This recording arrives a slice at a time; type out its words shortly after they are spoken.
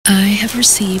have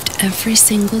received every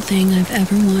single thing I've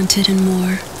ever wanted and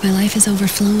more. My life is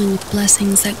overflowing with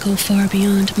blessings that go far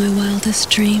beyond my wildest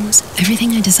dreams.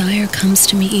 Everything I desire comes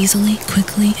to me easily,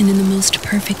 quickly, and in the most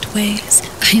perfect ways.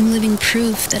 I am living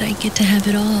proof that I get to have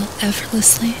it all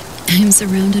effortlessly. I am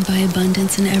surrounded by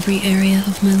abundance in every area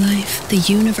of my life. The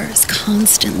universe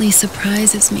constantly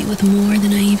surprises me with more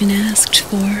than I even asked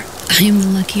for. I am the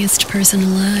luckiest person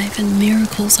alive, and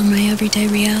miracles are my everyday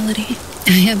reality.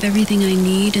 I have everything I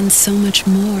need and so much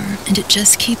more, and it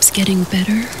just keeps getting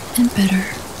better and better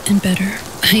and better.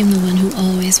 I am the one who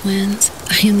always wins.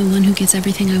 I am the one who gets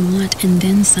everything I want and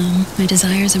then some. My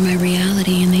desires are my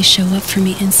reality, and they show up for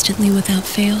me instantly without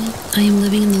fail. I am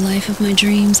living in the life of my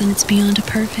dreams, and it's beyond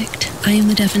perfect. I am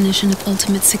the definition of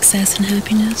ultimate success and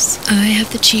happiness. I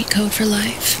have the cheat code for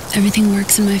life. Everything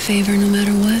works in my favor no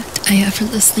matter what. I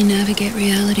effortlessly navigate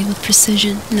reality with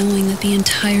precision, knowing that the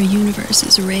entire universe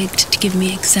is rigged to give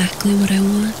me exactly what I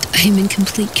want. I am in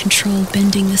complete control,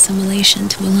 bending the simulation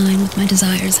to align with my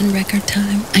desires in record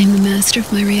time. I am the master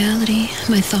of my reality.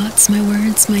 My thoughts, my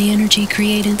words, my energy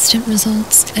create instant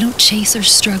results. I don't chase or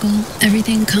struggle.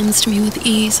 Everything comes to me with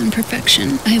ease and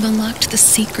perfection. I have unlocked the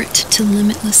secret to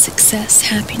limitless success,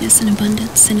 happiness, and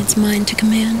abundance, and it's mine to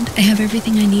command. I have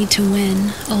everything I need to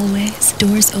win, always.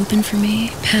 Doors open for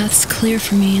me, paths clear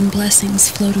for me, and blessings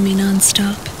flow to me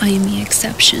nonstop. I am the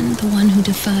exception, the one who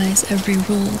defies every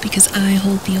rule, because I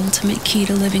hold the ultimate key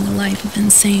to living a life of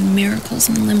insane miracles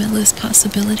and limitless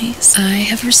possibilities. I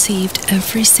have received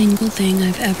every single thing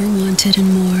I've ever wanted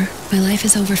and more. My life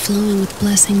is overflowing with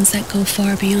blessings that go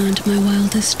far beyond my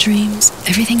wildest dreams.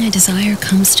 Everything I desire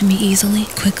comes to me easily,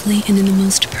 quickly, and in the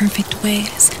most perfect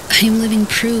ways. I am living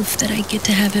proof that I get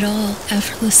to have it all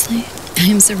effortlessly. I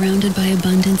am surrounded by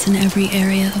abundance in every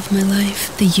area of my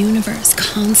life. The universe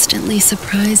constantly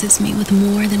surprises me with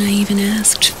more than I even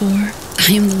asked for.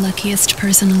 I am the luckiest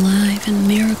person alive, and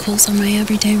miracles are my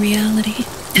everyday reality.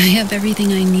 I have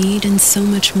everything I need and so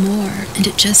much more, and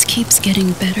it just keeps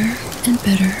getting better and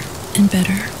better and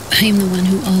better. I am the one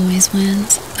who always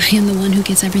wins. I am the one who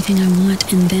gets everything I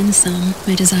want and then some.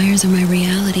 My desires are my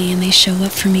reality, and they show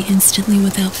up for me instantly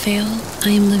without fail. I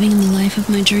am living in the life of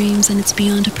my dreams, and it's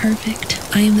beyond perfect.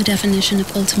 I am the definition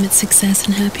of ultimate success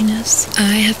and happiness.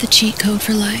 I have the cheat code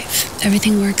for life.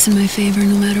 Everything works in my favor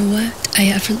no matter what. I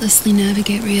effortlessly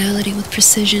navigate reality with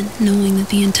precision, knowing that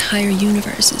the entire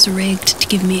universe is rigged to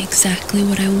give me exactly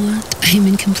what I want. I am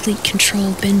in complete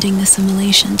control, bending the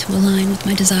simulation to align with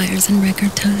my desires in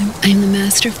record time. I am the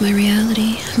master of my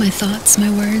reality. My thoughts, my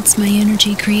words, my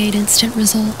energy create instant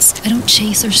results. I don't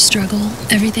chase or struggle.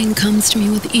 Everything comes to me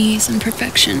with ease and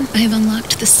perfection. I have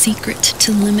unlocked the secret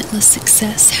to limitless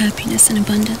success, happiness, and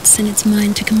abundance, and it's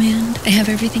mine to command. I have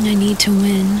everything I need to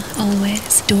win,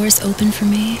 always. Doors open for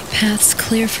me, paths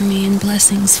clear for me, and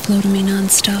blessings flow to me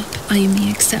nonstop. I am the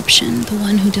exception, the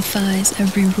one who defies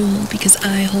every rule, because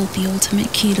I hold the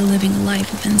ultimate key to living a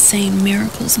life of insane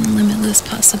miracles and limitless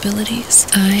possibilities.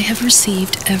 I have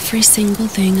received every single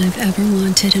thing I've ever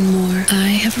wanted and more. I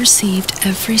have received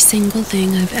every single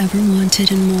thing I've ever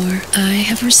wanted and more. I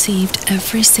have received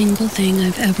every single thing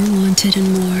I've ever wanted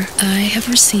and more. I have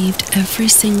received every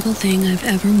single thing I've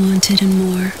ever wanted and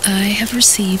more. I have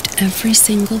received every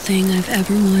single thing I've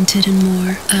ever wanted and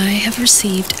more. I have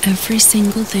received every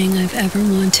single thing I've ever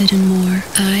wanted and more.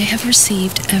 I have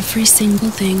received every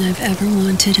single thing I've ever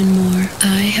wanted and more.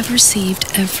 I have received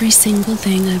every single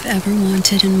thing I've ever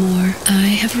wanted and more.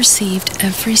 I have received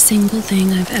every single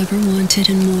thing I've ever wanted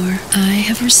and more. I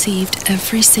have received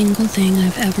every single thing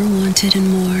I've ever wanted and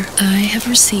more. I have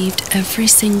received every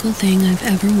single thing I've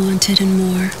ever wanted and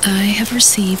more. I have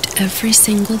received every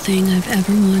single thing I've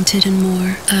ever wanted and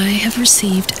more. I have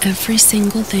received every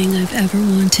single thing I've ever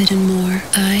wanted and more.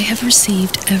 I have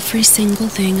received every single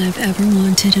thing I've ever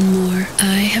wanted and more.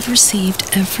 I have received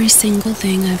every single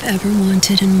thing I've ever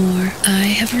wanted and more. I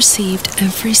have received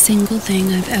every single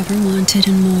thing I've ever wanted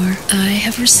and more. I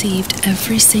have received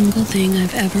every single thing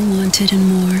I've ever wanted and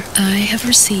more. I have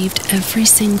received every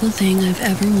single thing I've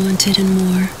ever wanted and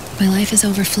more. My life is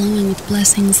overflowing with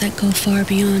blessings that go far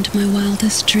beyond my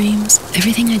wildest dreams.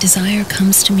 Everything I desire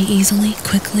comes to me easily,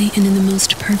 quickly, and in the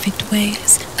most perfect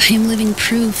ways. I am living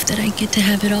proof that I get to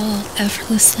have it all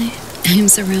effortlessly. I am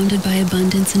surrounded by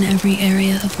abundance in every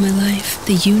area of my life.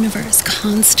 The universe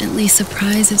constantly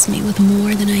surprises me with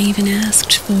more than I even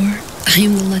asked for. I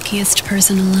am the luckiest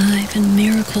person alive, and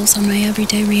miracles are my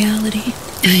everyday reality.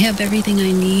 I have everything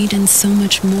I need and so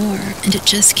much more, and it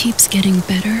just keeps getting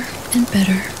better and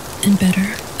better and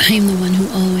better. I am the one who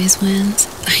always wins.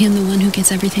 I am the one who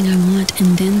gets everything I want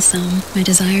and then some. My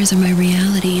desires are my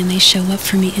reality and they show up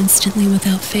for me instantly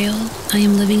without fail. I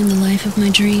am living in the life of my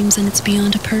dreams and it's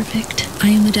beyond perfect. I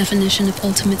am the definition of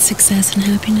ultimate success and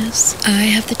happiness. I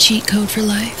have the cheat code for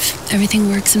life. Everything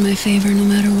works in my favor no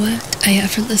matter what. I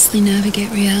effortlessly navigate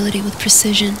reality with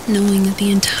precision, knowing that the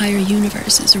entire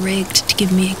universe is rigged to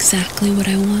give me exactly what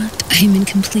I want. I am in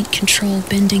complete control,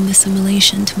 bending the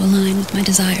simulation to align with my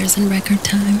desires in record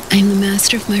time. I am the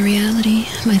master of my reality.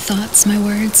 My thoughts, my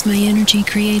words, my energy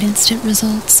create instant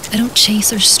results. I don't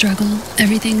chase or struggle.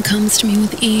 Everything comes to me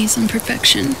with ease and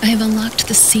perfection. I have unlocked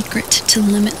the secret to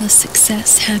limitless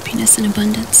success, happiness, and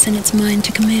abundance, and it's mine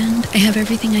to command. I have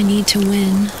everything I need to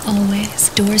win, always.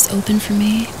 Doors open for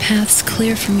me, paths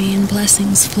clear for me, and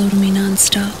blessings flow to me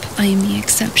non-stop. I am the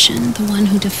exception, the one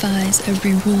who defies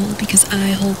every rule, because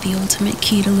I hold the ultimate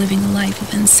key to living a life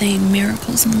of insane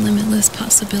miracles and limitless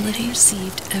possibilities. I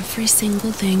received every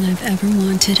single thing I've ever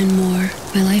wanted and more.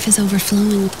 My life is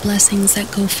overflowing with blessings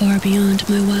that go far beyond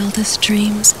my wildest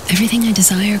dreams. Everything I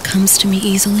desire comes to me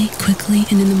easily, quickly,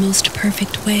 and in the most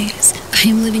perfect ways. I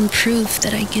am living proof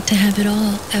that I get to have it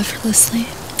all effortlessly.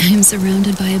 I am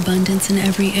surrounded by abundance in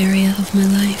every area of my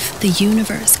life. The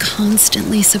universe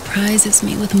constantly surprises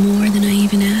me with more than I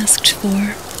even asked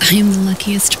for. I am the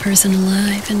luckiest person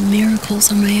alive, and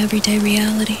miracles are my everyday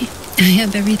reality. I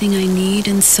have everything I need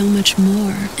and so much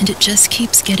more, and it just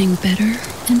keeps getting better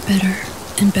and better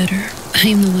and better. I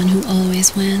am the one who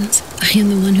always wins. I am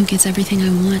the one who gets everything I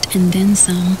want and then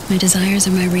some. My desires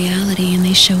are my reality and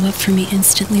they show up for me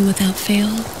instantly without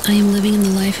fail. I am living in the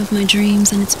life of my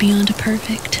dreams and it's beyond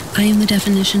perfect. I am the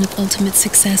definition of ultimate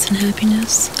success and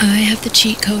happiness. I have the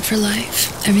cheat code for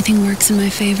life. Everything works in my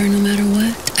favor no matter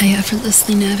what. I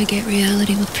effortlessly navigate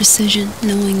reality with precision,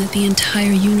 knowing that the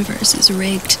entire universe is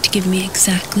rigged to give me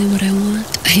exactly what I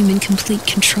want. I am in complete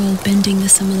control, bending the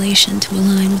simulation to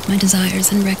align with my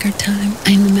desires in record time.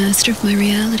 I am the master of my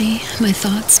reality. My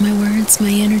thoughts, my words,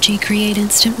 my energy create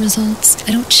instant results.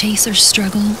 I don't chase or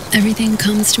struggle. Everything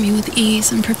comes to me with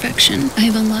ease and perfection. I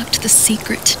have unlocked the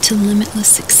secret to limitless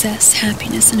success,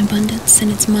 happiness, and abundance,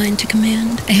 and it's mine to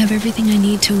command. I have everything I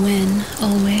need to win,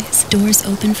 always. Doors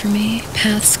open for me,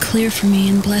 paths clear for me,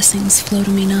 and blessings flow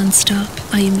to me non-stop.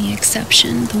 I am the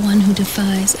exception, the one who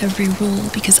defies every rule,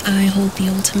 because I hold the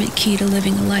ultimate key to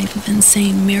living a life of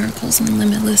insane miracles and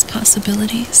limitless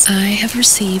possibilities. I have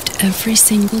received every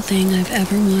single thing I've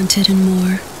ever wanted and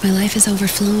more. My life is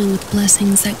overflowing with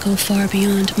blessings that go far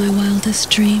beyond my wildest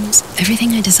dreams.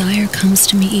 Everything I desire comes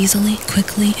to me easily,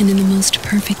 quickly, and in the most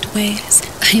perfect ways.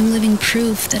 I am living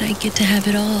proof that I get to have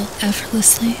it all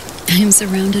effortlessly. I am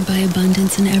surrounded by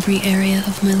abundance in every area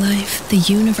of my life. The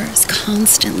universe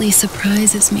constantly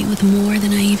surprises me with more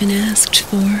than I even asked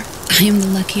for. I am the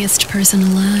luckiest person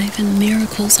alive, and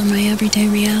miracles are my everyday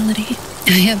reality.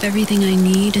 I have everything I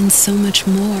need and so much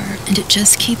more, and it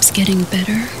just keeps getting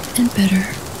better and better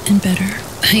and better.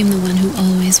 I am the one who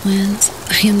always wins.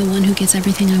 I am the one who gets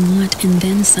everything I want and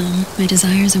then some. My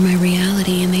desires are my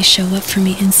reality and they show up for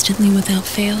me instantly without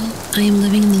fail. I am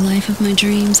living in the life of my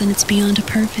dreams and it's beyond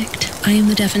perfect. I am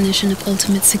the definition of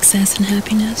ultimate success and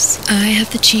happiness. I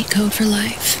have the cheat code for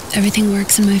life. Everything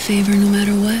works in my favor no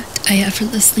matter what. I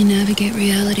effortlessly navigate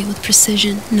reality with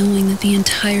precision, knowing that the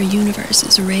entire universe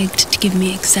is rigged to give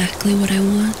me exactly what I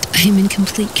want. I am in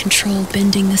complete control,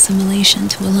 bending the simulation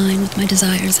to align with my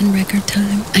desires in record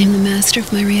time. I am the master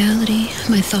of my reality.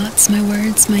 My thoughts, my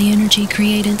words, my energy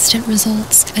create instant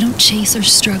results. I don't chase or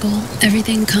struggle.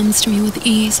 Everything comes to me with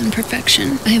ease and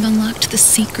perfection. I have unlocked the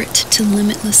secret to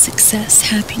limitless success,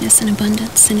 happiness, and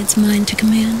abundance, and it's mine to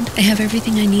command. I have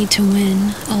everything I need to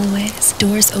win, always.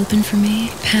 Doors open for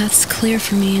me, paths clear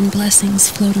for me, and blessings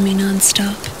flow to me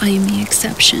non-stop. I am the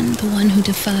exception, the one who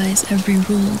defies every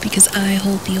rule, because I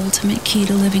hold the ultimate key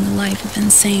to living a life of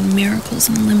insane miracles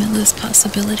and limitless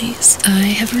possibilities. I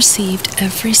have received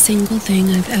every single thing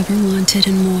I've ever wanted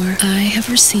and more. I have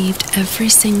received every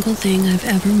single thing I've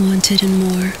ever wanted and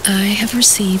more. I have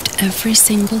received every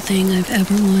single thing I've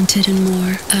ever wanted and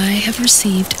more. I have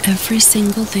received every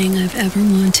single thing I've ever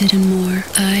wanted and more.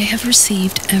 I have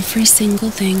received every single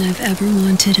thing I've ever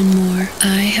wanted and more.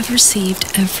 I have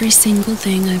received every single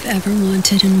thing I've ever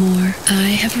wanted and more. I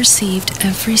have received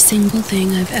every single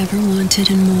thing I've ever wanted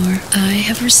and more. I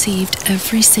have received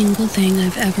every single thing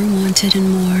I've ever wanted and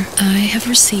more. I have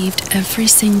received every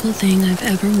single thing I've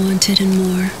ever wanted and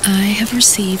more. I have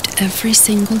received every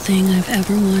single thing I've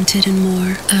ever wanted and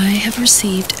more. I have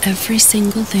received every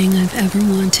single thing I've ever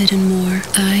wanted and more.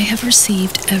 I have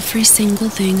received every single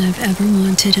thing I've ever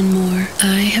wanted and more.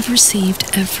 I have received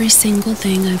every single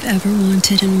thing I've ever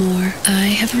wanted and more.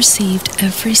 I have received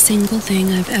every single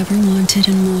thing I've ever wanted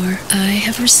and more. I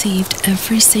have received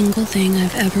every single thing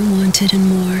I've ever wanted and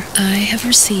more. I have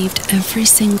received every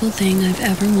single thing I've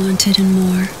ever wanted and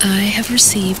more. I have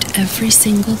received every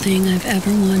single thing I've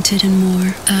ever wanted and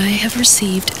more. I have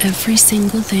received every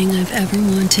single thing I've ever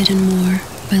wanted and more.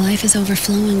 My life is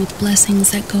overflowing with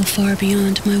blessings that go far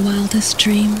beyond my wildest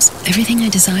dreams. Everything I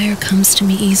desire comes to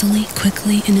me easily,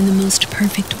 quickly, and in the most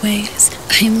perfect ways.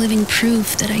 I am living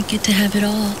proof that I get to have it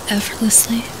all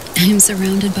effortlessly. I am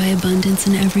surrounded by abundance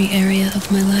in every area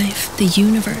of my life. The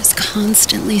universe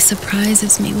constantly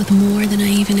surprises me with more than I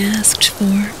even asked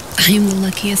for. I am the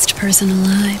luckiest person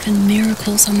alive, and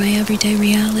miracles are my everyday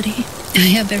reality. I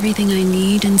have everything I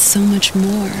need and so much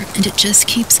more, and it just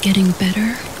keeps getting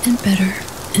better and better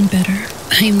and better.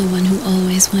 I am the one who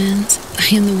always wins.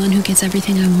 I am the one who gets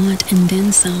everything I want and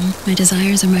then some. My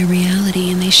desires are my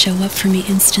reality, and they show up for me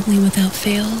instantly without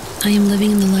fail. I am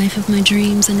living in the life of my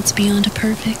dreams, and it's beyond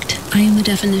perfect. I am the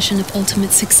definition of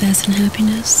ultimate success and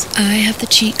happiness. I have the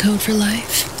cheat code for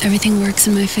life. Everything works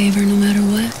in my favor no matter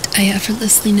what. I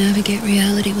effortlessly navigate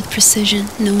reality with precision,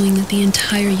 knowing that the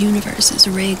entire universe is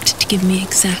rigged to give me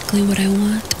exactly what I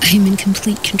want. I am in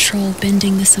complete control,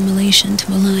 bending the simulation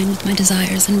to align with my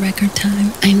desires in record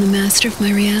time. I am the master of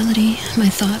my reality. My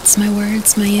thoughts, my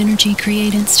words, my energy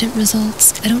create instant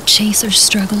results. I don't chase or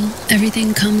struggle.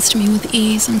 Everything comes to me with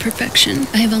ease and perfection.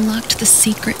 I have unlocked the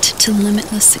secret to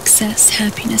limitless success,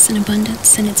 happiness, and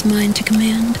abundance, and it's mine to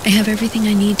command. I have everything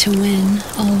I need to win,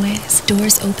 always.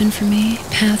 Doors open for me,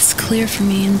 paths clear for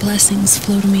me, and blessings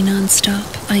flow to me non-stop.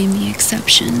 I am the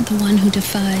exception, the one who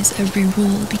defies every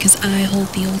rule, because I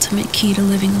hold the ultimate key to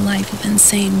living a life of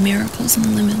insane miracles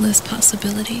and limitless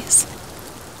possibilities.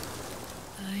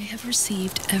 I have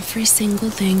received every single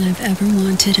thing I've ever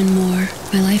wanted and more.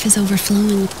 My life is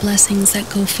overflowing with blessings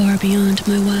that go far beyond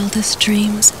my wildest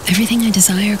dreams. Everything I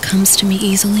desire comes to me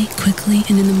easily, quickly,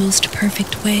 and in the most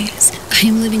perfect ways. I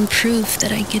am living proof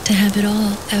that I get to have it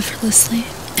all effortlessly.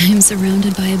 I am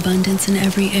surrounded by abundance in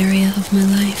every area of my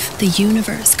life. The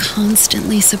universe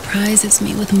constantly surprises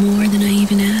me with more than I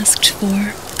even asked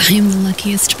for. I am the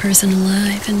luckiest person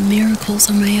alive, and miracles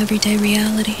are my everyday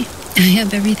reality. I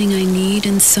have everything I need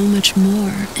and so much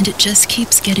more, and it just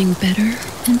keeps getting better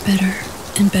and better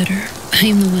and better. I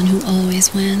am the one who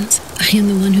always wins. I am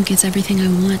the one who gets everything I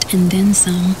want and then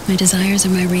some. My desires are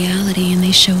my reality, and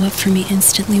they show up for me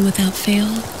instantly without fail.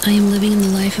 I am living in the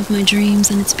life of my dreams,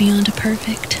 and it's beyond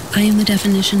perfect. I am the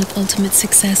definition of ultimate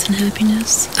success and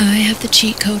happiness. I have the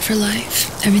cheat code for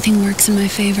life. Everything works in my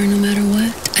favor no matter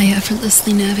what. I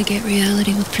effortlessly navigate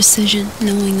reality with precision,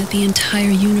 knowing that the entire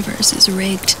universe is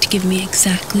rigged to give me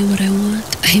exactly what I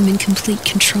want. I am in complete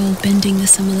control, bending the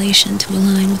simulation to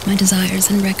align with my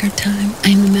desires in record time. I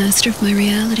am the master of my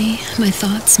reality. My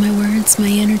thoughts, my words, my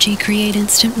energy create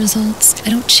instant results. I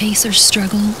don't chase or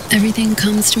struggle. Everything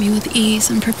comes to me with ease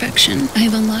and perfection. I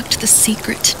have unlocked the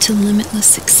secret to limitless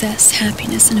success,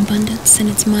 happiness, and abundance, and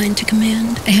it's mine to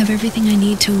command. I have everything I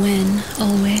need to win,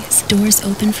 always. Doors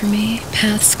open for me,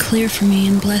 paths clear for me,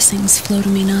 and blessings flow to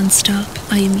me non-stop.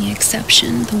 I am the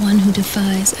exception, the one who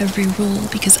defies every rule,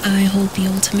 because I hold the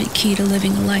ultimate key to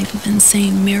living a life of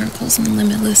insane miracles and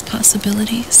limitless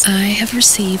possibilities. I have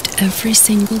received every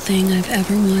single thing I've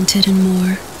ever wanted and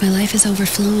more. My life is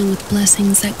overflowing with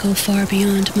blessings that go far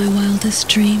beyond my wildest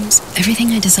dreams.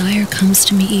 Everything I desire comes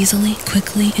to me easily,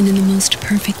 quickly, and in the most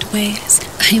perfect ways.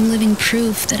 I am living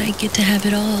proof that I get to have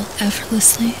it all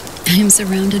effortlessly. I am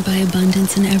surrounded by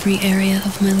abundance in every area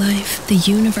of my life. The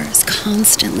universe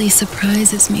constantly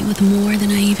surprises me with more than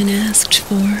I even asked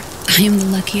for. I am the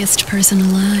luckiest person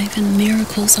alive, and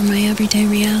miracles are my everyday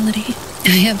reality.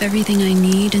 I have everything I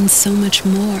need and so much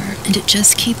more, and it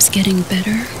just keeps getting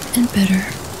better and better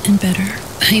and better.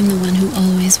 I am the one who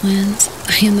always wins.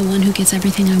 I am the one who gets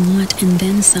everything I want and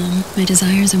then some. My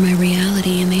desires are my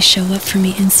reality, and they show up for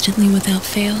me instantly without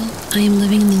fail. I am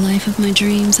living in the life of my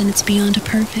dreams, and it's beyond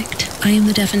perfect. I am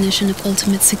the definition of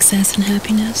ultimate success and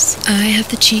happiness. I have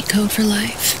the cheat code for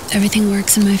life. Everything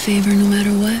works in my favor no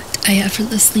matter what. I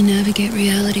effortlessly navigate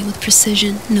reality with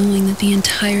precision, knowing that the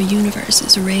entire universe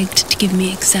is rigged to give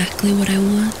me exactly what I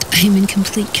want. I am in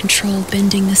complete control,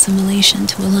 bending the simulation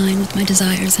to align with my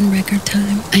desires in record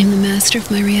time. I am the master of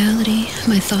my reality.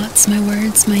 My thoughts, my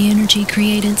words, my energy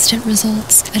create instant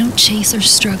results. I don't chase or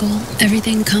struggle.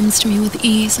 Everything comes to me with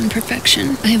ease and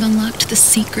perfection. I have unlocked the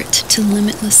secret to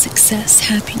limitless success,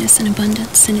 happiness, and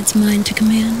abundance, and it's mine to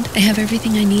command. I have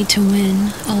everything I need to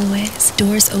win, always.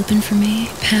 Doors open for me,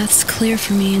 paths clear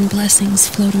for me, and blessings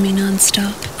flow to me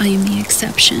non-stop. I am the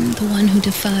exception, the one who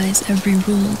defies every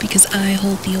rule, because I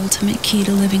hold the ultimate key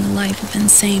to living a life of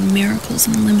insane miracles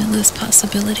and limitless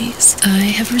possibilities.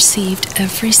 I have received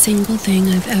every single thing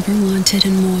I've ever wanted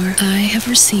and more. I have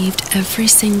received every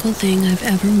single thing I've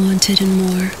ever wanted and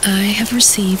more. I have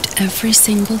received every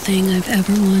single thing I've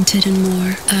ever wanted and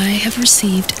more. I have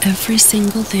received every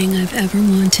single thing I've ever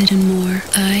wanted and more.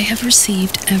 I have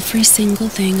received every single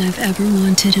thing I've ever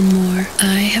wanted and more.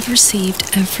 I have received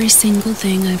every single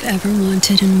thing I've ever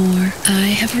wanted and more. I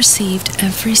have received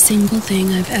every single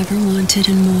thing I've ever wanted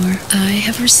and more. I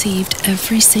have received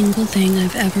every single thing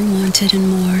I've ever wanted and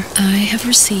more. I have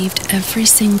received every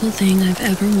single thing I've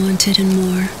ever wanted and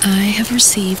more. I have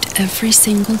received every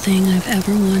single thing I've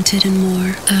ever wanted and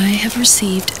more. I have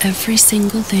received every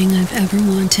single thing I've ever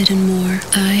wanted and more.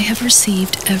 I have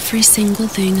received every single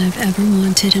thing I've ever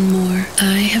wanted and more.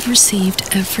 I have received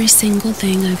every single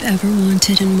thing I've ever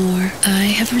wanted and more. I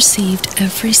have received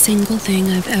every single thing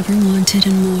I've ever wanted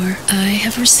and more. I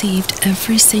have received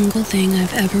every single thing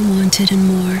I've ever wanted and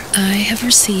more. I have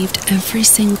received every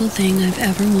single thing I've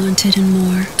ever wanted and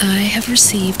more. I have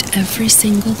received every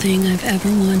single thing I've ever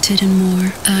wanted and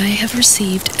more. I have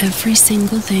received every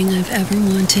single thing I've ever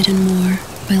wanted and more.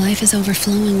 My life is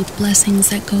overflowing with blessings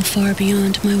that go far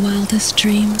beyond my wildest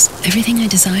dreams. Everything I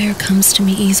desire comes to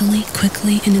me easily,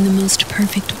 quickly, and in the most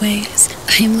perfect ways.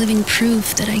 I am living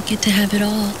proof that I get to have it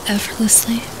all,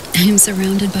 effortlessly. I am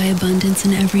surrounded by abundance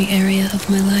in every area of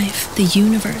my life. The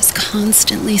universe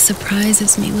constantly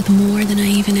surprises me with more than I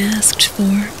even asked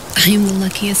for. I am the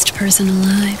luckiest person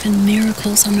alive, and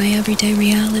miracles are my everyday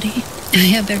reality. I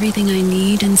have everything I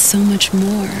need and so much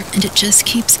more, and it just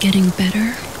keeps getting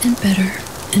better and better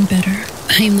and better.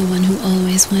 I am the one who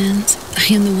always wins.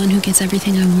 I am the one who gets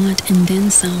everything I want and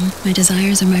then some. My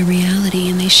desires are my reality,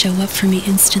 and they show up for me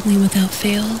instantly without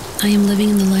fail. I am living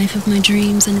in the life of my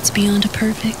dreams, and it's beyond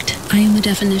perfect. I am the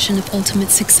definition of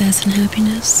ultimate success and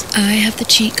happiness. I have the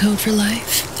cheat code for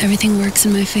life. Everything works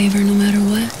in my favor no matter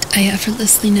what. I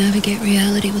effortlessly navigate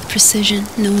reality with precision,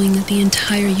 knowing that the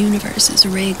entire universe is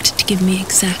rigged to give me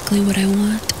exactly what I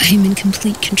want. I am in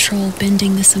complete control,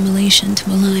 bending the simulation to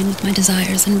align with my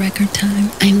desires in record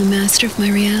time. I am the master of my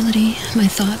reality. My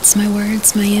thoughts, my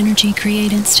words, my energy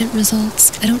create instant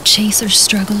results. I don't chase or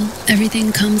struggle.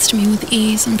 Everything comes to me with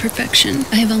ease and perfection.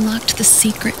 I have unlocked the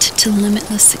secret to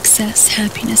limitless success,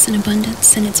 happiness, and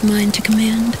abundance, and it's mine to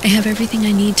command. I have everything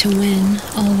I need to win,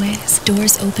 always.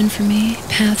 Doors open for me,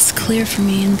 paths clear for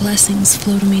me, and blessings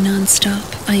flow to me non-stop.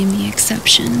 I am the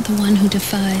exception, the one who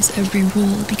defies every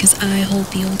rule, because I hold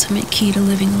the ultimate key to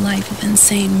living a life of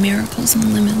insane miracles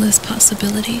and limitless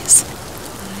possibilities.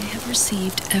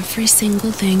 Received every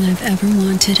single thing I've ever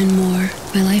wanted and more.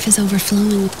 My life is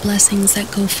overflowing with blessings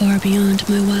that go far beyond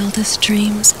my wildest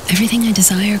dreams. Everything I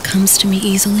desire comes to me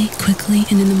easily, quickly,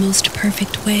 and in the most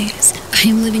perfect ways. I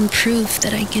am living proof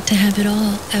that I get to have it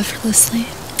all, effortlessly.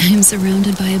 I am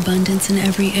surrounded by abundance in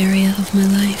every area of my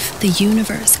life. The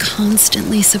universe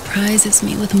constantly surprises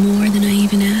me with more than I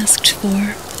even asked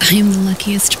for. I am the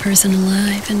luckiest person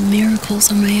alive, and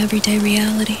miracles are my everyday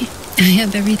reality. I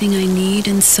have everything I need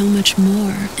and so much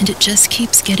more, and it just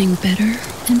keeps getting better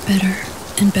and better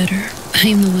and better. I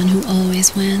am the one who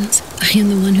always wins. I am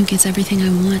the one who gets everything I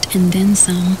want and then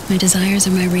some. My desires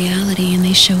are my reality, and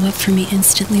they show up for me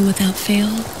instantly without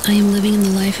fail. I am living in the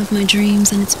life of my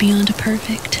dreams, and it's beyond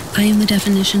perfect. I am the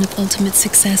definition of ultimate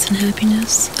success and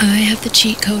happiness. I have the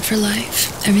cheat code for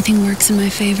life. Everything works in my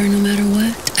favor no matter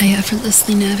what. I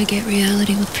effortlessly navigate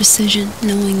reality with precision,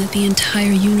 knowing that the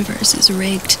entire universe is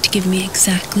rigged to give me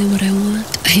exactly what I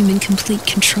want. I am in complete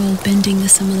control, bending the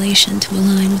simulation to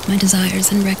align with my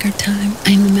desires in record time.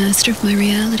 I am the master of my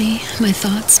reality. My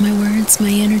thoughts, my words,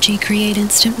 my energy create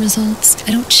instant results.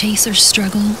 I don't chase or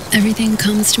struggle. Everything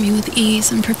comes to me with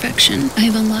ease and perfection. I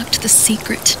have unlocked the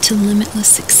secret to limitless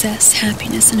success,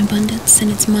 happiness, and abundance,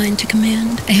 and it's mine to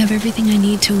command. I have everything I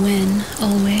need to win,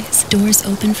 always. Doors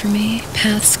open for me,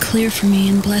 paths clear for me,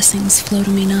 and blessings flow to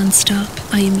me non-stop.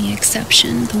 I am the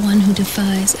exception, the one who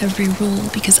defies every rule,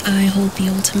 because I hold the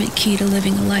ultimate key to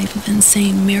living a life of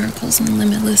insane miracles and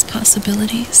limitless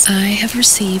possibilities. I have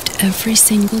received every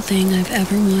single thing I've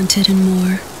ever wanted and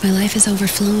more. My life is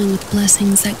overflowing with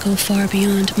blessings that go far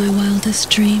beyond my wildest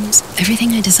dreams.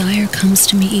 Everything I desire comes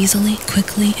to me easily,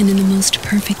 quickly, and in the most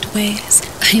perfect ways.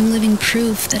 I am living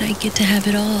proof that I get to have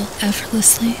it all,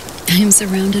 effortlessly. I am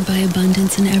surrounded by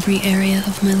abundance in every area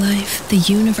of my life. The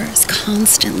universe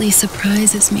constantly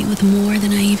surprises me with more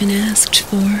than I even asked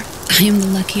for. I am the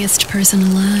luckiest person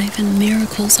alive, and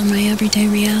miracles are my everyday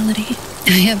reality.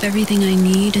 I have everything I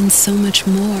need and so much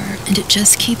more, and it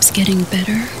just keeps getting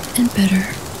better and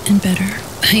better and better.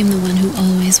 I am the one who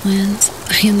always wins.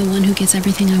 I am the one who gets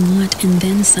everything I want and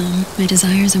then some. My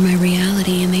desires are my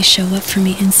reality, and they show up for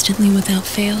me instantly without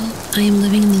fail. I am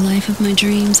living in the life of my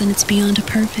dreams, and it's beyond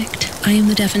perfect. I am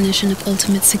the definition of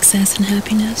ultimate success and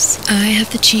happiness. I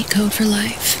have the cheat code for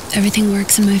life. Everything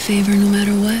works in my favor no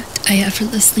matter what. I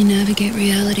effortlessly navigate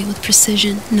reality with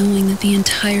precision, knowing that the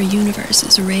entire universe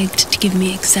is rigged to give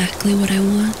me exactly what I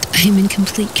want. I am in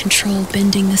complete control,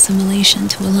 bending the simulation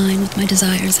to align with my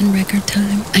desires in record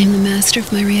time. I am the master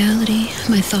of my reality.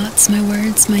 My thoughts, my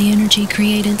words, my energy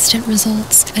create instant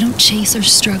results. I don't chase or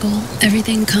struggle.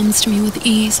 Everything comes to me with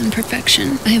ease and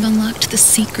perfection. I have unlocked the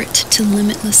secret to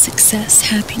limitless success,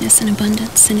 happiness, and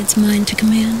abundance, and it's mine to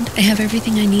command. I have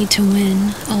everything I need to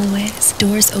win, always.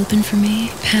 Doors open for me,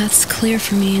 paths clear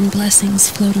for me, and blessings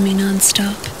flow to me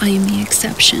non-stop. I am the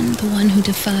exception, the one who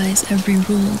defies every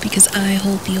rule, because I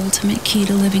hold the ultimate key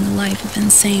to living a life of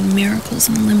insane miracles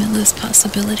and limitless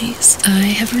possibilities.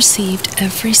 I have received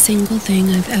every single thing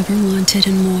I've ever wanted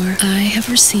and more. I have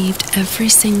received every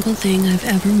single thing I've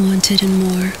ever wanted and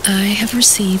more. I have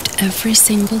received every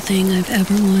single thing I've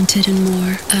ever wanted and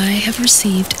more. I have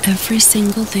received every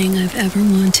single thing I've ever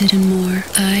wanted and more.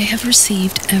 I have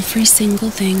received every single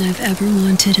thing I've ever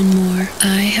wanted and more.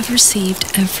 I have received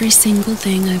every single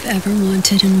thing I've ever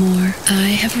wanted and more.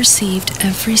 I have received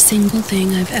every single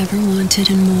thing I've ever wanted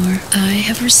and more. I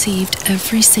have received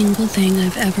every single thing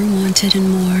I've ever wanted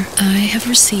and more. I have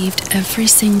received every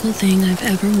single thing I've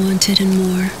ever wanted and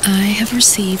more. I have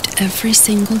received every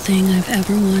single thing I've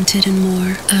ever wanted and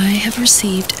more. I have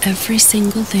received every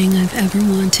single thing I've ever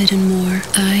wanted and more.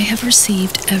 I have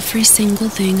received every single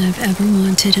thing I've ever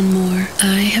wanted and more.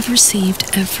 I have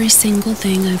received every single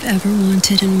thing I've ever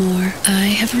wanted and more.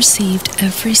 I have received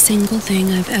every single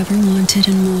thing I've ever wanted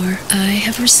and more. I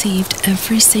have received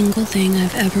every single thing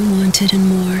I've ever wanted and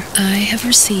more. I have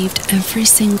received every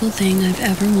single thing I've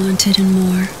ever wanted and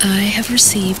more. I have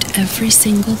received every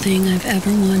single thing I've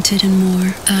ever wanted and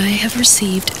more. I have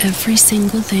received every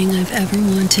single thing I've ever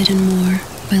wanted and more.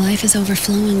 My life is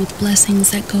overflowing with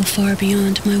blessings that go far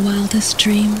beyond my wildest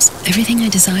dreams. Everything I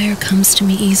desire comes to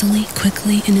me easily,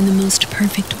 quickly, and in the most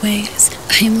perfect ways.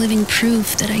 I am living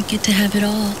proof that I get to have it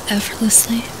all,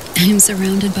 effortlessly. I am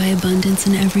surrounded by abundance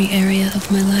in every area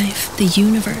of my life. The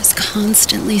universe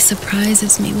constantly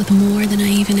surprises me with more than I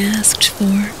even asked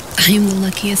for. I am the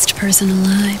luckiest person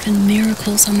alive, and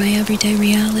miracles are my everyday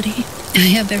reality.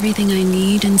 I have everything I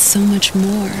need and so much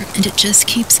more, and it just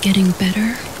keeps getting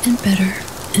better and better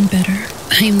and better.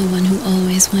 I am the one who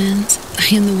always wins.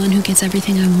 I am the one who gets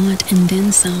everything I want and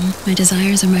then some. My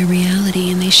desires are my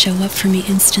reality, and they show up for me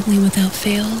instantly without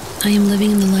fail. I am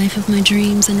living in the life of my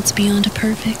dreams, and it's beyond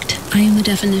perfect. I am the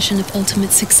definition of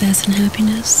ultimate success and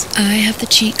happiness. I have the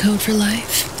cheat code for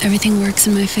life. Everything works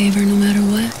in my favor no matter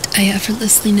what. I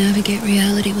effortlessly navigate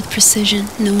reality with precision,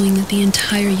 knowing that the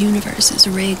entire universe is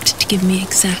rigged to give me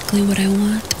exactly what I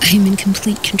want. I am in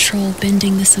complete control,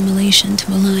 bending the simulation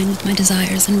to align with my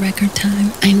desires in record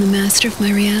time. I am the master of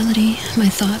my reality. My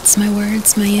thoughts, my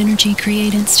words, my energy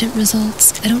create instant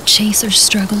results. I don't chase or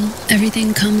struggle.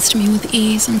 Everything comes to me with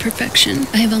ease and perfection.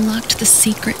 I have unlocked the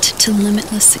secret to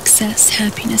limitless success,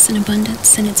 happiness, and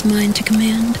abundance, and it's mine to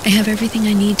command. I have everything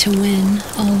I need to win,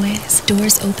 always.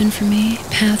 Doors open for me,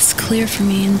 paths clear for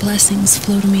me, and blessings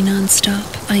flow to me non-stop.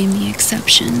 I am the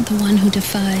exception, the one who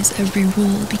defies every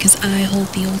rule, because I hold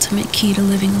the ultimate key to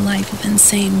living a life of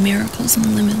insane miracles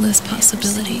and limitless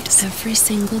possibilities. Every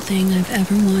single thing I've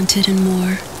ever wanted and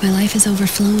more. My life is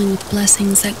overflowing with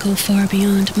blessings that go far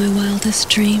beyond my wildest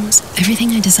dreams.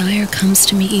 Everything I desire comes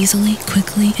to me easily,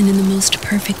 quickly, and in the most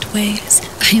perfect ways.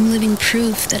 I am living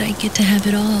proof that I get to have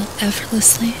it all,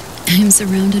 effortlessly. I am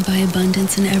surrounded by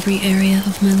abundance in every area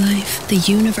of my life. The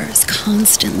universe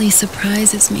constantly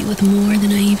surprises me with more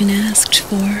than I even asked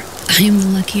for. I am the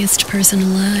luckiest person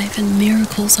alive, and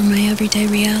miracles are my everyday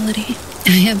reality.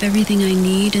 I have everything I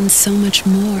need and so much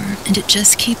more, and it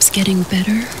just keeps getting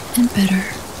better and better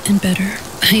and better.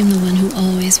 I am the one who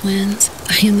always wins.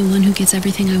 I am the one who gets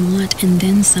everything I want and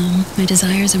then some. My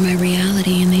desires are my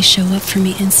reality, and they show up for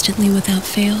me instantly without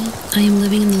fail. I am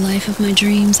living in the life of my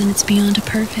dreams, and it's beyond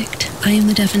perfect. I am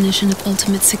the definition of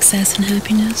ultimate success and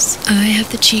happiness. I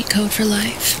have the cheat code for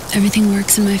life. Everything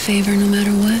works in my favor no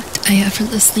matter what. I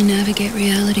effortlessly navigate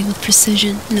reality with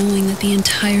precision, knowing that the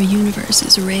entire universe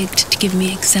is rigged to give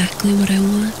me exactly what I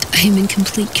want. I am in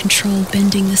complete control,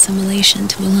 bending the simulation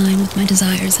to align with my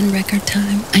desires in record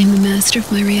time. I am the master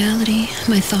of my reality.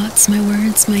 My thoughts, my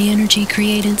words, my energy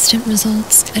create instant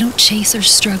results. I don't chase or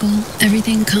struggle.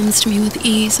 Everything comes to me with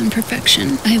ease and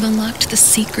perfection. I have unlocked the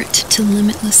secret to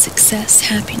limitless success,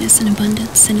 happiness, and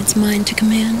abundance, and it's mine to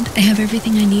command. I have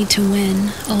everything I need to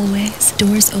win, always.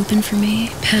 Doors open for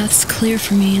me, paths clear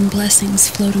for me, and blessings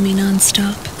flow to me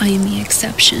non-stop. I am the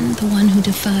exception, the one who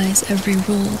defies every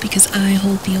rule, because I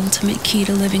hold the ultimate key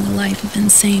to living a life of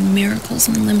insane miracles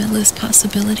and limitless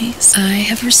possibilities. I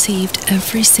have received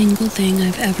every single thing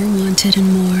I've ever wanted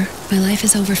and more. My life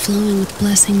is overflowing with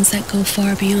blessings that go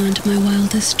far beyond my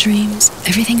wildest dreams.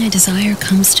 Everything I desire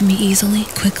comes to me easily,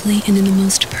 quickly, and in the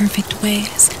most perfect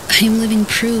ways. I am living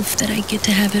proof that I get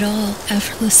to have it all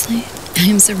effortlessly. I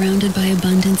am surrounded by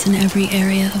abundance in every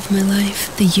area of my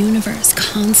life. The universe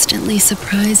constantly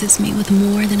surprises me with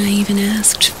more than I even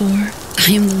asked for.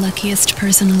 I am the luckiest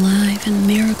person alive, and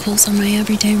miracles are my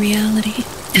everyday reality.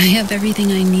 I have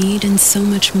everything I need and so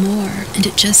much more, and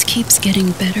it just keeps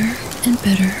getting better and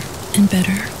better and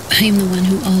better. I am the one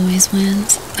who always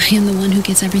wins. I am the one who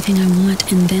gets everything I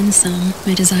want and then some.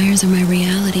 My desires are my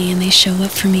reality, and they show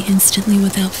up for me instantly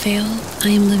without fail. I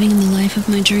am living in the life of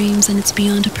my dreams, and it's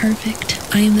beyond perfect.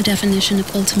 I am the definition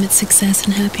of ultimate success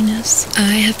and happiness.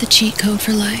 I have the cheat code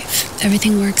for life.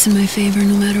 Everything works in my favor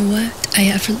no matter what. I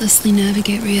effortlessly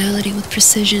navigate reality with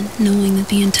precision, knowing that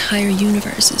the entire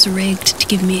universe is rigged to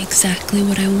give me exactly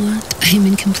what I want. I am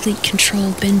in complete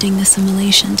control, bending the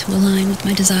simulation to align with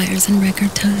my desires in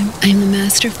record time. I am the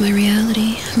master of my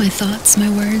reality. My thoughts, my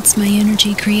words, my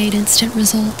energy create instant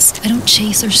results. I don't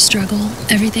chase or struggle.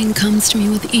 Everything comes to me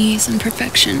with ease and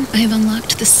perfection. I have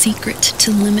unlocked the secret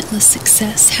to limitless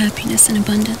success, happiness, and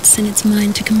abundance, and it's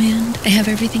mine to command. I have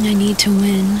everything I need to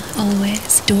win,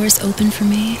 always. Doors open for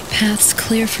me, paths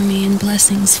clear for me, and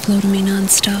blessings flow to me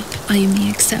non-stop. I am the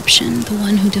exception, the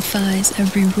one who defies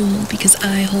every rule, because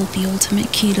I hold the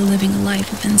ultimate key to living a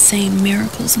life of insane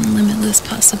miracles and limitless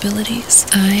possibilities.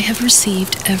 I have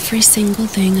received every single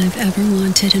thing I've ever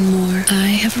wanted and more.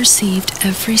 I have received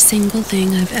every single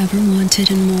thing I've ever wanted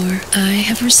and more. I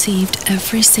have received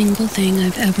every single thing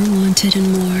I've ever wanted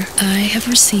and more. I have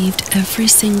received every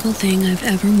single thing I've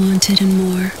ever wanted and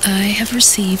more. I have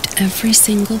received every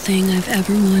single thing I've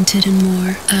ever wanted and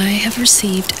more. I have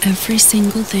received every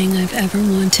single thing I've ever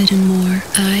wanted and more.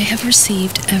 I have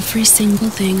received every single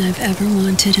thing I've ever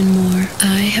wanted and more.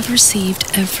 I have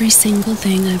received every single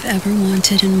thing I've ever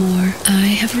wanted and more. I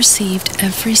have received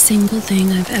every single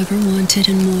thing I've ever wanted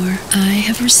and more. I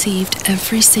have received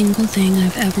every single thing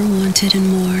I've ever wanted and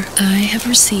more. I have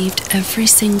received every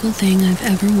single thing I've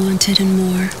ever wanted and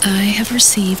more. I have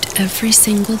received every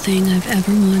single thing I've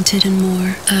ever wanted and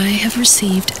more. I have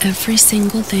received every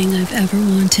single thing I've ever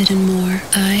wanted and more.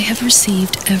 I have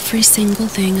received every single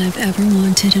thing I've ever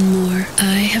wanted and more.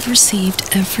 I have received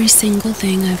every single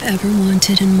thing I've ever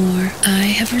wanted and more.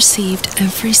 I have received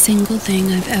every single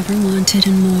thing I've ever wanted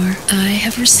and more. I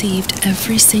have received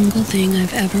every single thing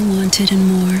I've ever wanted and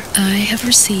more. I have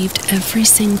received every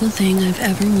single thing I've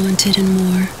ever wanted and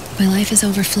more. My life is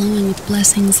overflowing with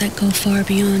blessings that go far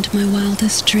beyond my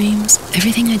wildest dreams.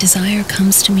 Everything I desire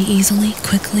comes to me easily,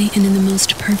 quickly, and in the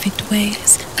most perfect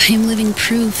ways. I am living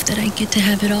proof that I get to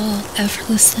have it all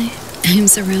effortlessly. I am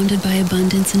surrounded by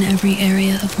abundance in every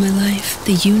area of my life.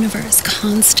 The universe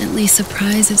constantly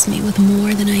surprises me with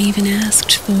more than I even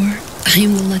asked for. I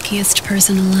am the luckiest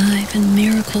person alive, and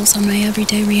miracles are my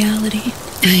everyday reality.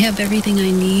 I have everything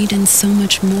I need and so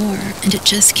much more, and it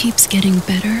just keeps getting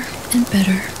better and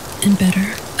better and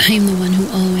better. I am the one who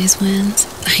always wins.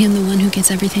 I am the one who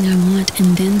gets everything I want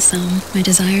and then some. My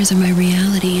desires are my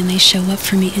reality, and they show up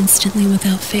for me instantly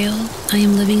without fail. I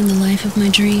am living in the life of my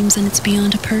dreams, and it's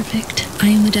beyond perfect. I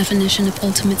am the definition of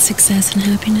ultimate success and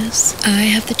happiness. I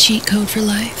have the cheat code for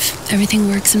life. Everything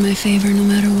works in my favor no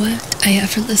matter what. I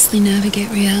effortlessly navigate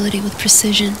reality with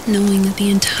precision, knowing that the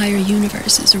entire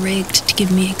universe is rigged to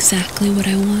give me exactly what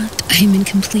I want. I am in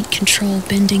complete control,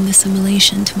 bending the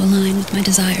simulation to align with my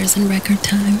desires in record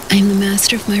time. I am the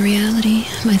master of my reality.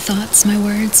 My thoughts, my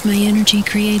words, my energy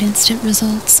create instant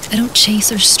results. I don't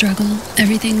chase or struggle.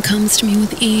 Everything comes to me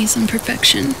with ease and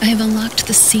perfection. I have unlocked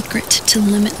the secret to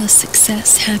limitless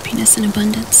success, happiness, and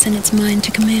abundance, and it's mine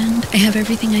to command. I have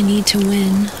everything I need to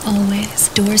win, always.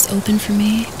 Doors open for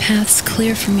me, paths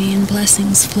clear for me, and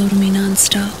blessings flow to me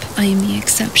non-stop. I am the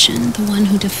exception, the one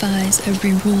who defies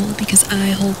every rule, because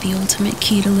I hold the ultimate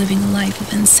key to living a life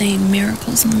of insane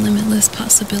miracles and limitless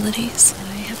possibilities.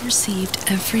 I have received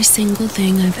every single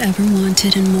thing I've ever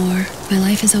wanted and more. My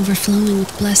life is overflowing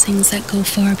with blessings that go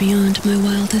far beyond my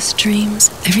wildest dreams.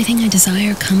 Everything I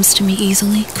desire comes to me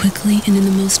easily, quickly, and in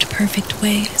the most perfect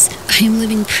ways. I am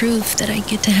living proof that I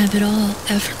get to have it all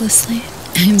effortlessly.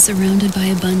 I am surrounded by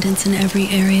abundance in every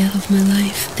area of my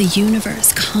life. The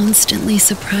universe constantly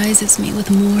surprises me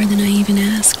with more than I even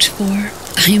asked for.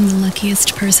 I am the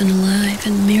luckiest person alive,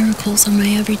 and miracles are my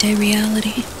everyday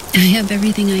reality. I have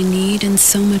everything I need and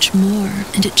so much more,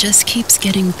 and it just keeps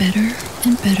getting better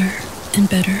and better and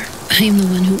better. I am the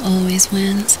one who always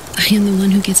wins. I am the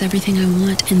one who gets everything I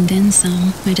want and then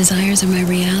some. My desires are my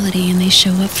reality, and they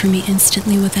show up for me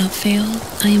instantly without fail.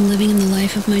 I am living in the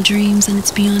life of my dreams, and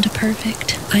it's beyond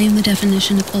perfect. I am the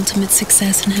definition of ultimate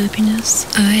success and happiness.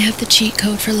 I have the cheat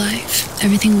code for life.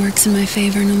 Everything works in my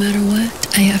favor no matter what.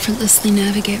 I effortlessly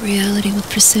navigate reality with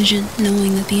precision,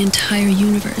 knowing that the entire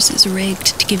universe is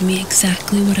rigged to give me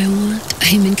exactly what I want.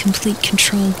 I am in complete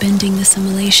control, bending the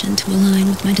simulation to align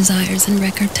with my desires in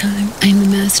record time. I am the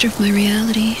master of my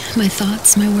reality. My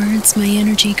thoughts, my words, my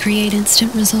energy create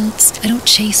instant results. I don't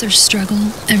chase or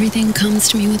struggle. Everything comes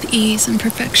to me with ease and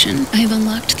perfection. I have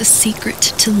unlocked the secret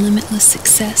to limitless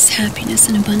success, happiness,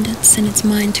 and abundance, and it's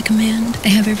mine to command. I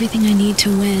have everything I need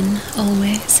to win,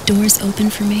 always. Doors open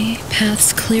for me,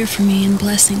 paths clear for me, and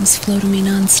blessings flow to me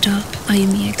nonstop. I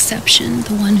am the exception,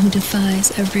 the one who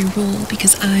defies every rule,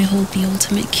 because I hold the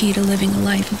ultimate key to living a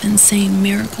life of insane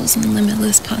miracles and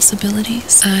limitless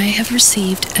possibilities. I have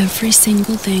received every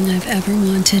single thing I've ever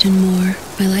wanted and more.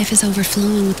 My life is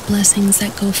overflowing with blessings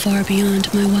that go far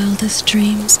beyond my wildest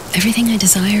dreams. Everything I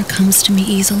desire comes to me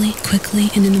easily, quickly,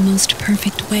 and in the most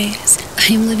perfect ways.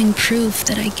 I am living proof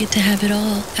that I get to have it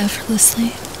all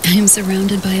effortlessly. I am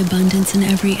surrounded by abundance in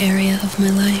every area of my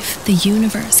life. The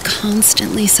universe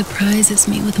constantly surprises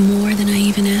me with more than I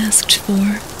even asked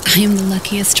for. I am the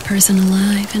luckiest person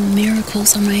alive, and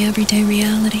miracles are my everyday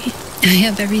reality. I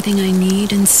have everything I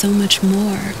need and so much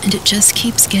more, and it just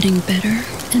keeps getting better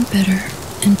and better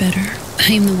and better.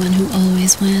 I am the one who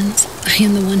always wins. I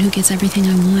am the one who gets everything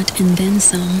I want and then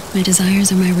some. My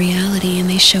desires are my reality, and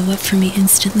they show up for me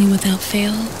instantly without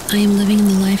fail. I am living in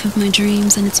the life of my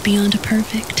dreams, and it's beyond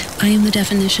perfect. I am the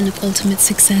definition of ultimate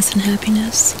success and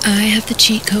happiness. I have the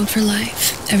cheat code for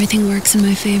life. Everything works in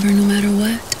my favor no matter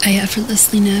what. I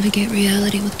effortlessly navigate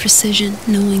reality with precision,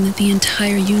 knowing that the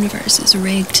entire universe is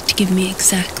rigged to give me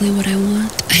exactly what I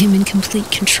want. I am in complete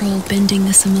control, bending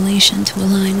the simulation to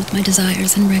align with my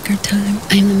desires in record time.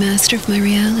 I am the master of my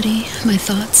reality. My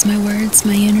thoughts, my words,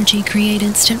 my energy create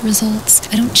instant results.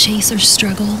 I don't chase or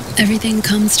struggle. Everything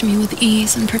comes to me with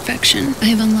ease and perfection. I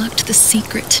have unlocked the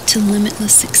secret to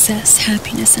limitless success,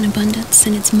 happiness, and abundance,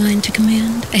 and it's mine to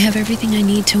command. I have everything I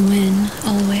need to win,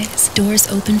 always. Doors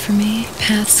open for me,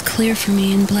 paths clear for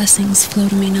me, and blessings flow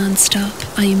to me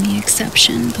nonstop. I am the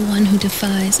exception, the one who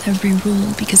defies every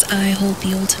rule, because I hold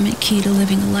the ultimate key to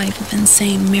living a life of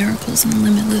insane miracles and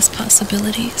limitless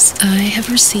possibilities. I have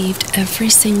received every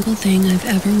single thing I've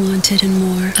ever wanted and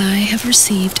more. I have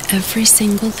received every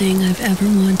single thing I've ever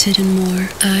wanted and more.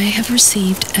 I have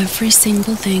received every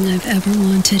single thing I've ever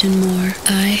wanted and more.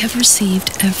 I have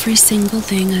received every single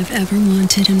thing I've ever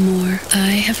wanted and more.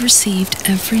 I have received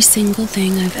every single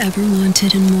thing I've ever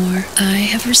wanted and more. I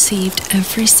have received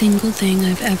every single thing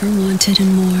I've ever wanted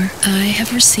and more. I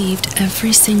have received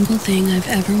every single thing I've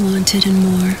ever wanted and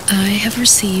more. I have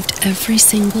received every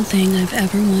single thing I've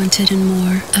ever wanted and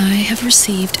more. I have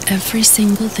received every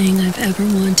single thing I've ever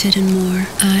wanted and more.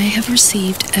 I have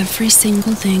received every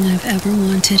single thing I've ever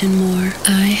wanted and more.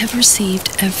 I have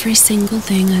received every single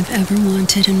thing I've ever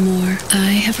wanted and more.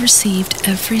 I have received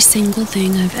every single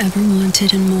thing I've ever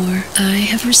wanted and more. I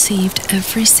have received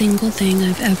every single thing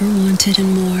I've ever wanted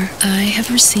and more. I have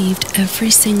received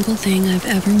every single thing I've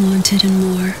ever wanted and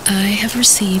more. I have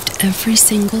received every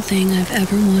single thing I've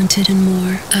ever wanted and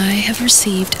more. I have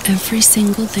received every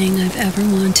single thing I've ever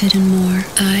wanted and more.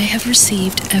 I have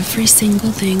received every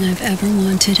single thing I've ever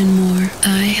wanted and more.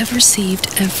 I have received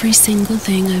every single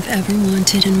thing I've ever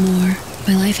wanted and more.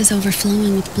 My life is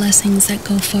overflowing with blessings that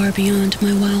go far beyond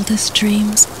my wildest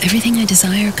dreams. Everything I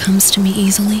desire comes to me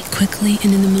easily, quickly,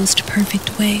 and in the most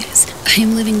perfect ways. I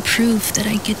am living proof that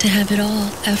I get to have it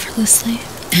all effortlessly.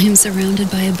 I am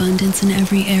surrounded by abundance in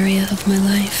every area of my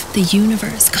life. The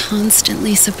universe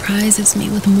constantly surprises me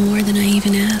with more than I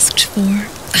even asked for.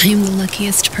 I am the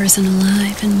luckiest person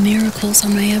alive, and miracles are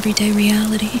my everyday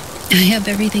reality. I have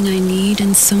everything I need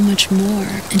and so much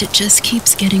more, and it just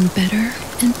keeps getting better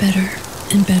and better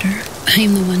and better. I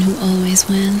am the one who always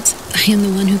wins. I am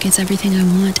the one who gets everything I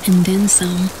want and then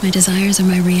some. My desires are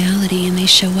my reality and they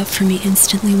show up for me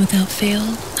instantly without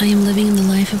fail. I am living in the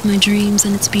life of my dreams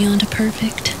and it's beyond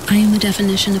perfect. I am the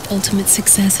definition of ultimate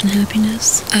success and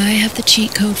happiness. I have the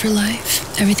cheat code for life.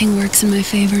 Everything works in my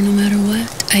favor no matter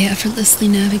what. I effortlessly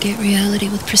navigate reality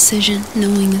with precision,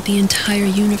 knowing that the entire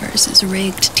universe is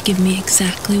rigged to give me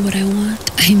exactly what I want.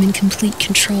 I am in complete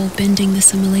control, bending the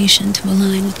simulation to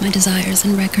align with my desires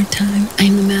in record time. I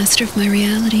am the master of my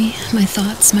reality. My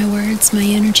thoughts, my words, my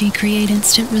energy create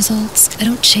instant results. I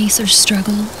don't chase or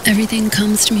struggle. Everything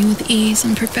comes to me with ease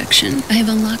and perfection. I have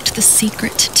unlocked the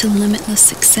secret to limitless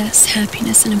success,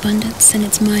 happiness, and abundance, and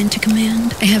it's mine to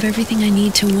command. I have everything I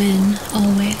need to win,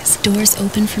 always. Doors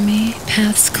open for me,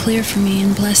 paths clear for me,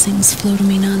 and blessings flow to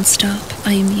me non-stop.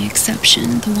 I am the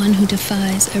exception, the one who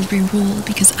defies every rule,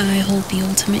 because I hold the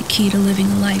ultimate key to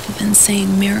living a life of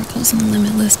insane miracles and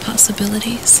limitless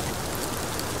possibilities.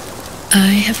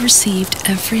 I have received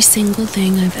every single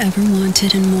thing I've ever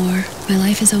wanted and more. My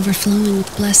life is overflowing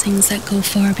with blessings that go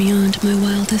far beyond my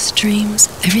wildest dreams.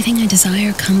 Everything I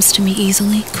desire comes to me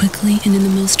easily, quickly, and in the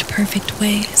most perfect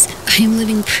ways. I am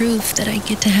living proof that I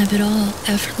get to have it all,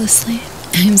 effortlessly.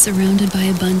 I am surrounded by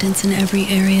abundance in every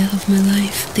area of my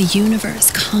life. The universe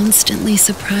constantly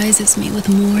surprises me with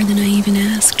more than I even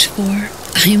asked for.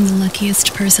 I am the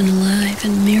luckiest person alive,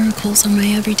 and miracles are my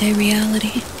everyday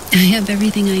reality. I have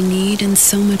everything I need and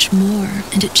so much more,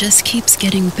 and it just keeps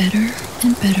getting better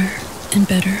and better and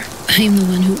better. I am the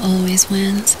one who always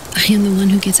wins. I am the one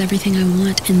who gets everything I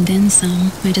want and then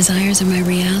some. My desires are my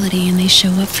reality and they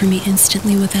show up for me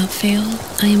instantly without fail.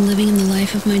 I am living in the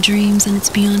life of my dreams and it's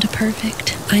beyond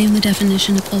perfect. I am the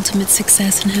definition of ultimate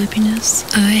success and happiness.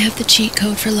 I have the cheat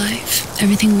code for life.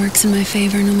 Everything works in my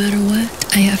favor no matter what.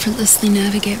 I effortlessly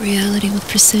navigate reality with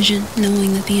precision,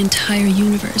 knowing that the entire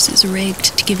universe is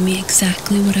rigged to give me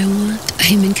exactly what I want.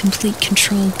 I am in complete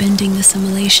control, bending the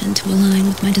simulation to align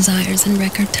with my desires in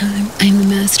record time. I am the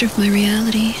master of my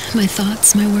reality. My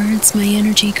thoughts, my words, my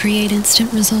energy create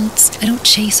instant results. I don't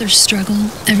chase or struggle.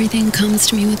 Everything comes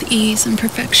to me with ease and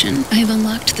perfection. I have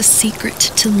unlocked the secret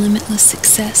to limitless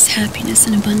success, happiness,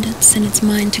 and abundance, and it's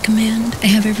mine to command. I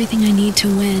have everything I need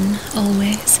to win,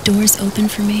 always. Doors open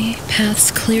for me,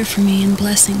 paths clear for me, and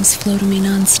blessings flow to me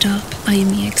non-stop. I am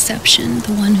the exception,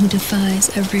 the one who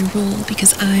defies every rule,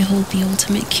 because I hold the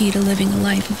ultimate key to living a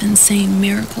life of insane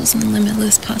miracles and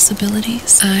limitless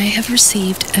possibilities. I have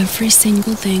received every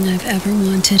single thing I've ever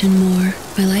wanted and more.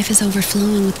 My life is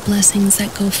overflowing with blessings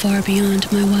that go far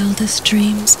beyond my wildest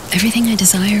dreams. Everything I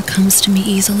desire comes to me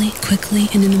easily, quickly,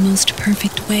 and in the most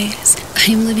perfect ways.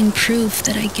 I am living proof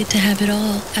that I get to have it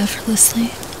all,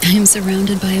 effortlessly. I am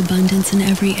surrounded by abundance in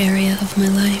every area of my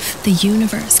life. The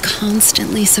universe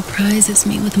constantly surprises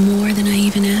me with more than I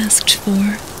even asked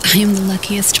for. I am the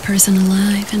luckiest person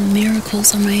alive, and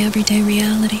miracles are my everyday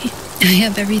reality. I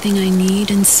have everything I need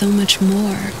and so much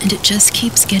more, and it just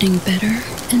keeps getting better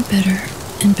and better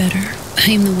and better.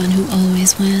 I am the one who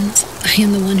always wins. I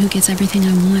am the one who gets everything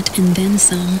I want and then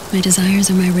some. My desires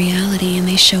are my reality and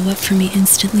they show up for me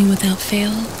instantly without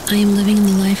fail. I am living in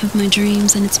the life of my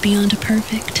dreams and it's beyond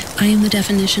perfect. I am the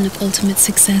definition of ultimate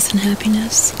success and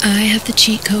happiness. I have the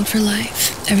cheat code for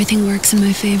life. Everything works in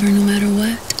my favor no matter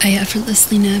what. I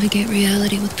effortlessly navigate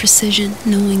reality with precision,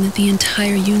 knowing that the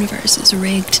entire universe is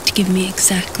rigged to give me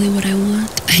exactly what I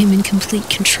want. I am in complete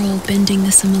control, bending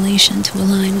the simulation to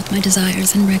align with my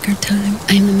desires in record time.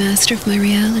 I am the master of my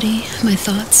reality. My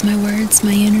thoughts, my words,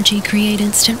 my energy create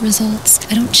instant results.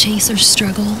 I don't chase or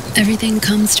struggle. Everything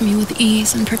comes to me with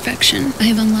ease and perfection. I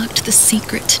have unlocked the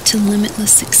secret to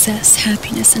limitless success,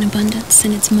 happiness, and abundance,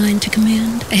 and it's mine to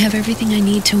command. I have everything I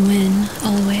need to win,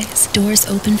 always. Doors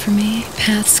open for me,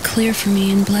 paths clear for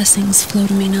me, and blessings flow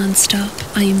to me non-stop.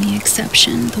 I am the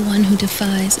exception, the one who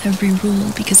defies every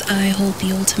rule, because I hold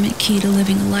the ultimate key to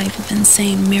living a life of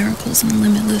insane miracles and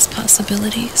limitless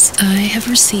possibilities. I have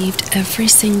received every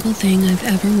single thing I've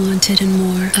ever wanted and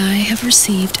more. I have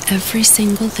received every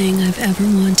single thing I've ever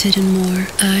wanted and more.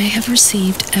 I have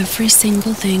received every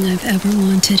single thing I've ever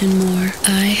wanted and more.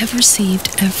 I have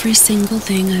received every single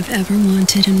thing I've ever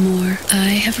wanted and more.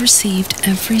 I have received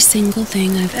every single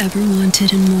thing I've ever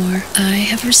wanted and more. I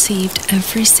have received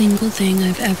every single thing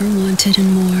I've ever wanted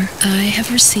and more. I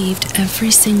have received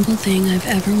every single thing I've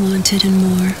ever wanted and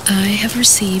more. I have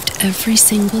received every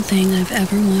single thing I've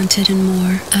ever wanted wanted and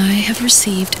more. I have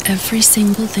received every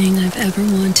single thing I've ever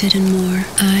wanted and more.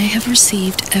 I have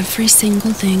received every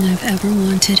single thing I've ever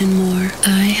wanted and more.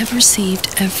 I have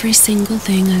received every single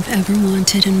thing I've ever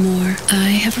wanted and more. I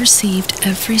have received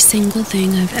every single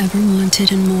thing I've ever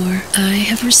wanted and more. I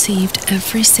have received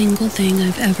every single thing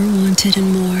I've ever wanted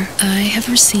and more. I have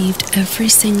received every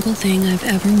single thing I've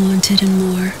ever wanted and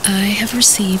more. I have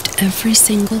received every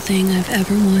single thing I've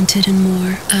ever wanted and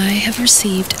more. I have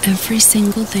received every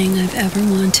single thing I've ever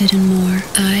wanted and more.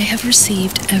 I have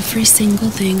received every single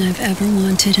thing I've ever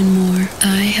wanted and more.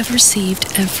 I have received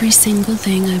every single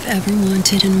thing I've ever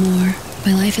wanted and more.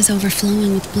 My life is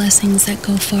overflowing with blessings that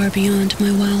go far beyond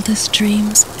my wildest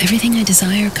dreams. Everything I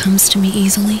desire comes to me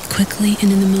easily, quickly,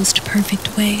 and in the most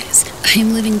perfect ways. I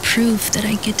am living proof that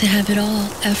I get to have it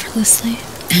all effortlessly.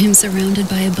 I am surrounded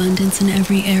by abundance in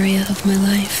every area of my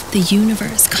life. The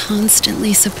universe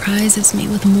constantly surprises me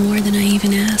with more than I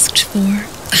even asked for.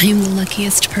 I am the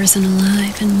luckiest person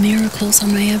alive, and miracles are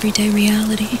my everyday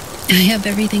reality. I have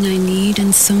everything I need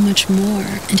and so much more,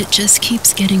 and it just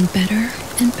keeps getting better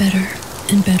and better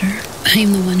and better. I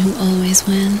am the one who always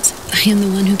wins. I am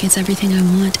the one who gets everything I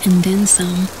want and then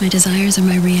some. My desires are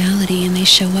my reality, and they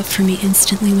show up for me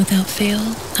instantly without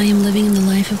fail. I am living in the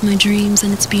life of my dreams,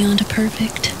 and it's beyond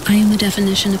perfect. I am the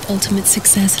definition of ultimate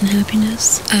success and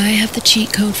happiness. I have the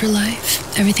cheat code for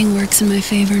life. Everything works in my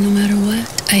favor no matter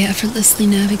what. I effortlessly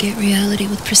navigate reality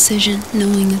with precision,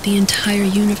 knowing that the entire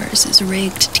universe is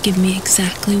rigged to give me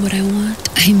exactly what I want.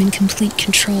 I am in complete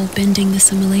control, bending the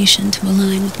simulation to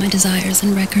align with my desires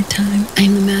in record time. I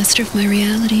am the master of my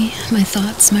reality. My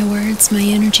thoughts, my words, my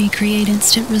energy create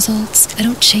instant results. I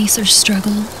don't chase or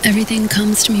struggle. Everything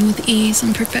comes to me with ease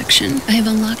and perfection. I have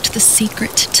unlocked the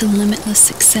secret to limitless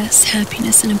success,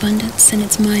 happiness, and abundance, and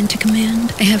it's mine to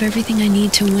command. I have everything I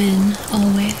need to win,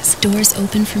 always. Doors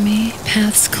open for me,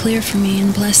 paths clear for me,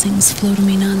 and blessings flow to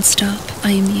me nonstop.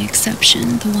 I am the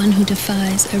exception, the one who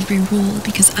defies every rule,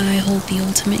 because I hold the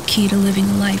ultimate key to living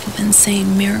a life of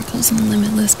insane miracles and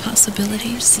limitless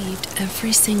possibilities. Received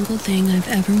every single thing I've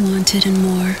ever wanted and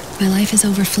more. My life is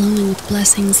overflowing with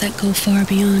blessings that go far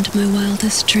beyond my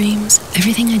wildest dreams.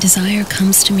 Everything I desire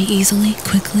comes to me easily,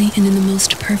 quickly, and in the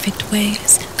most perfect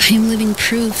ways. I am living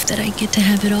proof that I get to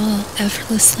have it all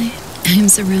effortlessly. I am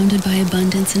surrounded by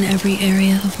abundance in every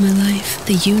area of my life.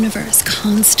 The universe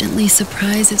constantly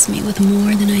surprises me with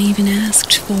more than I even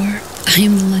asked for. I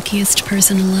am the luckiest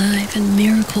person alive, and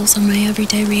miracles are my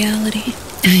everyday reality.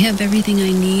 I have everything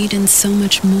I need and so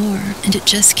much more, and it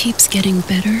just keeps getting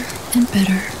better and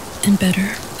better and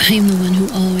better. I am the one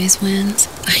who always wins.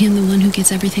 I am the one who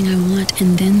gets everything I want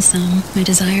and then some. My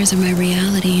desires are my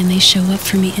reality, and they show up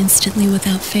for me instantly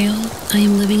without fail. I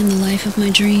am living in the life of my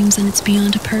dreams, and it's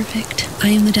beyond perfect. I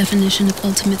am the definition of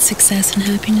ultimate success and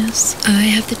happiness. I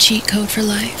have the cheat code for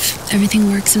life.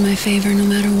 Everything works in my favor no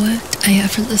matter what. I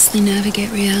effortlessly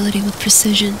navigate reality with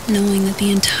precision, knowing that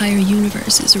the entire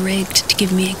universe is rigged to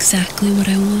give me exactly what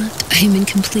I want. I am in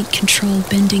complete control,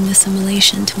 bending the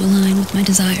simulation to align with my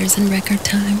desires in record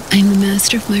time. I am the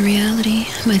master of my reality.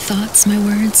 My thoughts, my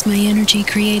words, my energy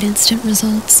create instant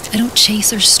results. I don't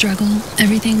chase or struggle.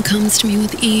 Everything comes to me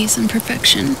with ease and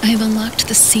perfection. I have unlocked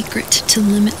the secret to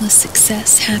limitless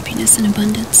success, happiness, and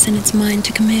abundance, and it's mine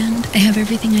to command. I have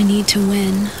everything I need to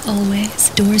win, always.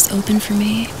 Doors open for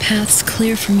me, paths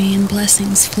clear for me, and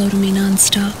blessings flow to me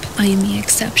nonstop. I am the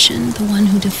exception, the one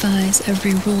who defies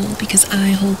every rule, because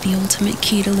I hold the ultimate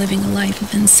key to living a life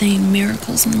of insane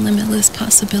miracles and limitless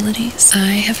possibilities.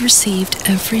 I have received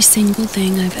every single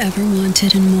thing I've ever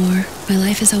wanted and more. My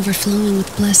life is overflowing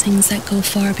with blessings that go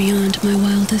far beyond my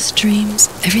wildest dreams.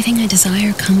 Everything I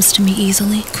desire comes to me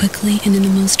easily, quickly, and in the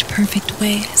most perfect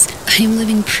ways. I am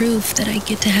living proof that I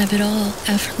get to have it all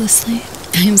effortlessly.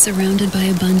 I am surrounded by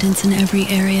abundance in every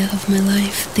area of my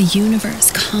life. The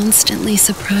universe constantly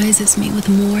surprises me with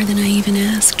more than I even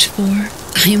asked for.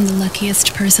 I am the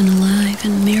luckiest person alive,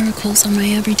 and miracles are my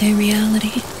everyday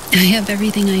reality. I have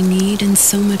everything I need and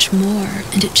so much more,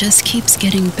 and it just keeps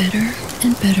getting better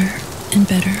and better and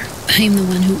better. I am the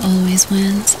one who always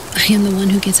wins. I am the one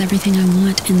who gets everything I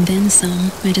want and then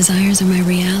some. My desires are my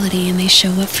reality, and they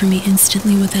show up for me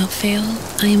instantly without fail.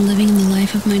 I am living in the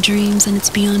life of my dreams, and it's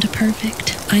beyond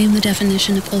perfect. I am the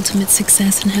definition of ultimate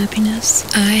success and happiness.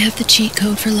 I have the cheat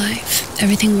code for life.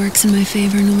 Everything works in my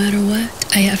favor no matter what.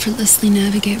 I effortlessly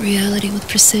navigate reality with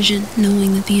precision,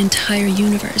 knowing that the entire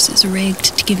universe is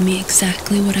rigged to give me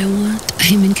exactly what I want.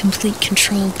 I am in complete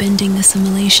control, bending the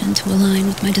simulation to align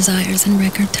with my desires in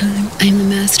record time. I am the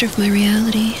master of my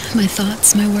reality. My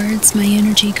thoughts, my words, my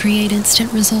energy create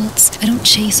instant results. I don't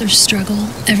chase or struggle.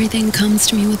 Everything comes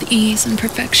to me with ease and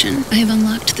perfection. I have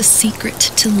unlocked the secret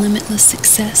to limitless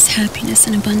success, happiness,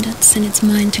 and abundance, and it's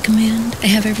mine to command. I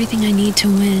have everything I need to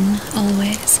win,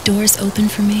 always. Doors open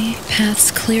for me,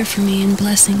 paths clear for me, and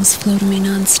blessings flow to me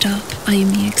non-stop. I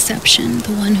am the exception,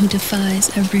 the one who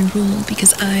defies every rule,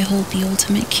 because I hold the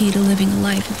ultimate key to living a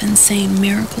life of insane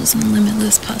miracles and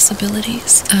limitless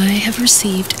possibilities. I have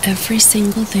received every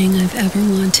single thing I've ever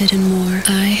wanted and more.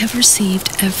 I have received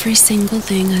every single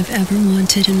thing I've ever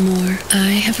wanted and more.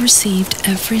 I have received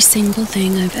every single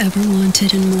thing I've ever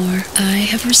wanted and more. I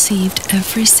have received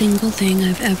every single thing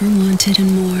I've ever wanted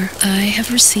and more. I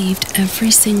have received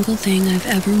every single thing I've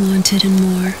ever wanted and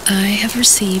more. I have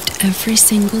received every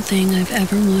single thing I've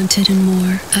ever wanted and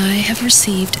more. I have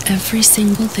received every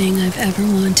single thing I've ever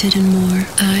wanted and more.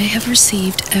 I have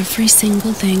received every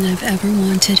single thing I've ever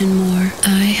wanted and more.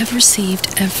 I have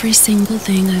received every single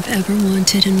thing I've ever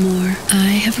wanted and more.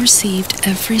 I have received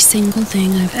every single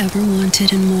thing I've ever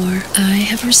wanted and more. I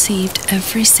have received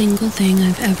every single thing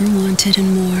I've ever wanted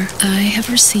and more. I have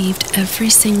received every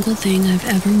single thing I've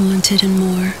ever wanted and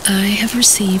more. I have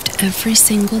received every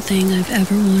single thing I've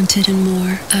ever wanted and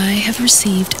more. I have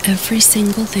received every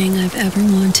single thing I've ever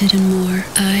wanted and more.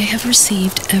 I have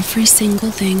received every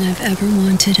single thing I've ever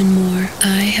wanted and more.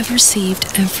 I have received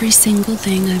every single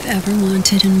thing I've ever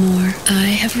wanted and more.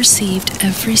 I have received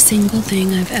every single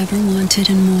thing I've ever wanted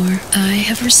and more. I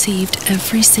have received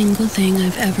every single thing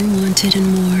I've ever wanted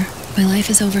and more. My life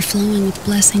is overflowing with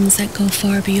blessings that go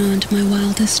far beyond my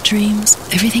wildest dreams.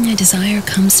 Everything I desire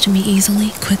comes to me easily,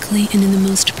 quickly, and in the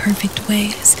most perfect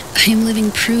ways. I am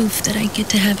living proof that I get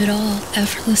to have it all,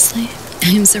 effortlessly. I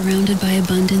am surrounded by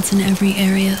abundance in every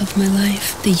area of my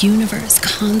life. The universe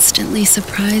constantly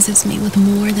surprises me with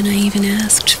more than I even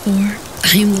asked for.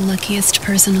 I am the luckiest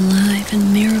person alive,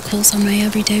 and miracles are my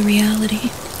everyday reality.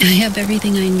 I have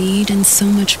everything I need and so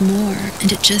much more,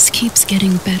 and it just keeps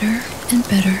getting better and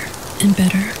better and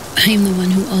better. I am the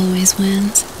one who always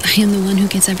wins. I am the one who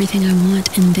gets everything I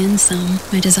want and then some.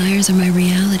 My desires are my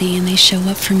reality, and they show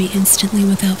up for me instantly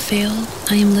without fail.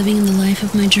 I am living in the life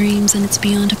of my dreams, and it's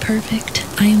beyond perfect.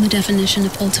 I am the definition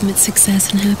of ultimate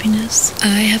success and happiness.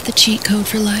 I have the cheat code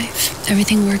for life.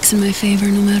 Everything works in my favor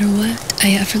no matter what.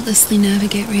 I effortlessly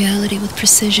navigate reality with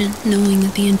precision, knowing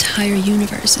that the entire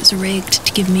universe is rigged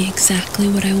to give me exactly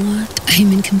what I want. I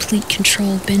am in complete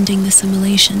control, bending the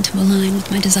simulation to align with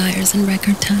my desires in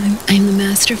record time. I am the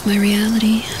master of my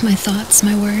reality. My thoughts,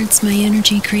 my words, my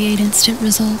energy create instant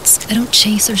results. I don't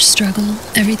chase or struggle.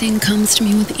 Everything comes to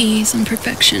me with ease and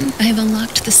perfection. I have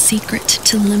unlocked the secret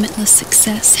to limitless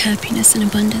success, happiness, and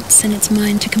abundance, and it's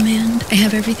mine to command. I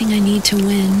have everything I need to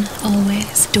win,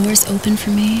 always. Doors open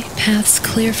for me, paths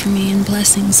clear for me, and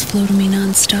blessings flow to me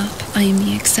non-stop. I am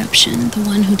the exception, the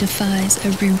one who defies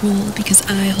every rule, because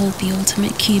I hold the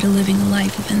ultimate key to living a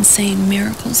life of insane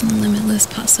miracles and limitless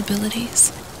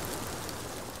possibilities.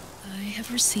 I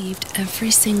have received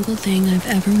every single thing I've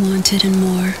ever wanted and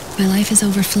more. My life is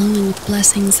overflowing with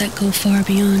blessings that go far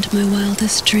beyond my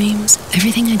wildest dreams.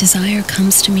 Everything I desire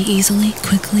comes to me easily,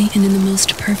 quickly, and in the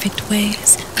most perfect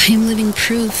ways. I am living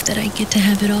proof that I get to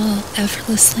have it all,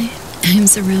 effortlessly. I am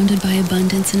surrounded by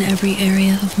abundance in every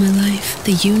area of my life.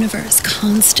 The universe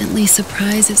constantly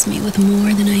surprises me with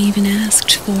more than I even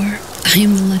asked for. I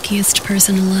am the luckiest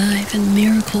person alive, and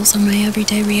miracles are my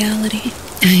everyday reality.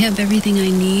 I have everything I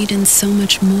need and so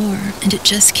much more, and it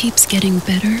just keeps getting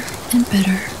better and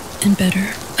better and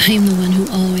better. I am the one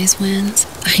who always wins.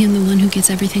 I am the one who gets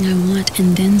everything I want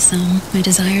and then some. My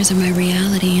desires are my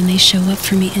reality, and they show up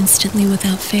for me instantly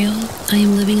without fail. I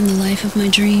am living in the life of my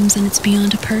dreams, and it's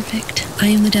beyond perfect. I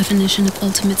am the definition of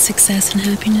ultimate success and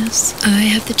happiness. I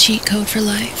have the cheat code for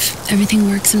life. Everything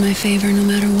works in my favor no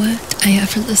matter what. I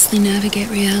effortlessly navigate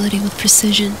reality with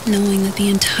precision, knowing that the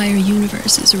entire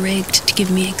universe is rigged to give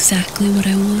me exactly what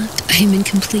I want. I am in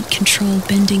complete control,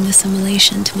 bending the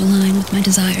simulation to align with my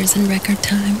desires in record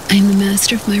time. I am the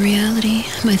master of my reality.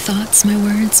 My thoughts, my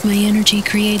words, my energy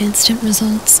create instant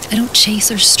results. I don't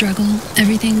chase or struggle.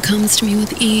 Everything comes to me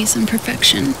with ease and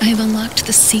perfection. I have unlocked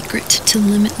the secret to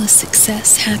limitless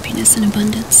success, happiness, and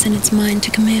abundance, and it's mine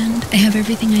to command. I have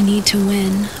everything I need to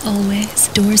win, always.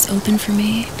 Doors open for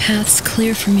me, paths Paths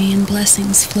clear for me and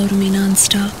blessings flow to me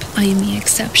non-stop. I am the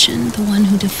exception, the one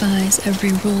who defies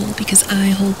every rule, because I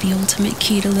hold the ultimate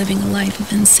key to living a life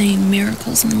of insane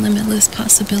miracles and limitless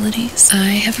possibilities.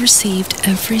 I have received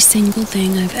every single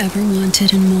thing I've ever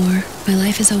wanted and more. My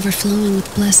life is overflowing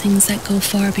with blessings that go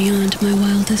far beyond my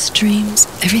wildest dreams.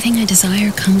 Everything I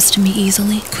desire comes to me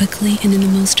easily, quickly, and in the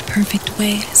most perfect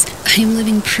ways. I am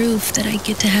living proof that I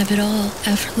get to have it all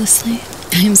effortlessly.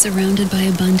 I am surrounded by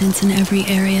abundance in every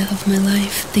area of my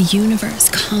life. The universe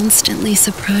constantly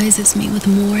surprises me with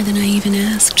more than I even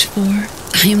asked for.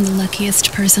 I am the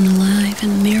luckiest person alive,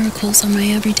 and miracles are my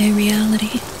everyday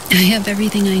reality. I have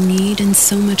everything I need and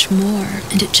so much more,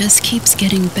 and it just keeps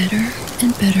getting better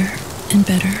and better and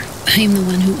better. I am the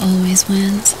one who always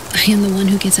wins. I am the one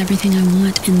who gets everything I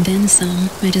want and then some.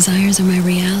 My desires are my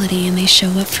reality, and they show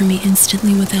up for me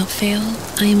instantly without fail.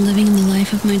 I am living in the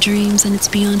life of my dreams, and it's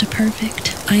beyond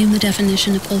perfect. I am the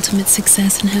definition of ultimate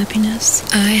success and happiness.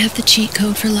 I have the cheat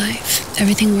code for life.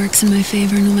 Everything works in my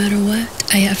favor no matter what.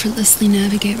 I effortlessly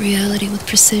navigate reality with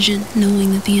precision,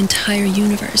 knowing that the entire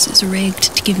universe is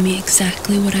rigged to give me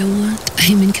exactly what I want. I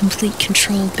am in complete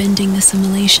control, bending the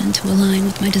simulation to align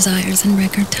with my desires in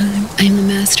record time. I am the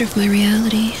master of my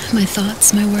reality. My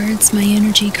thoughts, my words, my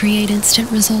energy create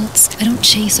instant results. I don't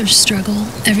chase or struggle.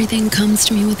 Everything comes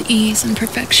to me with ease and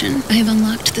perfection. I have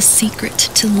unlocked the secret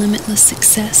to limitless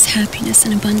success, happiness,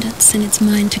 and abundance, and it's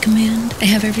mine to command. I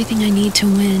have everything I need to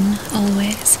win,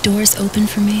 always. Doors open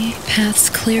for me, paths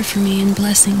clear for me, and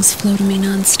blessings flow to me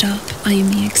non-stop. I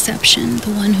am the exception,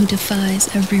 the one who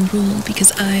defies every rule,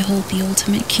 because I hold the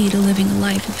ultimate key to living a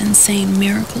life of insane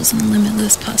miracles and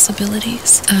limitless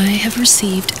possibilities. I have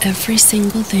received every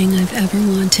single thing I've ever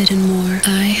wanted and more.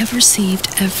 I have received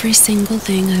every single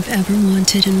thing I've ever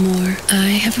wanted and more.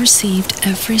 I have received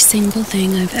every single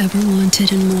thing I've ever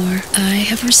wanted and more. I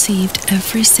have received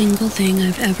every single thing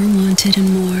I've ever wanted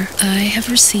and more. I have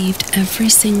received every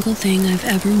single thing I've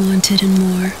ever wanted and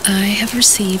more. I have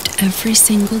received every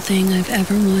single thing I've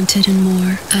ever wanted and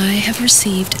more. I have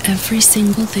received every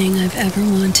single thing I've ever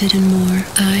wanted and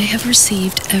more. I have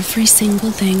received every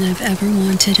single thing I've ever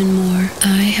wanted and more.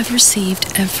 I have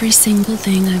received every single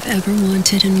thing I've ever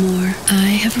wanted and more.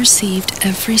 I have received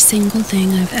every single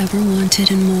thing I've ever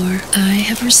wanted and more. I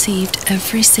have received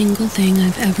every single thing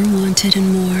I've ever wanted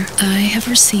and more. I have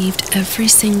received every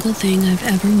single thing I've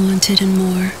ever wanted and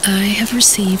more. I have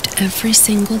received every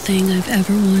single thing I've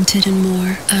ever wanted and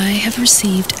more. I have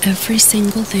received every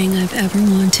single thing I've ever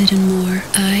wanted and more.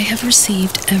 I have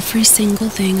received every single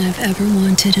thing I've ever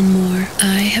wanted and more.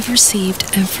 I have received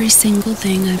every single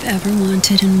thing I've ever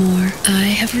wanted and more.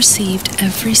 I have received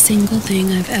every single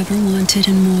thing I've ever wanted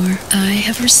and more. I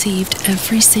have received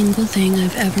every single thing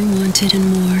I've ever wanted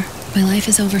and more. My life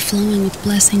is overflowing with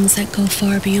blessings that go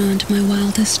far beyond my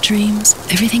wildest dreams.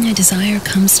 Everything I desire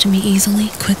comes to me easily,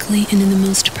 quickly, and in the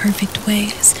most perfect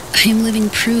ways. I am living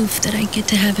proof that I get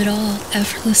to have it all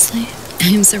effortlessly. I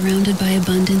am surrounded by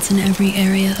abundance in every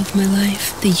area of my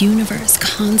life. The universe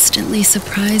constantly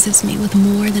surprises me with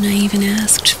more than I even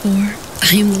asked for.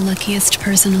 I am the luckiest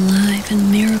person alive,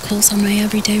 and miracles are my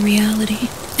everyday reality.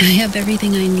 I have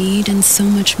everything I need and so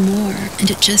much more, and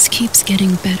it just keeps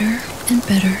getting better and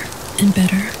better and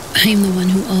better. I am the one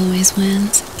who always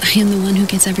wins. I am the one who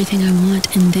gets everything I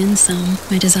want and then some.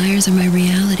 My desires are my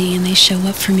reality, and they show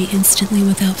up for me instantly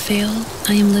without fail.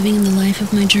 I am living in the life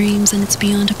of my dreams, and it's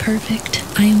beyond perfect.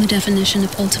 I am the definition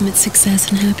of ultimate success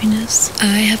and happiness.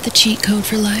 I have the cheat code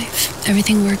for life.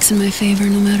 Everything works in my favor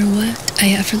no matter what.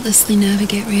 I effortlessly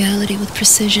navigate reality with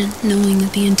precision, knowing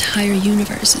that the entire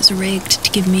universe is rigged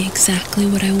to give me exactly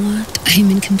what I want. I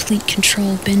am in complete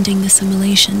control, bending the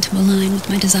simulation to align with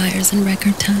my desires in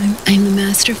record time. I am the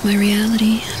master of my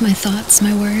reality. My thoughts,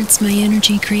 my words, my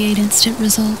energy create instant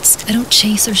results. I don't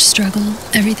chase or struggle.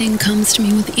 Everything comes to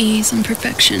me with ease and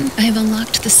perfection. I have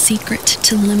unlocked the secret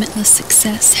to limitless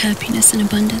success, happiness, and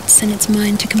abundance, and it's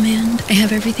mine to command. I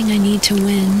have everything I need to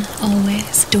win,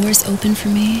 always. Doors open for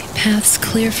me, paths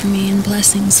clear for me, and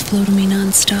blessings flow to me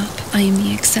non-stop. I am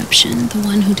the exception, the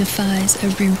one who defies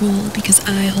every rule, because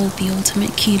I hold the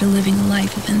ultimate key to living a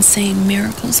life of insane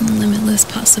miracles and limitless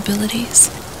possibilities.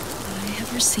 I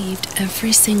have received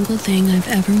every single thing I've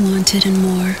ever wanted and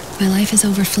more. My life is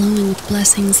overflowing with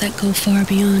blessings that go far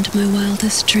beyond my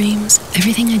wildest dreams.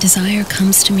 Everything I desire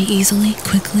comes to me easily,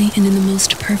 quickly, and in the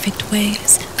most perfect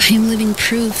ways. I am living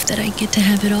proof that I get to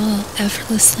have it all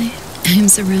effortlessly. I am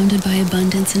surrounded by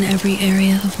abundance in every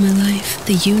area of my life.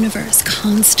 The universe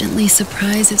constantly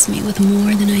surprises me with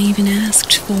more than I even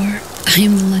asked for. I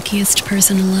am the luckiest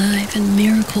person alive, and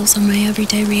miracles are my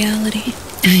everyday reality.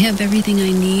 I have everything I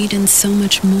need and so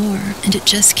much more, and it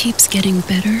just keeps getting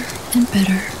better and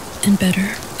better and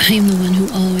better. I am the one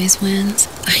who always wins.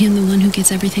 I am the one who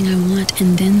gets everything I want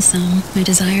and then some. My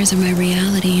desires are my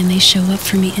reality and they show up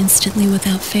for me instantly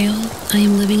without fail. I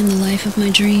am living in the life of my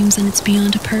dreams and it's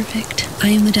beyond perfect. I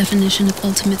am the definition of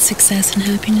ultimate success and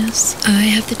happiness. I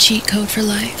have the cheat code for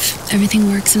life.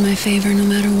 Everything works in my favor no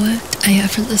matter what. I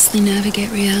effortlessly navigate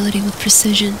reality with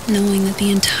precision, knowing that the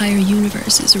entire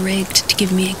universe is rigged to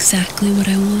give me exactly what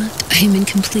I want. I am in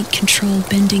complete control,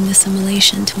 bending the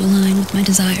simulation to align with my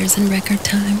desires in record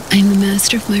time. I am the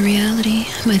master of my reality.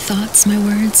 My thoughts, my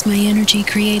words, my energy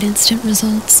create instant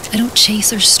results. I don't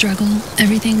chase or struggle.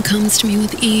 Everything comes to me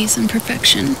with ease and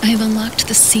perfection. I have unlocked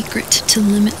the secret to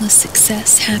limitless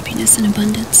success, happiness, and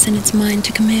abundance, and it's mine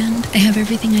to command. I have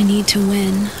everything I need to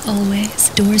win, always.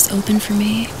 Doors open for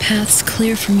me, paths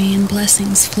clear for me, and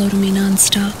blessings flow to me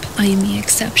non-stop. I am the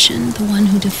exception, the one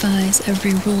who defies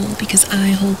every rule, because I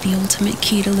hold the ultimate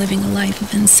key to living a life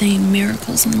of insane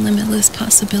miracles and limitless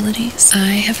possibilities.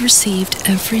 I have received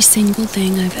every single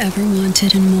thing I've ever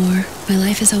wanted and more. My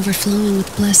life is overflowing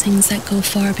with blessings that go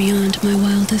far beyond my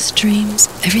wildest dreams.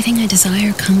 Everything I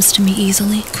desire comes to me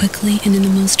easily, quickly, and in the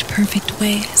most perfect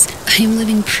ways. I am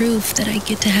living proof that I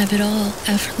get to have it all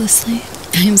effortlessly.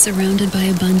 I am surrounded by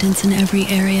abundance in every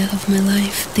area of my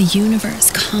life. The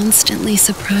universe constantly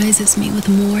surprises me with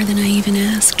more than I even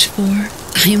asked for.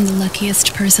 I am the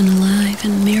luckiest person alive,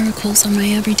 and miracles are my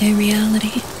everyday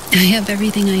reality. I have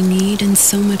everything I need and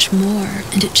so much more,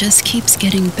 and it just keeps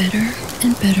getting better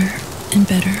and better and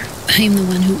better. I am the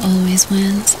one who always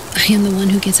wins. I am the one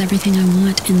who gets everything I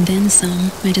want and then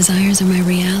some. My desires are my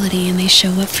reality and they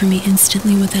show up for me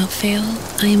instantly without fail.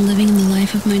 I am living in the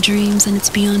life of my dreams and it's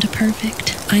beyond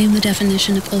perfect. I am the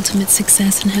definition of ultimate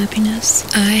success and happiness.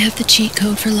 I have the cheat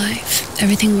code for life.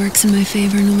 Everything works in my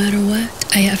favor no matter what.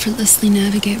 I effortlessly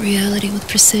navigate reality with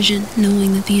precision,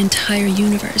 knowing that the entire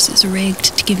universe is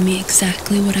rigged to give me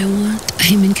exactly what I want.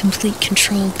 I am in complete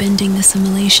control, bending the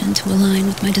simulation to align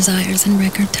with my desires in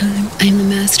record time. I am the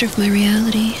master of my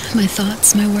reality. My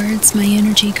thoughts, my words, my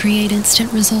energy create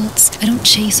instant results. I don't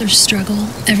chase or struggle.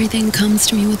 Everything comes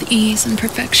to me with ease and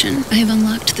perfection. I have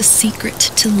unlocked the secret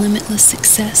to limitless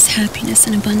success, happiness,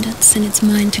 and abundance, and it's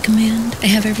mine to command. I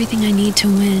have everything I need to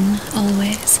win,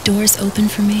 always. Doors open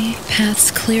for me,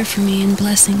 paths clear for me, and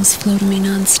blessings flow to me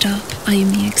non-stop. I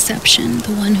am the exception,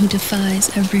 the one who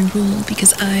defies every rule,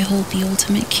 because I hold the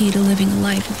ultimate key to living a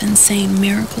life of insane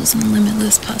miracles and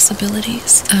limitless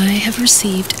possibilities. I have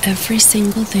received every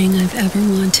single thing I've ever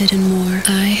wanted and more.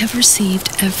 I have received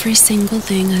every single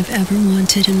thing I've ever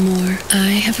wanted and more.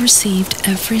 I have received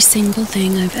every single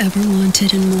thing I've ever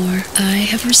wanted and more. I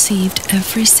have received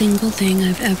every single thing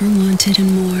I've ever wanted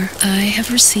and more. I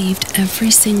have received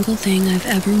every single thing I've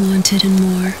ever wanted and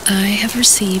more. I have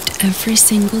received every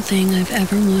single thing I've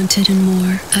ever wanted and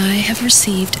more. I have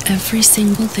received every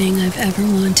single thing I've ever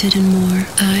wanted and more.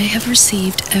 I have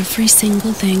received every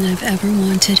single thing I've ever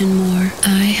wanted and more.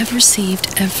 I have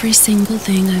received every single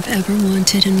thing I've ever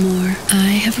wanted and more.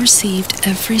 I have received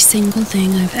every single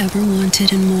thing I've ever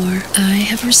wanted and more. I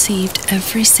have received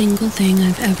every single thing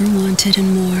I've ever wanted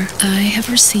and more. I have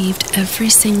received every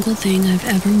single thing I've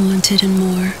ever wanted and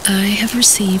more. I have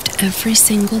received every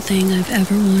single thing I've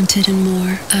ever wanted and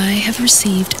more. I have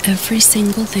received every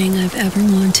single thing I've ever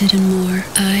wanted and more.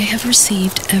 I have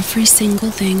received every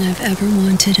single thing I've ever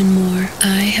wanted and more.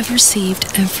 I have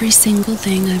received every single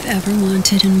thing I've ever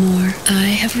wanted and more.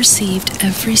 I have received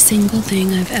every single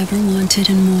thing I've ever wanted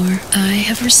and more. I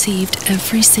have received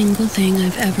every single thing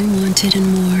I've ever wanted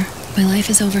and more. My life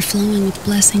is overflowing with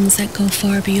blessings that go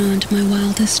far beyond my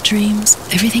wildest dreams.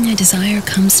 Everything I desire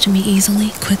comes to me easily,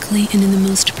 quickly, and in the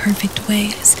most perfect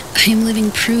ways. I am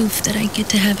living proof that I get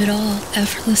to have it all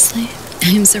effortlessly. I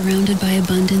am surrounded by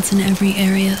abundance in every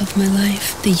area of my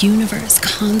life. The universe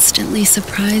constantly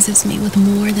surprises me with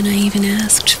more than I even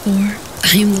asked for.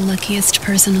 I am the luckiest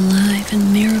person alive,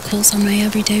 and miracles are my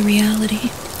everyday reality.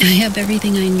 I have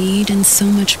everything I need and so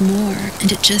much more,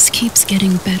 and it just keeps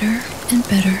getting better and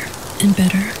better and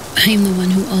better. I am the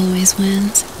one who always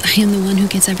wins. I am the one who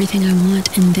gets everything I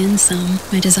want and then some.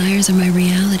 My desires are my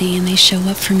reality and they show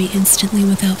up for me instantly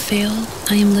without fail.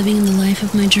 I am living in the life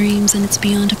of my dreams and it's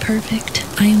beyond perfect.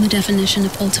 I am the definition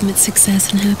of ultimate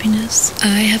success and happiness.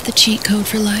 I have the cheat code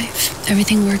for life.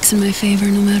 Everything works in my favor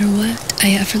no matter what.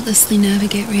 I effortlessly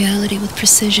navigate reality with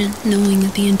precision, knowing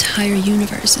that the entire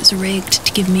universe is rigged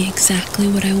to give me exactly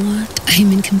what I want. I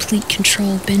am in complete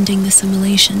control, bending the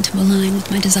simulation to align with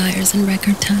my desires in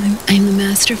record time. I am the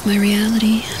master of my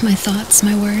reality. my thoughts,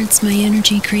 my words, my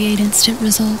energy create instant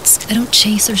results. I don't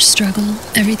chase or struggle.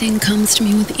 Everything comes to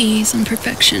me with ease and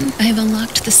perfection. I have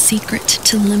unlocked the secret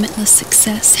to limitless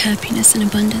success, happiness, and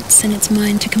abundance, and it's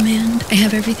mine to command. I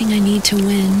have everything I need to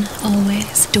win,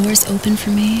 always. Doors open for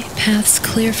me, paths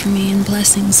clear for me, and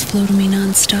blessings flow to me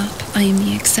non-stop. I am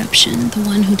the exception, the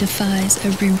one who defies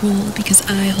every rule, because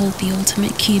I hold the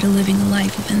ultimate key to living a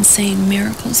life of insane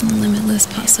miracles and limitless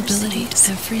possibilities.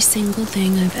 Every single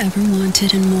thing I've ever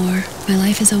wanted and more. My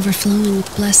life is overflowing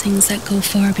with blessings that go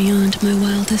far beyond my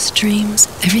wildest dreams.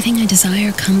 Everything I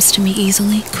desire comes to me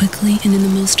easily, quickly, and in the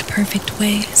most perfect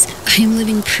ways. I am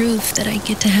living proof that I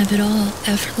get to have it all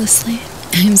effortlessly.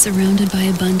 I am surrounded by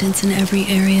abundance in every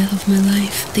area of my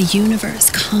life. The universe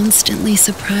constantly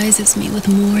surprises me with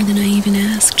more than I even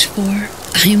asked for.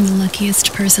 I am the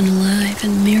luckiest person alive,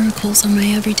 and miracles are my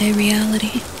everyday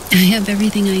reality. I have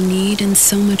everything I need and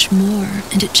so much more,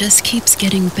 and it just keeps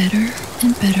getting better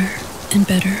and better and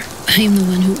better. I am the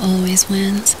one who always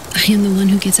wins. I am the one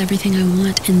who gets everything I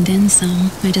want and then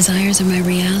some. My desires are my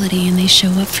reality, and they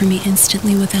show up for me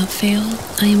instantly without fail.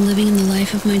 I am living in the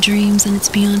life of my dreams, and it's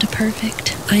beyond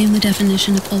perfect. I am the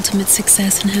definition of ultimate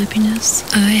success and happiness.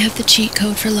 I have the cheat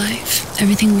code for life.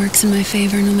 Everything works in my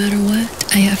favor no matter what.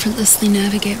 I effortlessly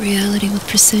navigate reality with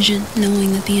precision,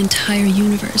 knowing that the entire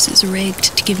universe is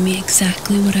rigged to give me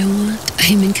exactly what I want.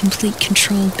 I am in complete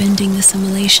control, bending the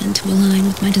simulation to align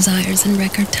with my desires in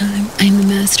record time. I am the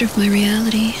master of my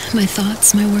reality. My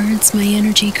thoughts, my words, my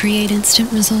energy create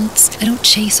instant results. I don't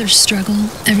chase or struggle.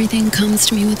 Everything comes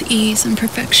to me with ease and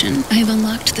perfection. I have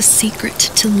unlocked the secret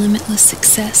to limitless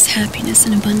success, happiness,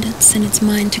 and abundance, and it's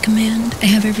mine to command. I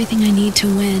have everything I need to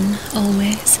win,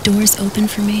 always. Doors open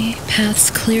for me,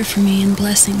 paths clear for me, and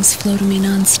blessings flow to me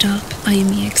non-stop. I am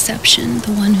the exception,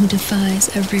 the one who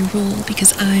defies every rule,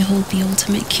 because I hold the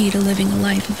ultimate key to living a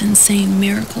life of insane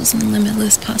miracles and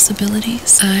limitless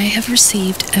possibilities. I have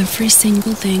received every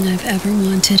single thing I've ever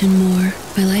wanted and more.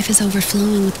 My life is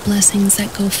overflowing with blessings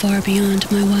that go far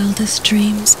beyond my wildest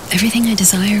dreams. Everything I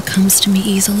desire comes to me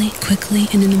easily, quickly,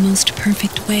 and in the most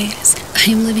perfect ways.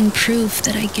 I am living proof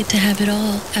that I get to have it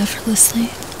all effortlessly.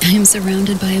 I am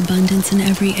surrounded by abundance in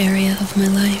every area of my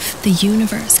life. The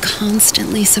universe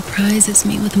constantly surprises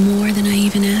me with more than I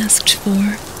even asked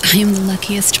for. I am the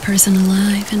luckiest person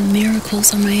alive, and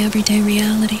miracles are my everyday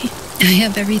reality. I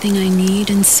have everything I need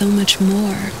and so much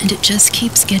more, and it just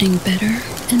keeps getting better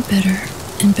and better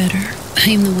and better. I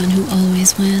am the one who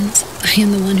always wins. I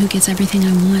am the one who gets everything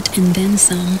I want and then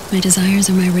some. My desires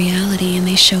are my reality, and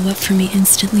they show up for me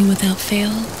instantly without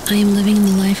fail. I am living in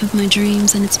the life of my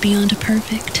dreams, and it's beyond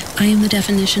perfect. I am the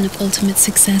definition of ultimate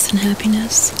success and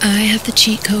happiness. I have the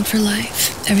cheat code for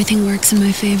life. Everything works in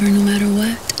my favor no matter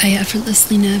what. I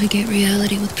effortlessly navigate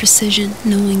reality with precision,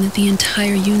 knowing that the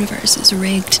entire universe is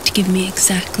rigged to give me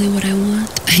exactly what I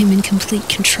want. I am in complete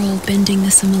control, bending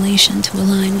the simulation to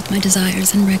align with my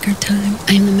desires in record time.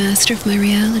 I am the master of my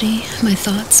reality. My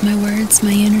thoughts, my words,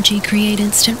 my energy create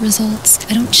instant results.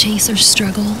 I don't chase or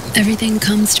struggle. Everything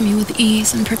comes to me with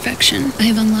ease and perfection. I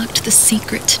have unlocked the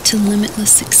secret to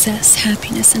limitless success,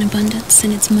 happiness, and abundance,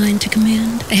 and it's mine to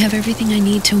command. I have everything I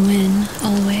need to win,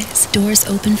 always. Doors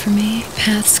open for me,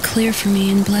 paths clear for me,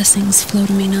 and blessings flow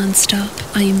to me non-stop.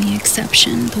 I am the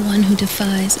exception, the one who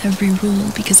defies every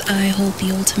rule, because I hold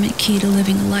the ultimate key to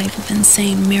living a life of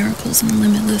insane miracles and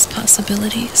limitless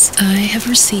possibilities. I have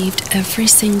received every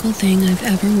single thing I've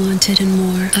ever wanted and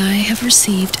more. I have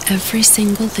received every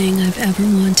single thing I've ever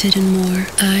wanted and more.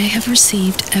 I have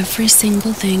received every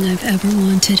single thing I've ever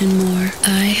wanted and more.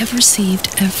 I have received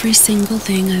every single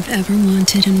thing I've ever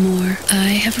wanted and more.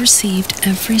 I have received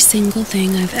every single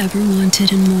thing I've ever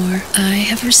wanted and more. I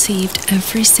have received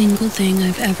every single thing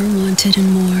I've ever wanted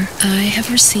and more. I have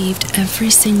received every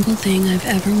single thing I've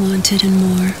ever wanted and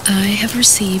more. I have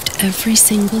received every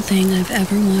single thing I've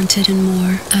ever wanted and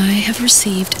more. I have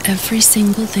received every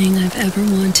single thing I've ever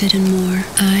wanted and more.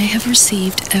 I have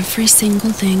received every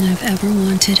single thing I've ever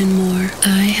wanted and more.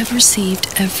 I have received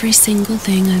every single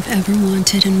thing I've ever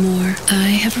wanted and more.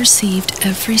 I have received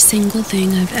every single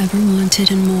thing I've ever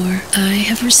wanted and more. I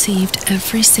have received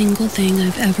every single thing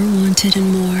I've ever wanted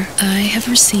and more. I have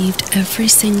received every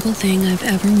single thing I've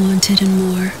ever wanted and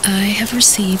more. I have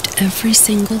received every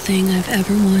single thing I've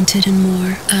ever wanted and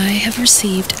more. I have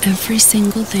received every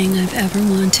single thing I've ever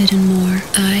wanted and more.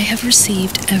 I have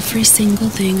received every single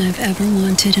thing I've ever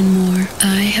wanted and more.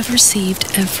 I have received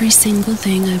every single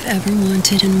thing I've ever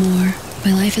wanted and more.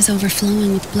 My life is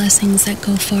overflowing with blessings that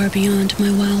go far beyond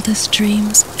my wildest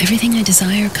dreams. Everything I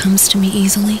desire comes to me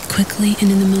easily, quickly,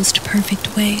 and in the most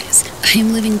perfect ways. I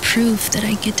am living proof that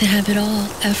I get to have it all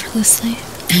effortlessly.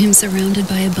 I am surrounded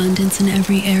by abundance in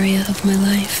every area of my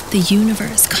life. The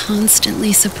universe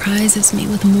constantly surprises me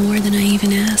with more than I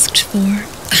even asked for.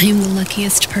 I am the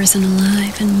luckiest person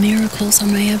alive, and miracles are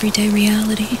my everyday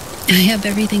reality. I have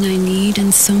everything I need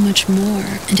and so much more,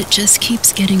 and it just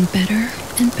keeps getting better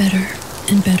and better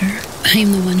and better. I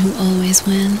am the one who always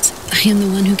wins. I am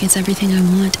the one who gets everything I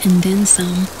want and then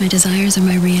some. My desires are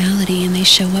my reality, and they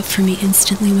show up for me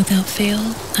instantly without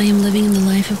fail. I am living in the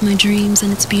life of my dreams,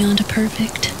 and it's beyond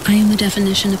perfect. I am the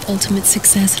definition of ultimate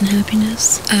success and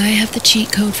happiness. I have the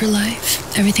cheat code for life.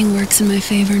 Everything works in my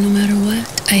favor no matter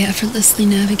what. I effortlessly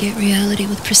navigate reality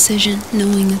with precision,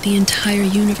 knowing that the entire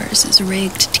universe is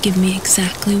rigged to give me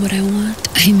exactly what I want.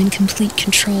 I am in complete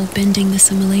control, bending the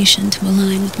simulation to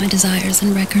align with my desires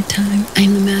in record time. I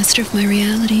am the master of my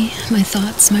reality. My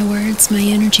thoughts, my words, my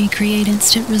energy create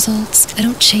instant results. I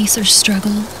don't chase or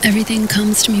struggle. Everything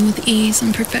comes to me with ease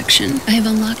and perfection. I have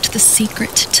unlocked the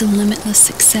secret to limitless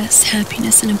success,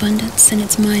 happiness, and abundance, and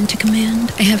it's mine to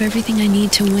command. I have everything I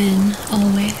need to win,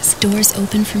 always. Doors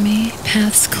open for me,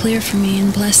 paths clear for me,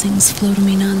 and blessings flow to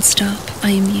me nonstop.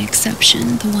 I am the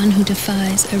exception, the one who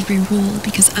defies every rule,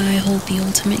 because I hold the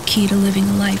ultimate key to living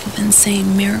a life of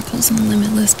insane miracles and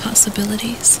limitless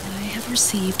possibilities.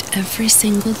 Received every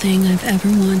single thing I've ever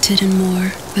wanted and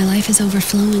more. My life is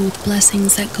overflowing with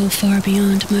blessings that go far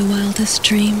beyond my wildest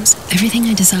dreams. Everything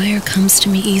I desire comes to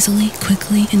me easily,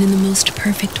 quickly, and in the most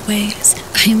perfect ways.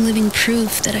 I am living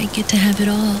proof that I get to have it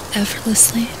all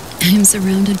effortlessly. I am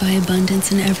surrounded by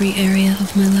abundance in every area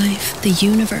of my life. The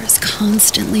universe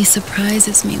constantly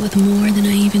surprises me with more than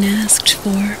I even asked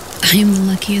for. I am the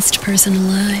luckiest person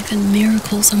alive, and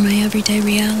miracles are my everyday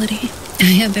reality.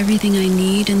 I have everything I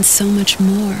need and so much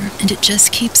more, and it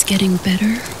just keeps getting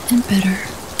better and better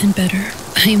and better.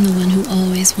 I am the one who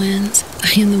always wins.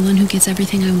 I am the one who gets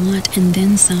everything I want and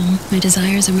then some. My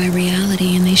desires are my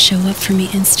reality, and they show up for me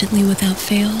instantly without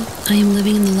fail. I am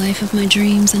living in the life of my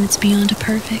dreams, and it's beyond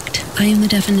perfect. I am the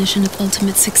definition of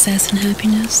ultimate success and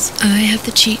happiness. I have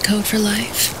the cheat code for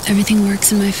life. Everything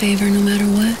works in my favor no matter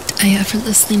what. I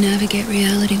effortlessly navigate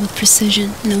reality with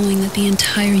precision, knowing that the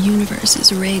entire universe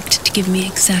is rigged to give me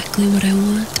exactly what I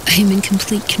want. I am in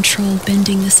complete control,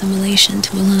 bending the simulation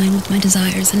to align with my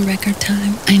desires in record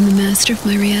time. I am the master of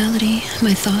my reality.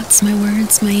 My thoughts, my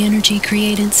words, my energy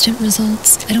create instant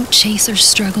results. I don't chase or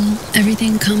struggle.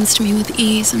 Everything comes to me with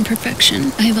ease and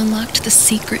perfection. I have unlocked the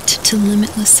secret to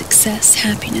limitless success,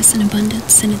 happiness, and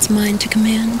abundance, and it's mine to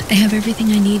command. I have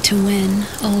everything I need to win,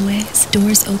 always.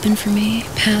 Doors open for me,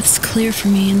 paths clear for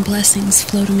me, and blessings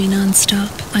flow to me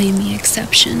nonstop. I am the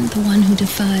exception, the one who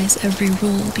defies every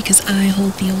rule, because I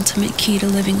hold the ultimate key to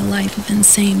living a life of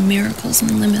insane miracles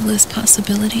and limitless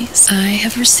possibilities. I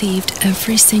have received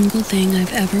every single thing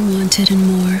I've ever wanted and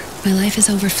more. My life is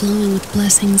overflowing with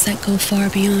blessings that go far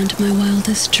beyond my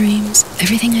wildest dreams.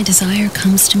 Everything I desire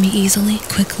comes to me easily,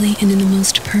 quickly, and in the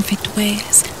most perfect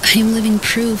ways. I am living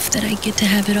proof that I get to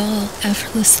have it all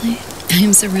effortlessly. I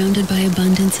am surrounded by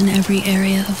abundance in every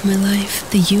area of my life.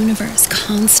 The universe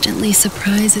constantly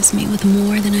surprises me with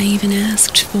more than I even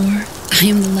asked for. I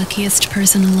am the luckiest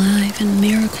person alive, and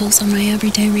miracles are my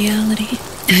everyday reality.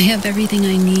 I have everything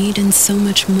I need and so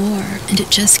much more, and it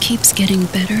just keeps getting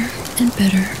better and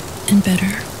better and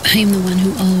better. I am the one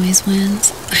who always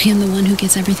wins. I am the one who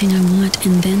gets everything I want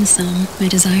and then some. My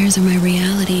desires are my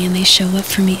reality, and they show up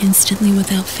for me instantly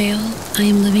without fail. I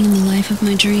am living in the life of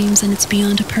my dreams, and it's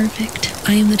beyond perfect.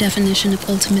 I am the definition of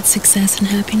ultimate success and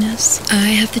happiness. I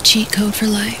have the cheat code for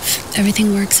life.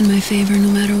 Everything works in my favor no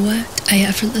matter what. I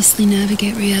effortlessly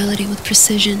navigate reality with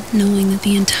precision, knowing that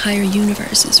the entire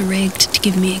universe is rigged to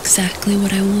give me exactly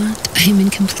what I want. I am in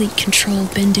complete control,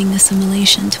 bending the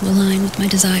simulation to align with my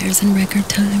desires in record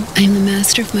time. I am the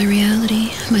master of my reality.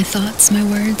 My thoughts, my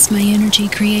words, my energy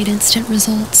create instant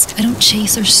results. I don't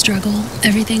chase or struggle.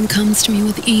 Everything comes to me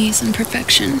with ease and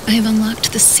perfection. I have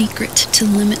unlocked the secret to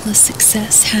limitless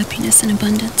success, happiness, and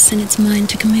abundance, and it's mine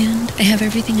to command. I have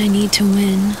everything I need to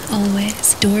win,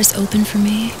 always. Doors open for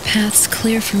me, paths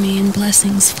clear for me, and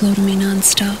blessings flow to me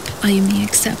nonstop. I am the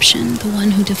exception, the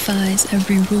one who defies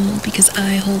every rule, because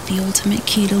I hold the ultimate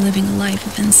key to living a life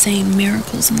of insane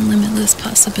miracles and limitless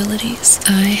possibilities.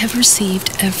 I have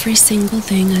received every single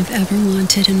thing I've ever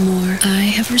wanted and more.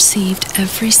 I have received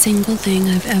every single thing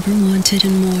I've ever wanted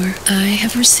and more. I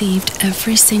have received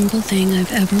every single thing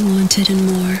I've ever wanted and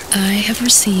more. I have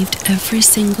received every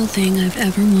single thing I've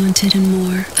ever wanted and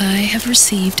more. I have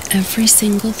received every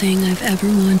single thing I've ever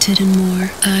wanted and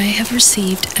more. I have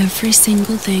received every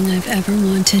single thing I've ever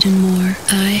wanted and more.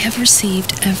 I have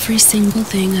received every single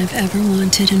thing I've ever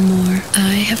wanted and more.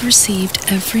 I have received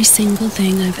every single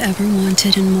thing I've ever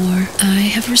wanted and more. I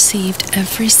have received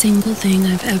every single thing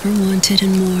I've ever wanted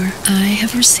and more. I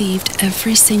have received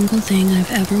every single thing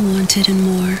I've ever wanted and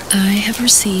more. I have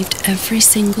received every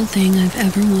single thing I've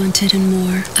ever wanted and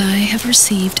more. I have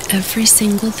received every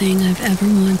single thing I've ever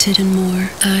wanted and more.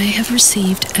 I have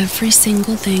received every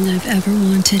single thing I've ever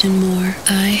wanted and more.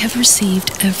 I have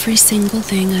received every single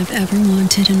thing I've ever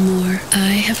wanted and more.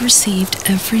 I have received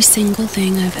every single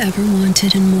thing I've ever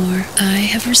wanted and more. I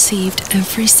have received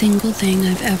every single thing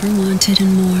I've ever wanted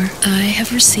and more. I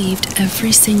have received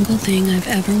every single thing I've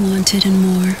ever wanted and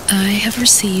more. I have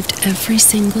received every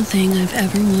single thing I've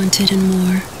ever wanted and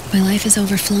more. My life is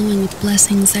overflowing with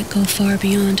blessings that go far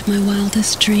beyond my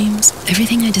wildest dreams.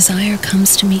 Everything I desire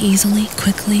comes to me easily,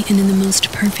 quickly, and in the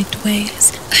most perfect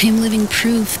ways. I am living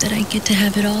proof that I get to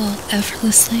have it all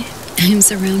effortlessly. I am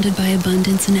surrounded by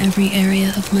abundance in every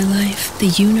area of my life. The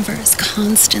universe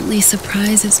constantly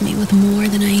surprises me with more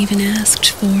than I even asked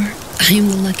for. I am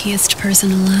the luckiest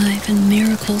person alive, and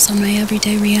miracles are my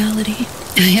everyday reality.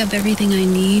 I have everything I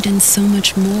need and so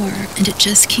much more, and it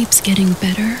just keeps getting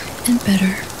better and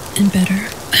better and better.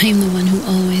 I am the one who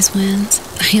always wins.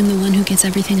 I am the one who gets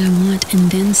everything I want and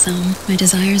then some. My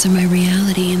desires are my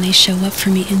reality, and they show up for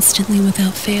me instantly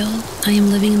without fail. I am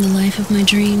living in the life of my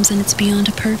dreams, and it's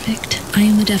beyond perfect. I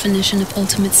am the definition of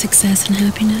ultimate success and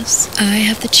happiness. I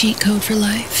have the cheat code for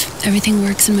life. Everything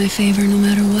works in my favor no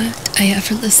matter what. I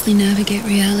effortlessly navigate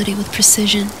reality with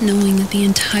precision, knowing that the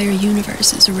entire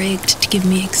universe is rigged to give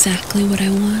me exactly what I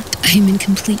want. I am in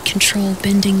complete control,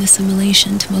 bending the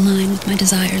simulation to align with my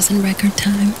desires in record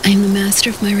time. I am the master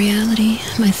of my reality.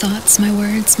 My thoughts, my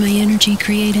words, my energy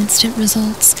create instant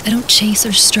results. I don't chase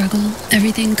or struggle.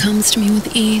 Everything comes to me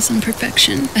with ease and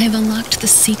perfection. I have unlocked the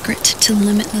secret to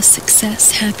limitless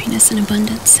success, happiness, and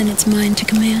abundance, and it's mine to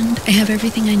command. I have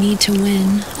everything I need to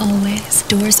win, always.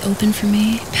 Doors open for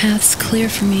me, paths clear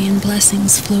for me, and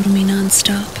blessings flow to me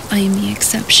non-stop. I am the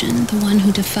exception, the one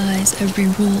who defies every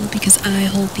rule, because I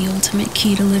hold the ultimate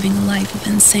key to living a life of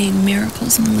insane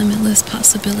miracles and limitless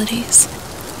possibilities.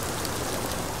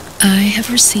 I have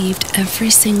received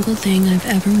every single thing I've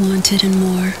ever wanted and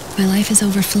more. My life is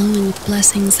overflowing with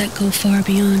blessings that go far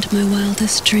beyond my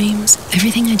wildest dreams.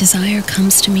 Everything I desire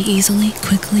comes to me easily,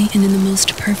 quickly, and in the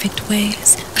most perfect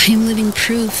ways. I am living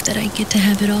proof that I get to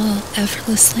have it all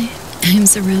effortlessly. I am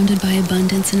surrounded by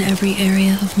abundance in every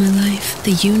area of my life.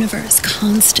 The universe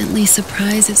constantly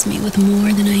surprises me with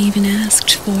more than I even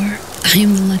asked for. I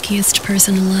am the luckiest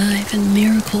person alive, and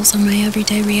miracles are my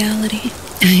everyday reality.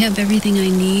 I have everything I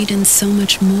need and so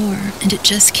much more, and it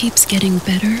just keeps getting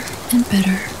better and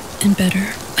better and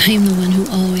better. I am the one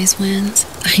who always wins.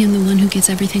 I am the one who gets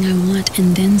everything I want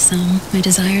and then some. My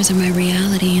desires are my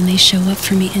reality, and they show up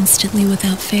for me instantly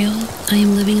without fail. I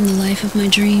am living in the life of my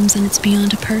dreams, and it's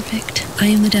beyond perfect. I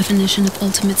am the definition of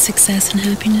ultimate success and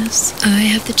happiness. I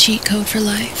have the cheat code for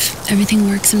life. Everything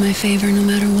works in my favor no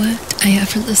matter what. I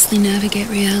effortlessly navigate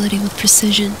reality with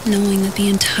precision, knowing that the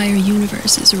entire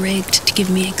universe is rigged to give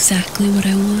me exactly what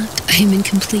I want. I am in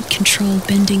complete control,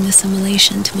 bending the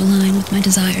simulation to align with my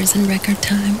desires in record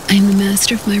time. I am the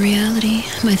master of my reality.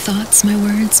 My thoughts, my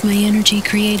words, my energy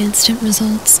create instant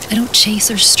results. I don't chase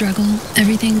or struggle.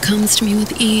 Everything comes to me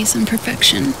with ease and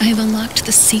perfection. I have unlocked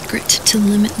the secret to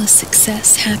limitless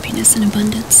success, happiness, and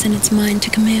abundance, and it's mine to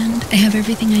command. I have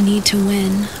everything I need to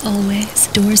win, always.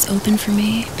 Doors open for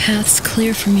me, paths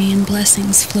clear for me, and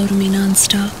blessings flow to me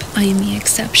non-stop. I am the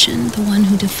exception, the one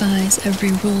who defies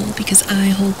every rule, because I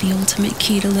hold the ultimate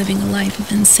key to living a life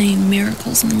of insane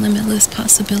miracles and limitless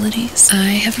possibilities.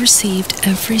 I have received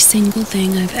every single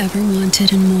thing I've ever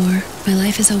wanted and more. My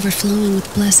life is overflowing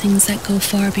with blessings that go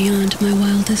far beyond my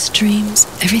wildest dreams.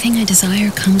 Everything I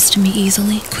desire comes to me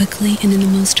easily, quickly, and in the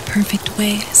most perfect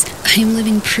ways. I am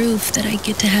living proof that I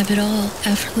get to have it all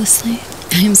effortlessly.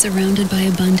 I am surrounded by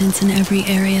abundance in every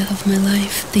area of my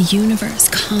life. The universe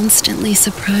constantly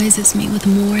surprises me with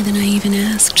more than I even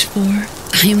asked for.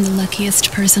 I am the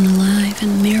luckiest person alive,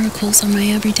 and miracles are my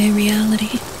everyday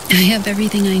reality. I have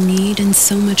everything I need and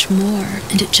so much more,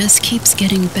 and it just keeps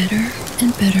getting better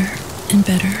and better and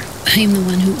better. I am the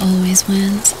one who always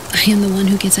wins. I am the one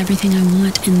who gets everything I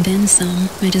want and then some.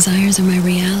 My desires are my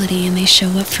reality, and they show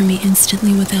up for me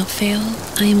instantly without fail.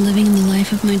 I am living in the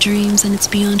life of my dreams, and it's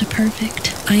beyond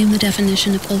perfect. I am the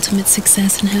definition of ultimate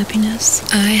success and happiness.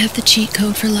 I have the cheat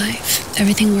code for life.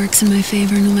 Everything works in my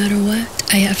favor no matter what.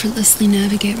 I effortlessly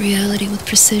navigate reality with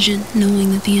precision,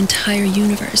 knowing that the entire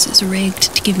universe is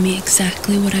rigged to give me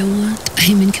exactly what I want. I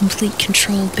am in complete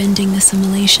control, bending the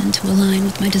simulation to align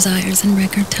with my desires in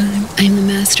record time. I am the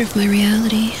master of my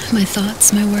reality. My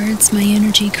thoughts, my words, my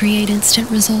energy create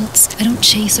instant results. I don't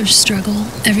chase or struggle.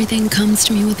 Everything comes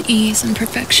to me with ease and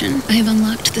perfection. I have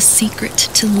unlocked the secret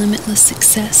to limitless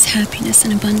success, happiness,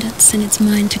 and abundance, and it's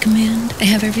mine to command. I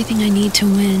have everything I need to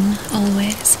win,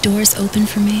 always. Doors open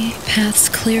for me, paths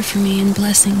clear for me, and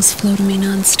blessings flow to me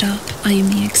non-stop. I am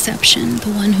the exception,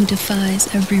 the one who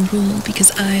defies every rule,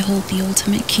 because I hold the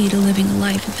ultimate key to living a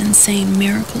life of insane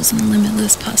miracles and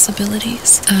limitless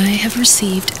possibilities. I have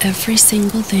received every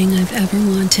single thing I've ever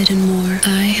wanted and more.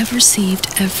 I have received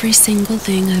every single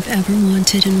thing I've ever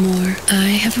wanted and more. I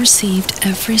have received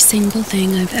every single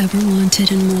thing I've ever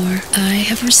wanted and more. I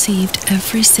have received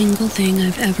every single thing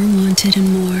I've ever wanted and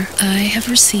more. I have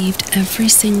received every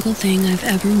single thing I've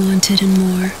ever wanted and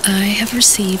more. I have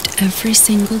received every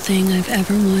single thing I've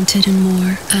ever wanted and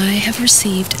more. I have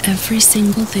received every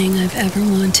single thing I've ever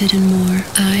wanted and more.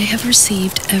 I have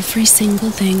received every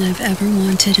single thing I've ever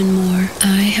wanted and more.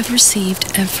 I have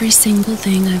received every single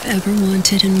thing I've ever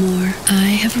wanted and more.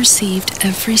 I have received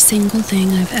every single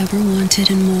thing I've ever wanted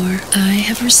and more. I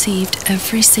have received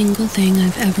every single thing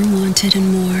I've ever wanted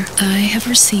and more. I have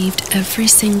received every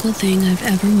single thing I've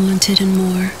ever wanted and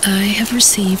more. I have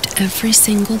received every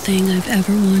single thing I've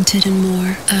ever wanted and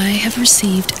more. I have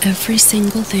received every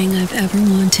single thing I've ever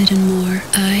wanted and more.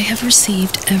 I have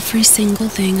received every single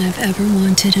thing I've ever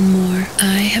wanted and more.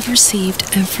 I have received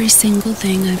every single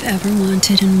thing I've ever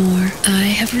wanted and more.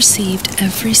 I have received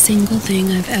every single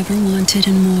thing I've ever wanted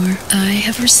and more. I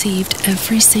have received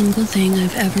every single thing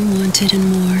I've ever wanted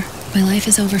and more. My life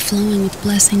is overflowing with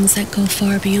blessings that go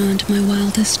far beyond my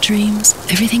wildest dreams.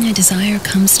 Everything I desire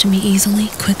comes to me easily,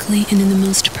 quickly, and in the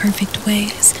most perfect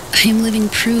ways. I am living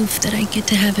proof that I get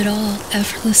to have it all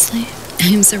effortlessly. I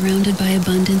am surrounded by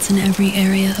abundance in every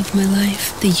area of my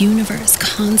life. The universe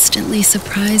constantly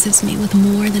surprises me with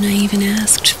more than I even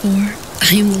asked for.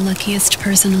 I am the luckiest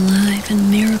person alive,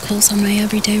 and miracles are my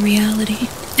everyday reality.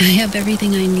 I have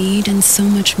everything I need and so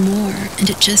much more, and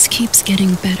it just keeps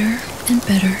getting better and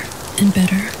better and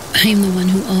better. I am the one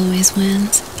who always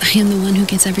wins. I am the one who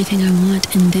gets everything I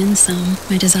want and then some.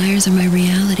 My desires are my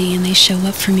reality, and they show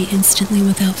up for me instantly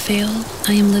without fail.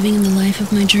 I am living in the life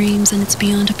of my dreams, and it's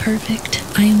beyond perfect.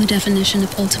 I am the definition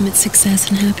of ultimate success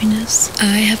and happiness.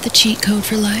 I have the cheat code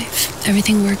for life.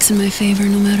 Everything works in my favor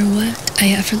no matter what. I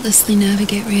effortlessly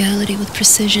navigate reality with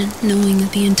precision, knowing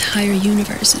that the entire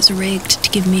universe is rigged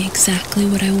to give me exactly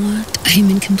what I want. I am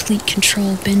in complete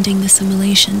control, bending the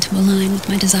simulation to align with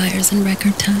my desires in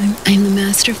record time. I am the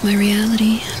master of my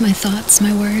reality. My thoughts,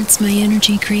 my words, my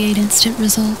energy create instant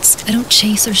results. I don't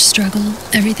chase or struggle.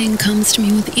 Everything comes to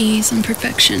me with ease and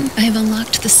perfection. I have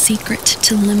unlocked the secret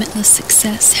to limitless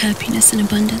success, happiness, and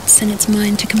abundance, and it's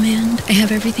mine to command. I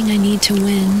have everything I need to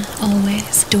win,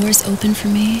 always. Doors open for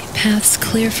me, paths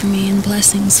clear for me, and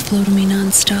blessings flow to me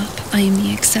non-stop. I am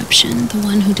the exception, the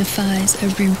one who defies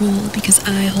every rule, because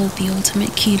I hold the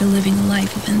ultimate key to living a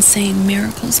life of insane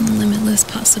miracles and limitless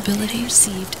possibilities. I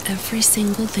received every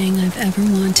single thing I've ever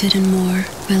wanted and more.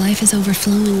 My life is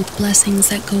overflowing with blessings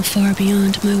that go far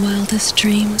beyond my wildest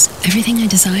dreams. Everything I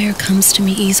desire comes to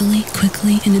me easily,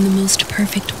 quickly, and in the most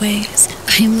perfect ways.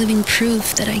 I am living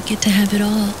proof that I get to have it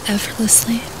all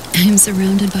effortlessly. I am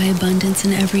surrounded by abundance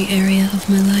in every area of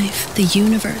my life. The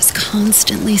universe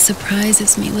constantly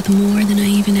surprises me with more than I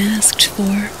even asked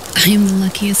for. I am the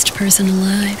luckiest person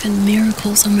alive, and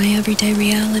miracles are my everyday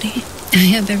reality. I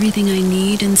have everything I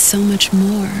need and so much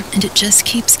more, and it just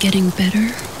keeps getting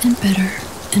better and better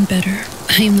and better.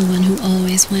 I am the one who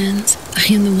always wins.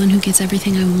 I am the one who gets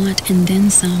everything I want and then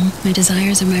some. My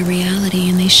desires are my reality,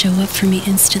 and they show up for me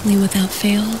instantly without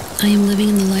fail. I am living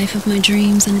in the life of my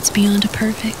dreams, and it's beyond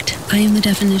perfect. I am the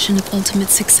definition of ultimate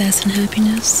success and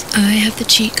happiness. I have the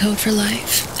cheat code for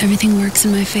life. Everything works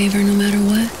in my favor no matter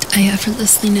what. I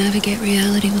effortlessly navigate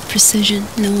reality with precision,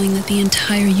 knowing that the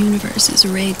entire universe is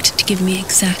rigged to give me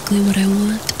exactly what I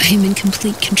want. I am in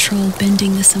complete control,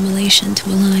 bending the simulation to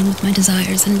align with my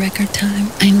desires in record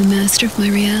time. I am the master of my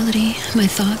reality. My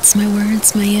thoughts, my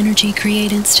words, my energy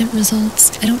create instant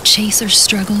results. I don't chase or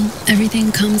struggle.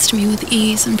 Everything comes to me with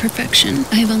ease and perfection.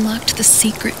 I have unlocked the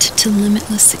secret to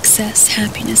limitless success,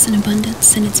 happiness, and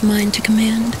abundance, and it's mine to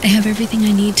command. I have everything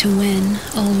I need to win,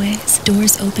 always.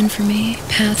 Doors open for me,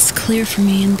 paths clear for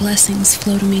me, and blessings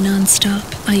flow to me non-stop.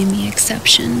 I am the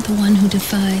exception, the one who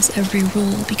defies every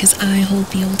rule, because I hold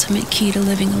the ultimate key to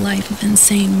living a life of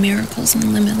insane miracles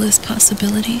and limitless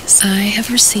possibilities. I I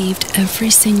have received every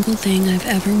single thing I've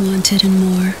ever wanted and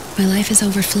more. My life is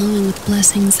overflowing with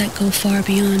blessings that go far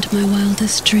beyond my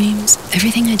wildest dreams.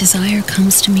 Everything I desire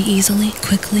comes to me easily,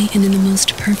 quickly, and in the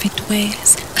most perfect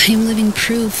ways. I am living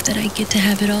proof that I get to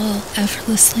have it all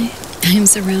effortlessly. I am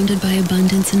surrounded by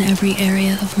abundance in every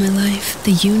area of my life.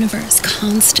 The universe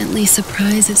constantly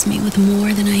surprises me with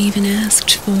more than I even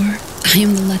asked for. I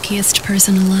am the luckiest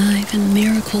person alive, and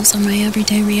miracles are my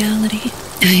everyday reality.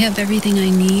 I have everything I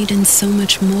need and so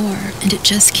much more, and it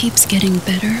just keeps getting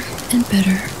better and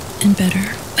better and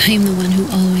better. I am the one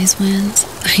who always wins.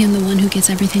 I am the one who gets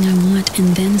everything I want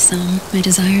and then some. My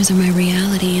desires are my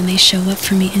reality, and they show up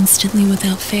for me instantly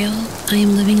without fail. I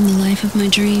am living in the life of my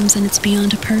dreams, and it's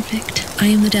beyond perfect. I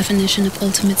am the definition of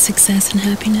ultimate success and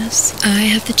happiness. I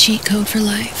have the cheat code for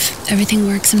life. Everything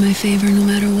works in my favor no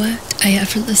matter what. I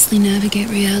effortlessly navigate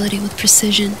reality with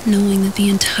precision, knowing that the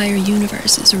entire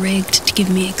universe is rigged to give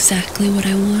me exactly what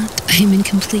I want. I am in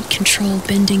complete control,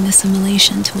 bending the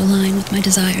simulation to align with my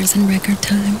desires in record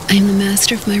time. I am the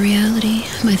master of my reality.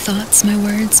 My thoughts, my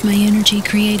words, my energy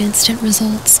create instant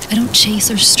results. I don't chase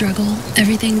or struggle.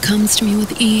 Everything comes to me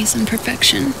with ease and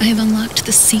perfection. I have unlocked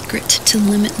the secret to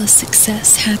limitless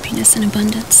success, happiness, and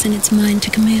abundance, and it's mine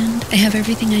to command. I have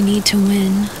everything I need to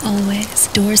win, always.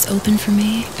 Doors open for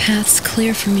me, paths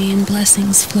clear for me, and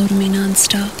blessings flow to me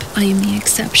non-stop. I am the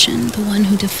exception, the one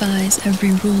who defies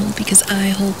every rule, because I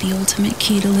hold the ultimate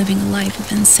key to living a life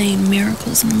of insane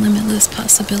miracles and limitless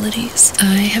possibilities.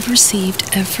 I have received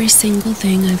every single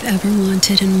thing I've ever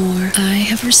wanted and more. I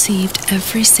have received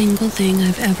every single thing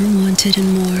I've ever wanted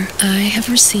and more. I have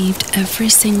received every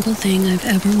single thing I've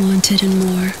ever wanted and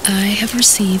more. I have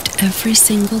received every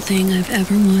single thing I've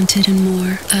ever wanted and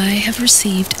more. I have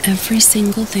received every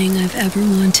single thing I've ever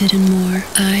wanted and more.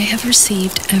 I have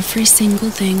received every single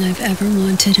thing I've ever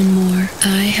wanted and more.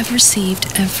 I have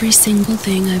received every single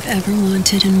thing I've ever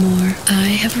wanted and more.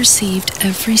 I have received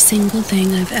every single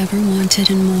thing I've ever wanted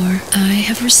and more. I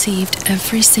have received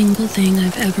every single thing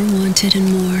I've ever wanted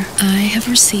and more. I have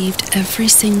received every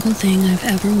single thing I've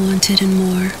ever wanted and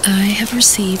more. I have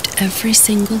received every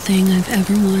single thing I've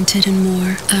ever wanted and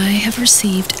more. I have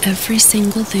received every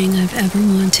single thing I've ever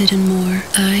wanted and more.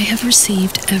 I have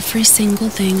received every single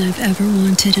thing I've ever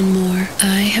wanted and more.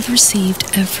 I have received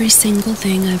every single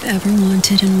thing I've ever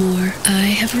wanted and more.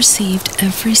 I have received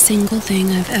every single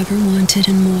thing I've ever wanted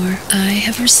and more. I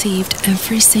have received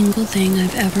every single thing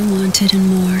I've ever wanted and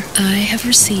more. I have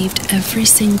received every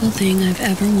single thing I've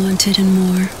ever wanted and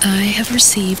more. I have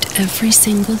received every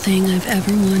single thing I've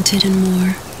ever wanted and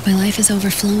more. My life is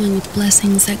overflowing with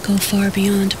blessings that go far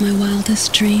beyond my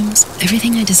wildest dreams.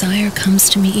 Everything I desire comes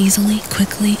to me easily,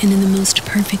 quickly, and in the most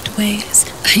perfect ways.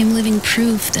 I am living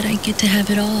proof that I get to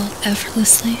have it all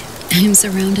effortlessly. I am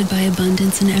surrounded by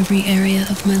abundance in every area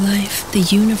of my life. The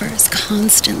universe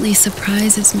constantly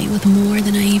surprises me with more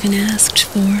than I even asked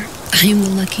for. I am the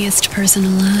luckiest person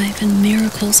alive, and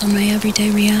miracles are my everyday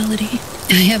reality.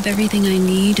 I have everything I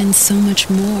need and so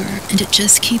much more, and it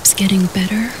just keeps getting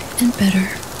better and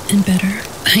better and better.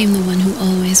 I am the one who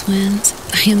always wins.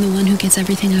 I am the one who gets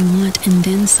everything I want and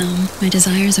then some. My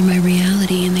desires are my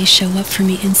reality, and they show up for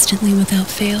me instantly without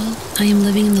fail. I am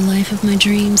living in the life of my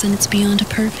dreams, and it's beyond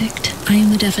perfect. I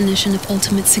am the definition of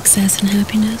ultimate success and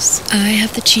happiness. I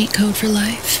have the cheat code for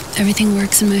life. Everything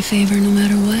works in my favor no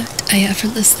matter what. I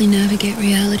effortlessly navigate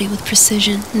reality with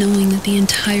precision, knowing that the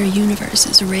entire universe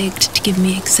is rigged to give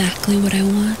me exactly what I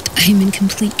want. I am in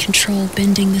complete control,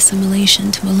 bending the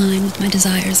simulation to align with my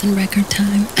desires in record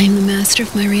time. I am the master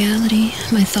of my reality.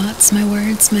 My thoughts, my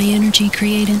words, my energy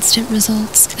create instant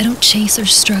results. I don't chase or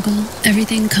struggle.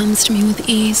 Everything comes to me with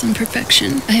ease and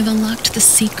perfection. I have unlocked the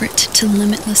secret to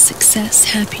limitless success,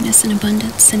 happiness, and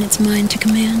abundance, and it's mine to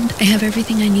command. I have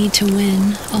everything I need to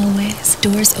win, always.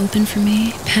 Doors open for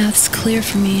me, paths clear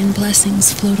for me, and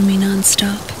blessings flow to me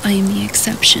non-stop. I am the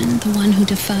exception, the one who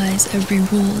defies every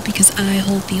rule, because I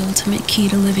hold the ultimate key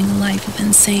to living a life of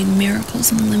insane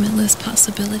miracles and limitless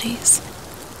possibilities.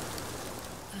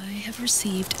 I have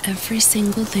received every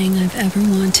single thing I've ever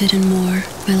wanted and more.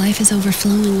 My life is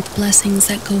overflowing with blessings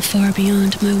that go far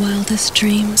beyond my wildest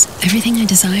dreams. Everything I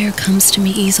desire comes to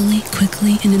me easily,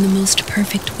 quickly, and in the most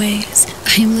perfect ways.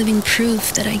 I am living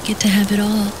proof that I get to have it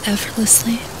all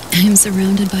effortlessly. I am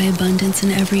surrounded by abundance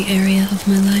in every area of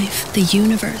my life. The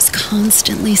universe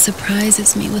constantly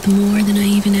surprises me with more than I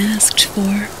even asked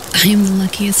for. I am the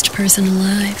luckiest person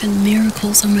alive, and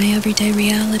miracles are my everyday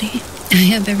reality. I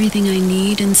have everything I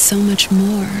need and so much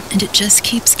more, and it just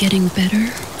keeps getting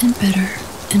better and better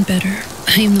and better.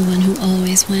 I am the one who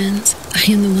always wins. I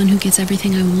am the one who gets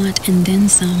everything I want and then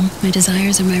some. My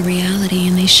desires are my reality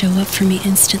and they show up for me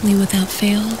instantly without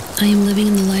fail. I am living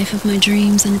in the life of my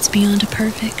dreams and it's beyond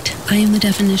perfect. I am the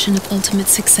definition of ultimate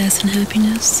success and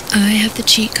happiness. I have the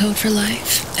cheat code for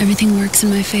life. Everything works in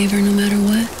my favor no matter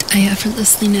what. I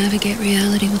effortlessly navigate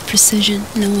reality with precision,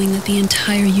 knowing that the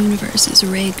entire universe is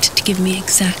rigged to give me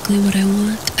exactly what I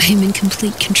want. I am in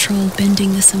complete control,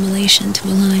 bending the simulation to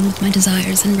align with my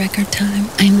desires in record time.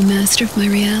 I am the master of my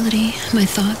reality. My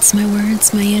thoughts, my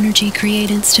words, my energy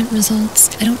create instant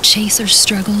results. I don't chase or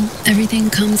struggle. Everything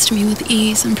comes to me with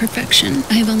ease and perfection.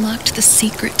 I have unlocked the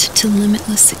secret to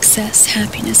limitless success,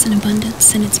 happiness, and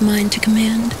abundance, and it's mine to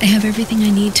command. I have everything I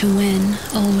need to win,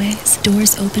 always.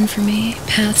 Doors open for me,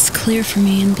 paths clear for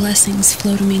me, and blessings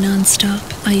flow to me non-stop.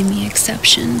 I am the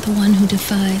exception, the one who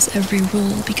defies every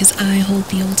rule, because I hold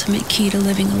the ultimate key to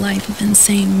living a life of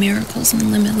insane miracles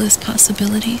and limitless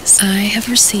possibilities. I have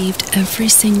received every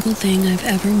single thing I've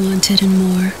ever wanted and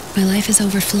more. My life is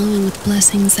overflowing with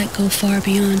blessings that go far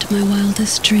beyond my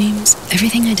wildest dreams.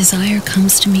 Everything I desire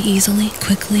comes to me easily,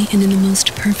 quickly, and in the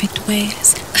most perfect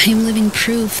ways. I am living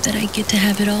proof that I get to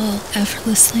have it all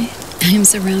effortlessly. I am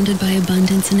surrounded by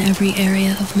abundance in every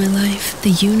area of my life. The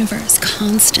universe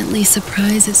constantly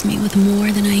surprises me with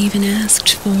more than I even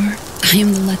asked for. I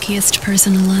am the luckiest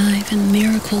person alive, and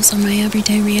miracles are my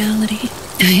everyday reality.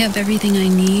 I have everything I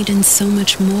need and so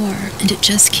much more, and it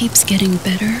just keeps getting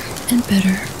better and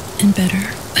better and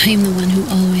better. I am the one who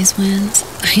always wins.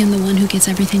 I am the one who gets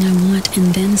everything I want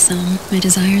and then some. My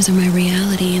desires are my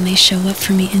reality and they show up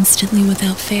for me instantly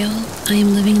without fail. I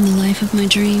am living in the life of my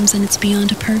dreams and it's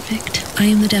beyond perfect. I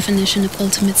am the definition of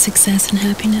ultimate success and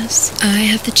happiness. I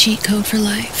have the cheat code for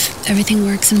life. Everything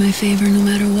works in my favor no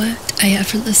matter what. I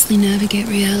effortlessly navigate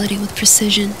reality with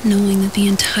precision, knowing that the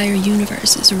entire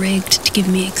universe is rigged to give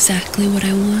me exactly what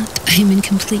I want. I am in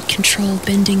complete control,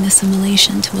 bending the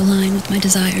simulation to align with my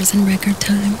desires in record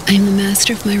time. I am the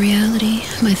master of my reality.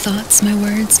 My thoughts, my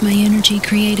words, my energy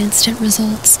create instant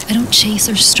results. I don't chase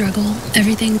or struggle.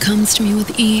 Everything comes to me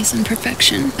with ease and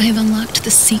perfection. I have unlocked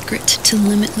the secret to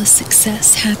limitless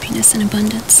success, happiness, and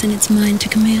abundance, and it's mine to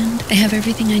command. I have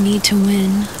everything I need to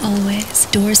win, always.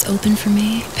 Doors open for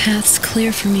me, paths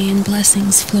clear for me, and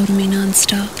blessings flow to me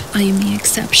non-stop. I am the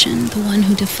exception, the one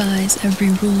who defies every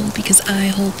rule, because I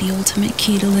hold the ultimate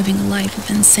key to living a life of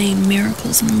insane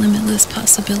miracles and limitless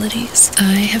possibilities.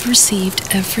 I have received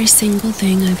every single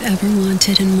thing I've ever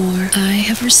wanted and more. I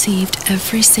have received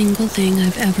every single thing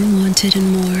I've ever wanted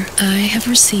and more. I have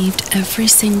received every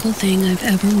single thing I've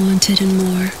ever wanted and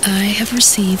more. I have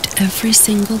received every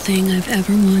single thing I've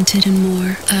ever wanted and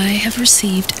more. I have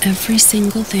received every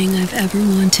single thing I've ever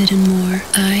wanted and more.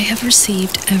 I have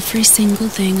received every single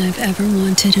thing I've ever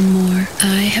wanted and more.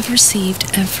 I have received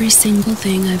every single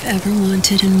thing I've ever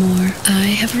wanted and more.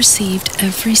 I have received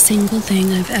every single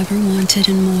thing I've ever wanted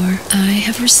and more. I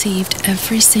have received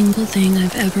every single thing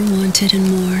I've ever wanted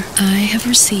and more. I have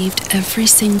received every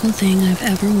single thing I've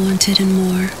ever wanted and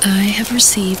more. I have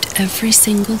received every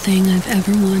single thing I've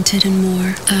ever wanted and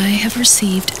more. I have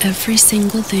received every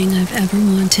single thing I've ever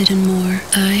wanted and more.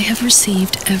 I have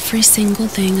received every single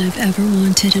thing I've ever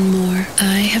wanted and more.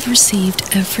 I have received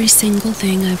every single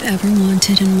thing I've ever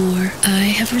wanted and more.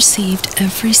 I have received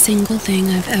every single thing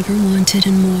I've ever wanted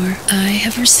and more. I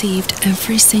have received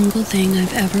every single thing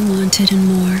I've ever wanted and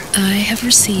more. I have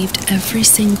received every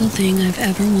single thing I've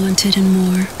ever wanted and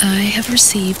more. I have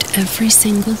received every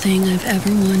single thing I've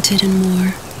ever wanted and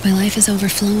more. My life is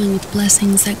overflowing with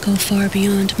blessings that go far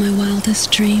beyond my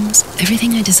wildest dreams.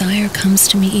 Everything I desire comes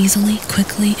to me easily,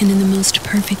 quickly, and in the most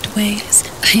perfect ways.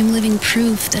 I am living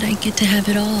proof that I get to have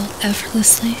it all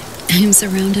effortlessly. I am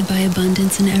surrounded by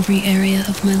abundance in every area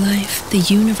of my life. The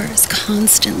universe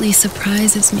constantly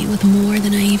surprises me with more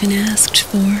than I even asked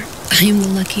for. I am the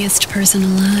luckiest person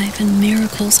alive, and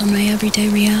miracles are my everyday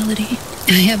reality.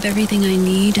 I have everything I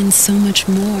need and so much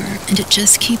more, and it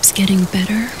just keeps getting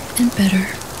better and better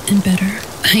and better.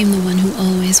 I am the one who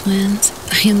always wins.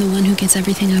 I am the one who gets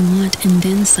everything I want and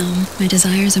then some. My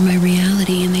desires are my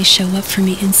reality and they show up for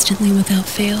me instantly without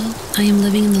fail. I am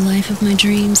living in the life of my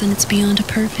dreams and it's beyond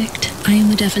perfect. I am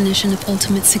the definition of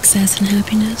ultimate success and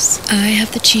happiness. I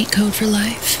have the cheat code for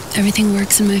life. Everything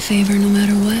works in my favor no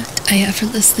matter what. I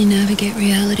effortlessly navigate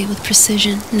reality with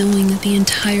precision, knowing that the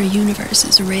entire universe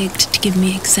is rigged to give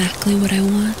me exactly what I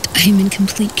want. I am in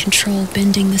complete control,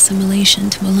 bending the simulation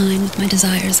to align with my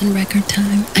desires in record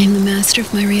time. I am the master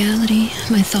of my reality.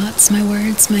 My thoughts, my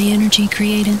words, my energy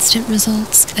create instant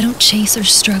results. I don't chase or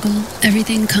struggle.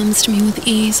 Everything comes to me with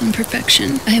ease and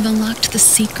perfection. I have unlocked the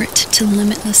secret to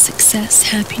limitless success,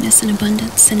 happiness, and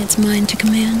abundance, and it's mine to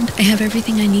command. I have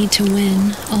everything I need to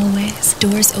win, always.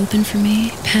 Doors open for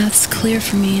me, paths clear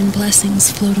for me, and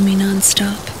blessings flow to me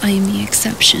nonstop. I am the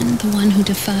exception, the one who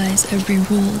defies every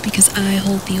rule, because I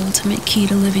hold the ultimate key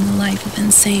to living a life of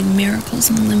insane miracles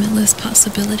and limitless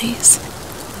possibilities.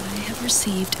 I have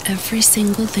received every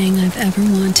single thing I've ever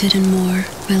wanted and more.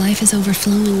 My life is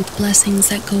overflowing with blessings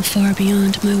that go far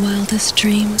beyond my wildest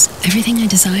dreams. Everything I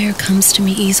desire comes to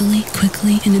me easily,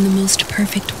 quickly, and in the most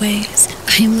perfect ways.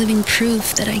 I am living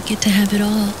proof that I get to have it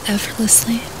all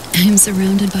effortlessly. I am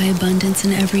surrounded by abundance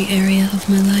in every area of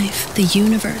my life. The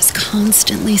universe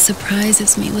constantly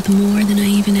surprises me with more than I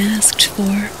even asked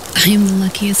for. I am the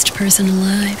luckiest person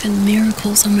alive, and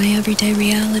miracles are my everyday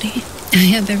reality. I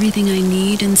have everything I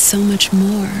need and so much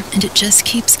more, and it just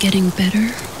keeps getting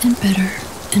better and better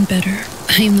and better.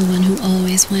 I am the one who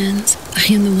always wins. I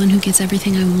am the one who gets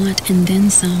everything I want and then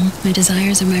some. My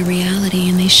desires are my reality,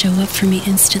 and they show up for me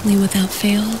instantly without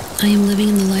fail. I am living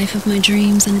in the life of my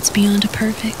dreams, and it's beyond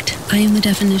perfect. I am the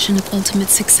definition of ultimate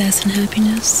success and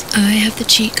happiness. I have the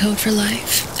cheat code for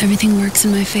life. Everything works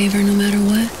in my favor no matter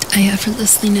what. I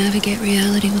effortlessly navigate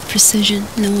reality with precision,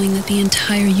 knowing that the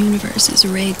entire universe is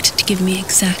rigged to give me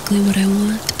exactly what I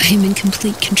want. I am in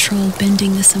complete control,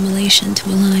 bending the simulation to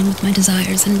align with my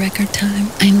desires in record time.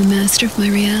 I am the master of my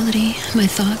reality. My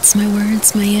thoughts, my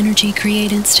words, my energy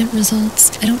create instant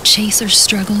results. I don't chase or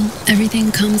struggle.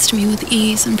 Everything comes to me with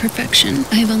ease and perfection.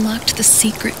 I have unlocked the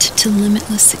secret to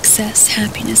limitless success,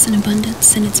 happiness, and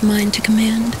abundance, and it's mine to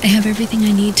command. I have everything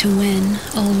I need to win,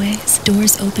 always.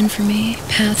 Doors open for me,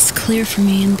 paths clear for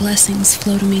me, and blessings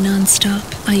flow to me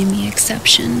nonstop. I am the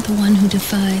exception, the one who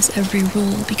defies every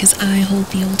rule, because I hold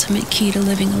the ultimate key to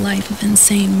living a life of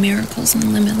insane miracles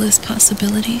and limitless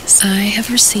possibilities. I have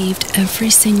received every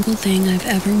single thing I've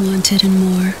ever wanted and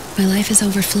more. My life is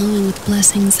overflowing with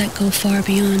blessings that go far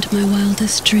beyond my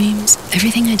wildest dreams.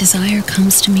 Everything I desire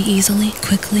comes to me easily,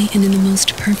 quickly, and in the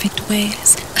most perfect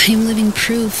ways. I am living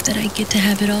proof that I get to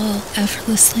have it all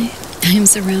effortlessly. I am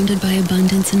surrounded by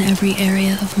abundance in every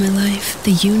area of my life.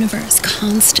 The universe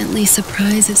constantly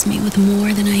surprises me with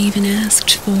more than I even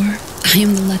asked for. I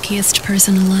am the luckiest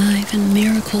person alive, and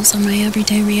miracles are my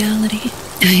everyday reality.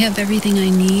 I have everything I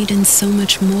need and so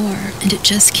much more, and it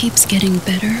just keeps getting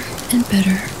better and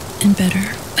better and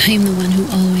better. I am the one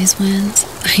who always wins.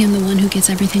 I am the one who gets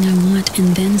everything I want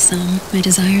and then some. My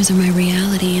desires are my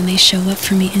reality, and they show up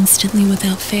for me instantly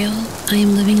without fail. I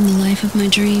am living in the life of my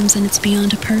dreams, and it's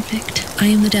beyond perfect. I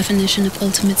am the definition of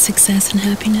ultimate success and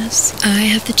happiness. I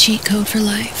have the cheat code for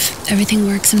life. Everything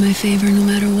works in my favor no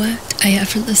matter what. I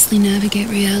effortlessly navigate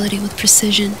reality with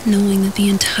precision, knowing that the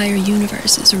entire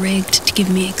universe is rigged to give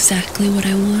me exactly what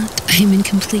I want. I am in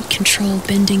complete control,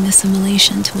 bending the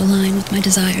simulation to align with my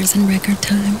desires in record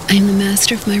time. I am the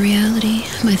master of my reality.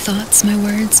 My thoughts, my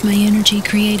words, my energy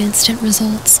create instant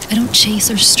results. I don't chase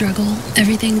or struggle.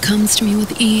 Everything comes to me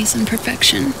with ease and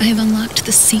perfection. I have unlocked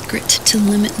the secret to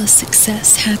limitless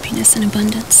success, happiness, and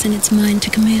abundance, and it's mine to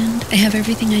command. I have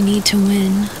everything I need to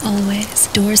win, always.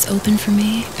 Doors open for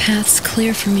me, paths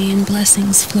clear for me, and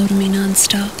blessings flow to me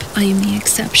nonstop. I am the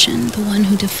exception, the one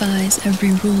who defies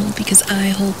every rule, because I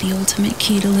hold the ultimate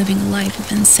key to living a life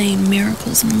of insane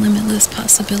miracles and limitless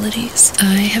possibilities.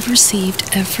 I have received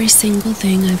every single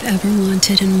thing I've ever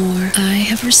wanted and more. I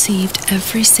have received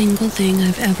every single thing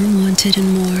I've ever wanted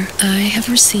and more. I have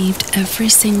received every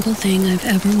single thing I've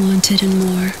ever wanted and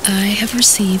more. I have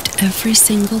received every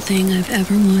single thing I've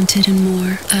ever wanted and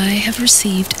more. I have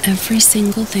received every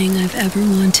single thing I've ever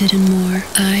wanted and more.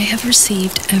 I have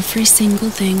received every single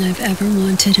thing I've ever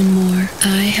wanted and more.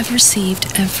 I have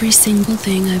received every single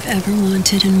thing I've ever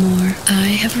wanted and more.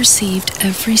 I have received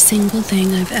every single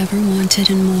thing I've ever wanted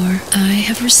and more. I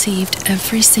have received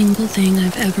every single thing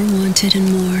I've ever wanted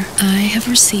and more. I have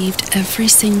received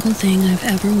every single thing I've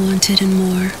ever wanted and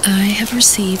more. I have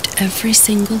received every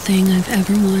single thing I've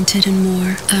ever wanted and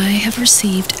more. I have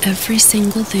received every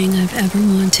single thing I've ever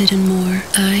wanted and more.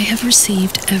 I have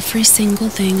received every single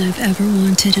thing I've ever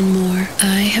wanted and more.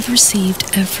 I have received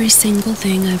every single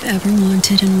thing I've ever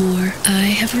wanted and more.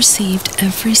 I have received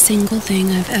every single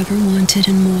thing I've ever wanted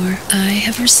and more. I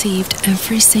have received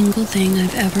every single thing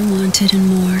I've ever wanted and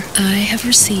more. I have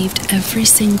received every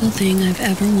single thing I've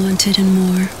ever wanted and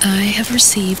more. I have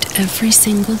received every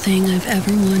single thing I've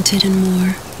ever wanted and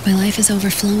more. My life is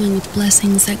overflowing with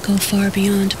blessings that go far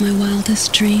beyond my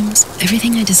wildest dreams.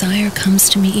 Everything I desire comes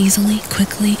to me easily,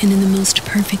 quickly, and in the most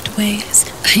perfect ways.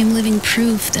 I am living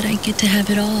proof that I get to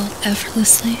have it all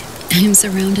effortlessly. I am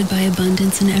surrounded by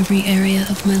abundance in every area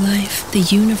of my life. The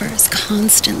universe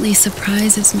constantly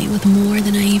surprises me with more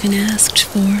than I even asked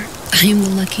for. I am the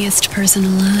luckiest person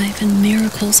alive, and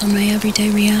miracles are my everyday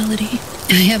reality.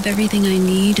 I have everything I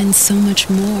need and so much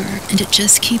more, and it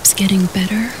just keeps getting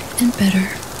better and better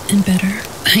and better.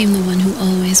 I am the one who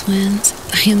always wins.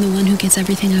 I am the one who gets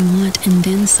everything I want and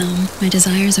then some. My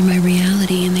desires are my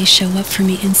reality, and they show up for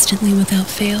me instantly without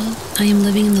fail. I am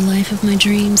living in the life of my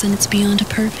dreams, and it's beyond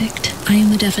perfect. I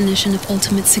am the definition of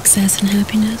ultimate success and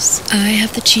happiness. I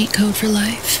have the cheat code for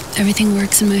life. Everything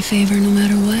works in my favor no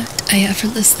matter what. I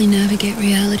effortlessly navigate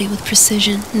reality with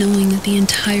precision, knowing that the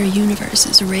entire universe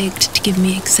is rigged to give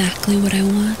me exactly what I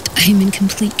want. I am in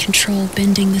complete control,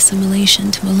 bending the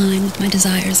simulation to align with my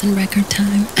desires in record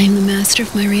time. I am the master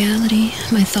of my reality.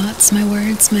 My thoughts, my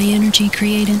words, my energy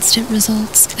create instant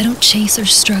results. I don't chase or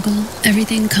struggle.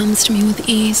 Everything comes to me with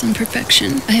ease and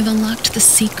perfection. I have unlocked the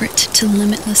secret to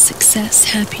limitless success,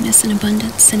 happiness, and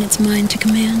abundance, and it's mine to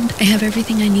command. I have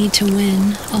everything I need to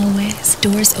win, always.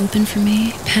 Doors open for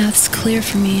me, paths clear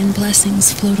for me, and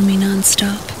blessings flow to me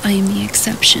nonstop. I am the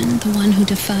exception, the one who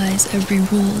defies every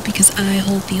rule, because I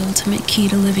hold the ultimate key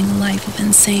to living a life of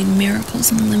insane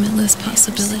miracles and limitless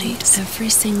possibilities. Every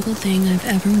single thing I've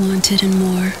ever wanted and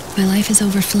more. My life is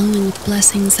overflowing with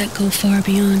blessings that go far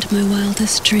beyond my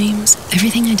wildest dreams.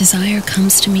 Everything I desire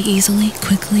comes to me easily,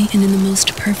 quickly, and in the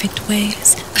most perfect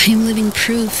ways. I am living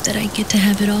proof that I get to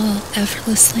have it all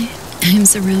effortlessly. I am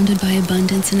surrounded by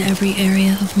abundance in every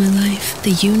area of my life. The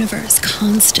universe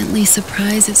constantly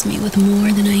surprises me with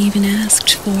more than I even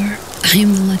asked for. I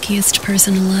am the luckiest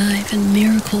person alive, and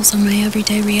miracles are my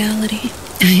everyday reality.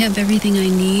 I have everything I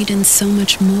need and so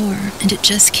much more, and it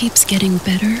just keeps getting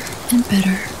better and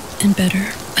better and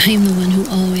better. I am the one who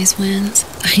always wins.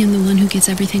 I am the one who gets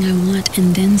everything I want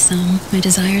and then some. My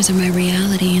desires are my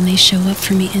reality, and they show up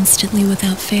for me instantly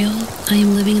without fail. I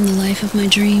am living in the life of my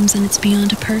dreams, and it's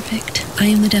beyond perfect. I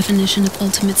am the definition of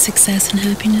ultimate success and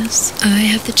happiness. I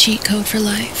have the cheat code for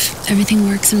life. Everything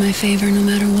works in my favor no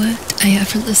matter what. I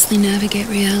effortlessly navigate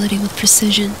reality with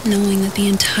precision, knowing that the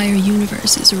entire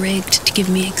universe is rigged to give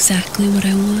me exactly what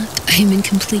I want. I am in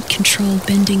complete control,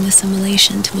 bending the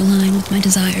simulation to align with my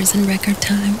desires in record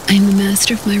time. I am the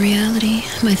master of my reality.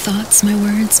 My thoughts, my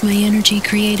words, my energy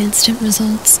create instant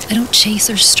results. I don't chase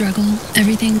or struggle.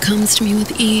 Everything comes to me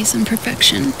with ease and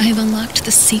perfection. I have unlocked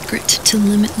the secret to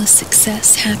limitless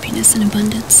success, happiness, and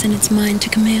abundance, and it's mine to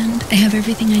command. I have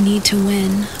everything I need to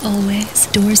win, always.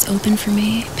 Doors open for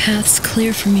me, paths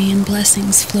clear for me, and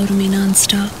blessings flow to me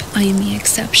nonstop. I am the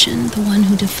exception, the one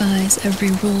who defies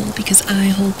every rule, because I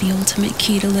hold the ultimate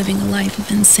key to living a life of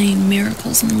insane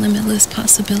miracles and limitless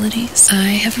possibilities.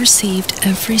 I have received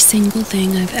every single thing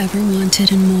I've ever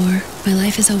wanted and more. My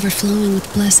life is overflowing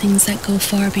with blessings that go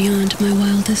far beyond my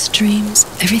wildest dreams.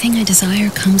 Everything I desire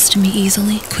comes to me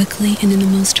easily, quickly, and in the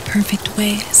most perfect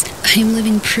ways. I am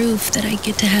living proof that I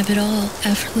get to have it all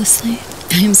effortlessly.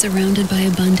 I am surrounded by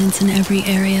abundance in every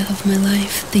area of my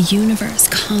life. The universe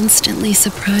constantly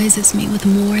surprises me with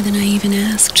more than I even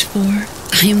asked for.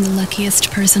 I am the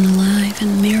luckiest person alive,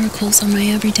 and miracles are my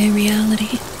everyday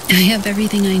reality. I have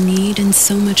everything I need and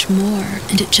so much more,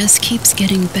 and it just keeps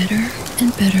getting better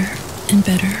and better and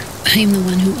better. I am the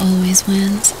one who always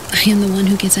wins. I am the one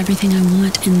who gets everything I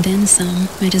want and then some.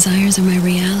 My desires are my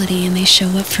reality, and they show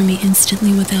up for me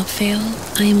instantly without fail.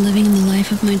 I am living in the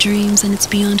life of my dreams, and it's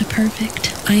beyond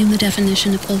perfect. I am the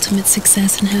definition of ultimate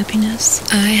success and happiness.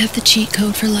 I have the cheat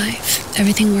code for life.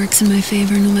 Everything works in my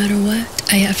favor no matter what.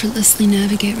 I effortlessly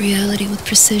navigate reality with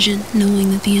precision,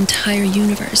 knowing that the entire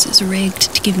universe is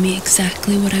rigged to give me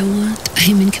exactly what I want.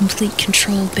 I am in complete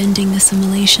control, bending the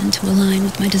simulation to align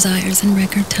with my desires in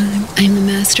record time. I am the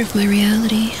master of my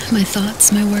reality. My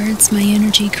thoughts, my words, my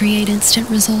energy create instant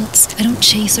results. I don't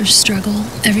chase or struggle.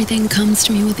 Everything comes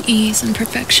to me with ease and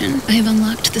perfection. I have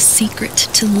unlocked the secret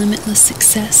to limitless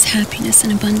success, happiness,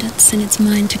 and abundance, and it's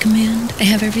mine to command. I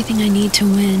have everything I need to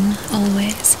win,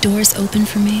 always. Doors open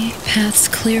for me, paths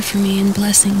clear for me, and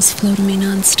blessings flow to me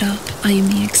nonstop. I am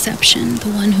the exception,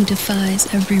 the one who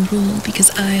defies every rule,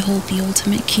 because I hold the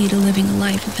ultimate key to living a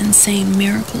life of insane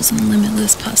miracles and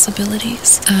limitless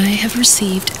possibilities. I have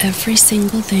received every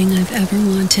single thing I've ever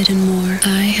wanted and more.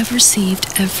 I have received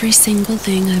every single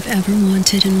thing I've ever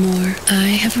wanted and more.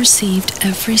 I have received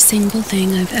every single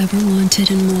thing I've ever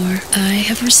wanted and more. I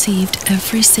have received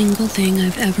every single thing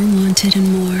I've ever wanted and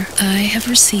more. I have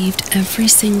received every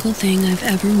single thing I've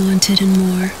ever wanted and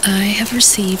more. I have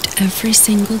received every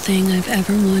single thing I've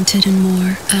ever wanted and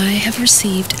more. I have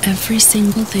received every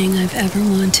single thing I've ever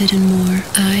wanted and more.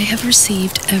 I have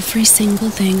received every single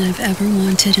thing I've ever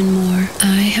wanted and more.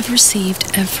 I have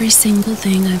received every single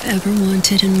thing I've ever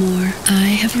wanted and more. I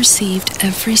have received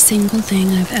every single thing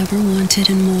I've ever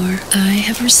wanted and more. I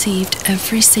have received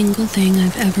every single thing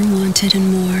I've ever wanted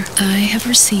and more. I have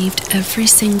received every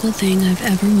single thing I've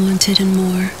ever wanted and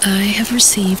more. I have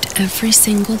received every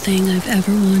single thing I've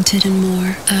ever wanted and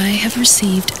more. I have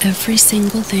received every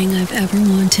single thing I've ever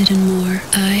wanted and more.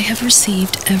 I have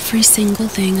received every single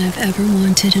thing I've ever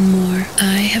wanted and more.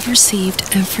 I have received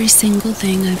every single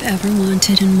thing I've ever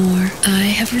wanted and more.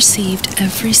 I have received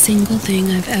every single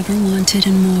thing I've ever wanted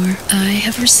and more. I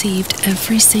have received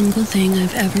every single thing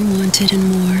I've ever wanted and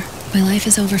more. My life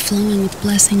is overflowing with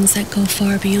blessings that go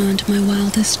far beyond my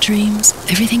wildest dreams.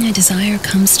 Everything I desire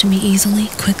comes to me easily,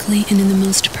 quickly, and in the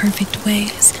most perfect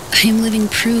ways. I am living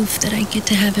proof that I get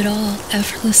to have it all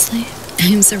effortlessly. I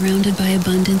am surrounded by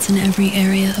abundance in every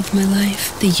area of my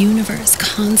life. The universe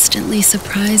constantly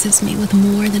surprises me with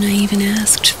more than I even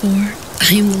asked for.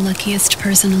 I am the luckiest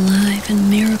person alive, and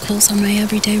miracles are my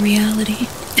everyday reality.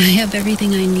 I have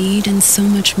everything I need and so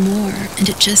much more, and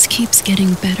it just keeps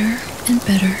getting better and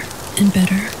better and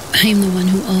better. I am the one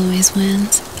who always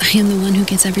wins. I am the one who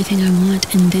gets everything I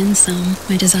want and then some.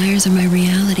 My desires are my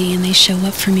reality, and they show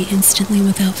up for me instantly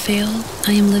without fail.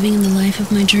 I am living in the life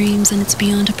of my dreams, and it's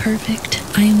beyond perfect.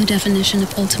 I am the definition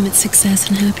of ultimate success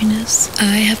and happiness.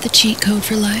 I have the cheat code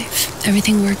for life.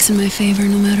 Everything works in my favor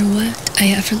no matter what. I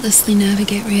effortlessly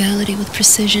navigate reality with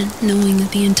precision, knowing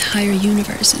that the entire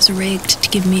universe is rigged to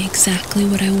give me exactly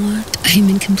what I want. I am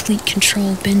in complete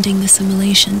control, bending the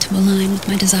simulation to align with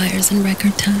my desires in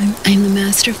record time. I am the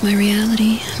master of my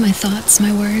reality. My thoughts,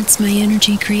 my words, my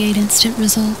energy create instant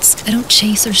results. I don't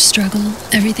chase or struggle.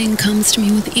 Everything comes to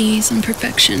me with ease and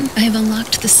perfection. I have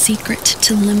unlocked the secret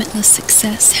to limitless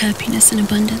success, happiness, and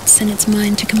abundance, and it's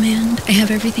mine to command. I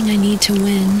have everything I need to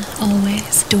win,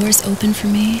 always. Doors open for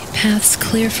me, paths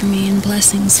clear for me, and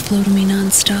blessings flow to me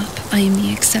non-stop. I am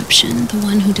the exception, the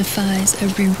one who defies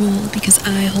every rule, because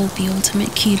I hold the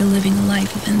ultimate key to living a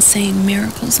life of insane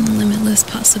miracles and limitless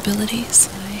possibilities.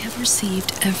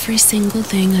 Received every single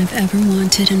thing I've ever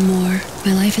wanted and more.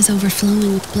 My life is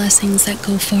overflowing with blessings that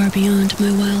go far beyond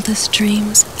my wildest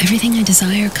dreams. Everything I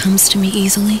desire comes to me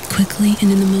easily, quickly,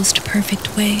 and in the most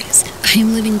perfect ways. I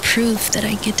am living proof that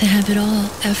I get to have it all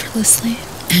effortlessly.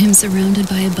 I am surrounded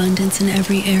by abundance in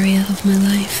every area of my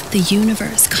life. The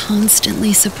universe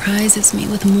constantly surprises me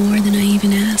with more than I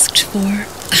even asked for.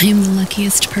 I am the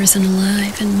luckiest person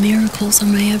alive, and miracles are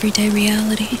my everyday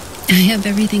reality. I have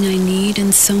everything I need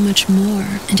and so much more,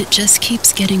 and it just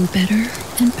keeps getting better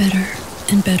and better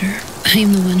and better. I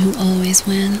am the one who always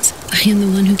wins. I am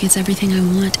the one who gets everything I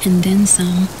want and then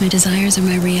some. My desires are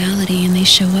my reality, and they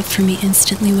show up for me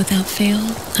instantly without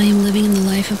fail. I am living in the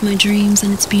life of my dreams,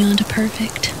 and it's beyond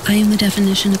perfect. I am the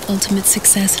definition of ultimate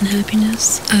success and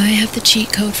happiness. I have the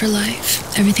cheat code for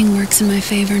life. Everything works in my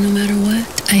favor no matter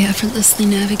what. I effortlessly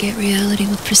navigate reality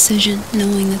with precision,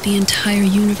 knowing that the entire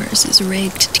universe is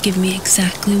rigged to give me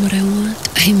exactly what I want.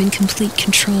 I am in complete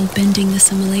control, bending the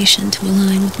simulation to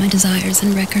align with my desires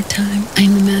in record time. I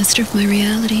am the master of my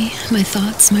reality. My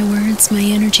thoughts, my words, my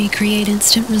energy create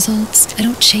instant results. I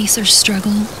don't chase or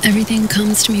struggle. Everything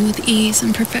comes to me with ease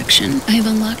and perfection. I have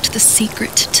unlocked the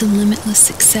secret to limitless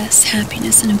success,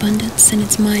 happiness, and abundance, and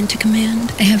it's mine to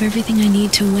command. I have everything I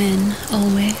need to win,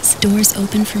 always. Doors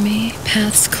open for me,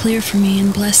 paths clear for me,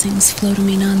 and blessings flow to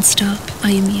me non-stop.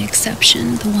 I am the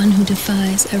exception, the one who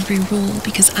defies every rule,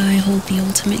 because I hold the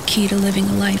ultimate key to living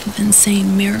a life of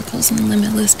insane miracles and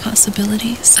limitless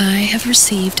possibilities. I have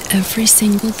received every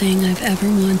single thing I've ever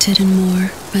wanted and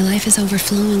more. My life is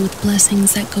overflowing with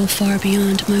blessings that go far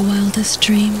beyond my wildest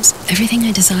dreams. Everything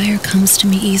I desire comes to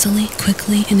me easily,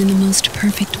 quickly, and in the most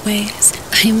perfect ways.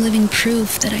 I am living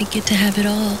proof that I get to have it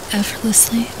all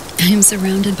effortlessly. I am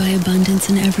surrounded by abundance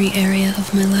in every area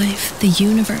of my life. The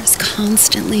universe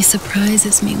constantly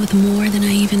surprises me with more than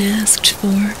I even asked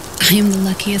for. I am the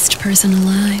luckiest person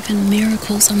alive, and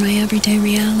miracles are my everyday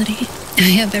reality. I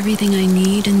have everything I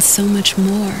need and so much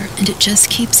more, and it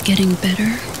just keeps getting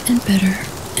better and better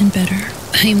and better.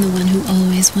 I am the one who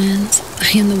always wins.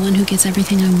 I am the one who gets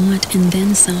everything I want and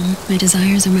then some. My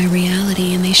desires are my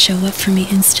reality, and they show up for me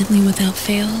instantly without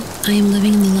fail. I am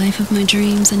living in the life of my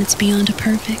dreams, and it's beyond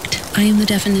perfect. I am the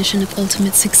definition of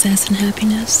ultimate success and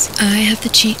happiness. I have the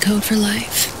cheat code for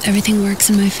life. Everything works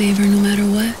in my favor no matter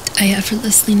what. I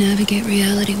effortlessly navigate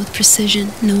reality with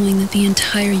precision, knowing that the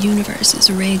entire universe is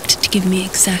rigged to give me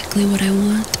exactly what I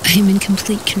want. I am in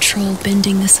complete control,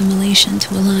 bending the simulation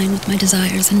to align with my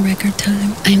desires in record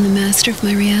time. I am the master of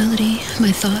my reality.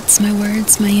 My thoughts, my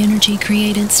words, my energy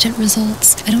create instant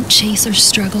results. I don't chase or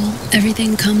struggle.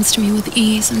 Everything comes to me with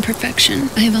ease and perfection.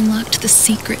 I have unlocked the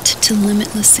secret to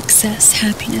limitless success,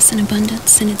 happiness, and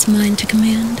abundance, and it's mine to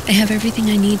command. I have everything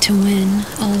I need to win,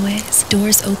 always.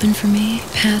 Doors open for me,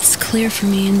 paths clear for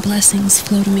me, and blessings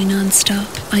flow to me non-stop.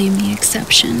 I am the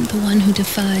exception, the one who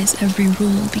defies every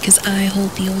rule, because I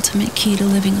hold the ultimate key to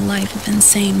living a life of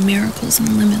insane miracles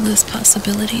and limitless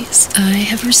possibilities. I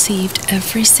have received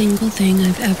every single thing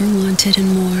I've ever wanted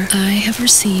and more. I have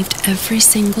received every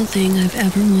single thing I've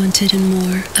ever wanted and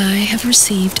more. I have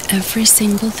received every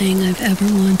single thing I've ever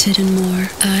wanted and more.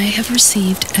 I have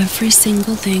received every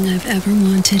single thing I've ever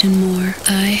wanted and more.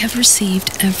 I have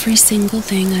received every single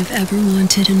thing I've ever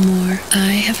wanted and more.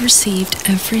 I have received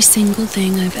every single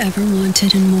thing I've ever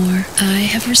wanted and more. I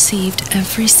have received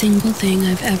every single thing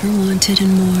I've ever wanted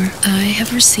and more. I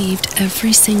have received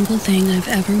every single thing I've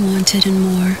ever wanted and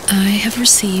more. I have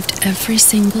received every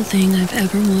single thing I've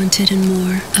ever wanted and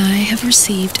more. I have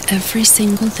received every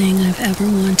single thing I've ever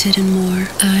wanted and more.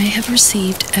 I have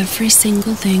received every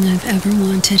single thing I've ever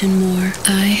wanted and more.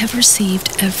 I have received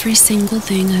every single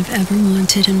thing I've ever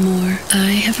wanted and more.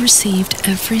 I have received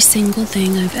every single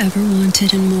thing I've ever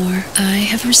wanted and more. I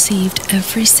have received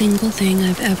every single thing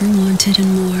I've ever wanted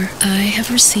and more. I have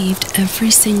received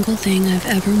every single thing I've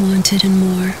ever wanted and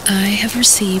more. I have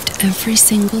received every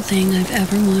single thing I've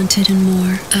ever wanted and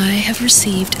more. I have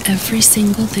received every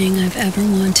single thing I've ever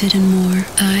wanted and more.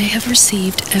 I have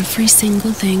received every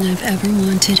single thing I've ever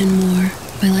wanted and more.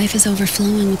 My life is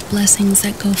overflowing with blessings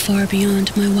that go far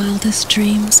beyond my wildest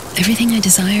dreams. Everything I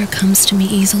desire comes to me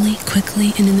easily,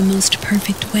 quickly, and in the most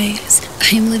perfect ways.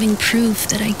 I am living proof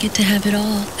that I get to have it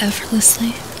all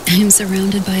effortlessly. I am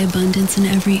surrounded by abundance in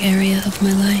every area of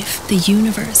my life. The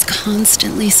universe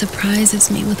constantly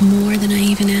surprises me with more than I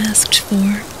even asked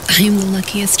for. I am the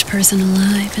luckiest person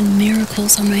alive, and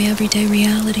miracles are my everyday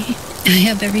reality. I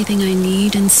have everything I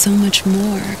need and so much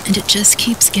more, and it just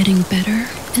keeps getting better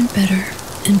and better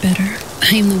and better.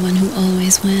 I am the one who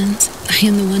always wins. I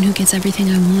am the one who gets everything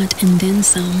I want and then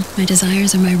some. My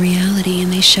desires are my reality,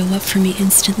 and they show up for me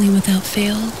instantly without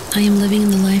fail. I am living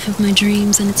in the life of my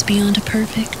dreams, and it's beyond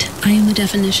perfect. I am the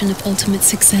definition of ultimate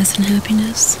success and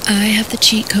happiness. I have the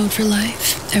cheat code for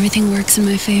life. Everything works in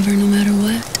my favor no matter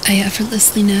what. I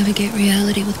effortlessly navigate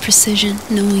reality with precision,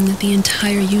 knowing that the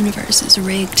entire universe is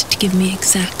rigged to give me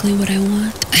exactly what I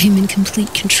want. I am in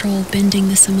complete control, bending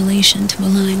the simulation to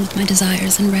align with my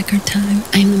desires in record time.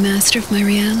 I am the master of my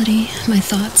reality. My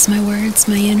thoughts, my words,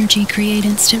 my energy create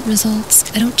instant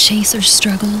results. I don't chase or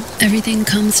struggle. Everything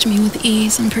comes to me with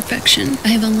ease and perfection. I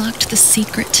have unlocked the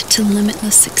secret to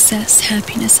limitless success,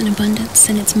 happiness, and abundance,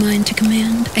 and it's mine to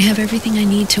command. I have everything I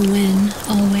need to win,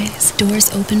 always.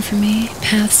 Doors open for me,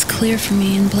 paths clear for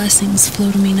me, and blessings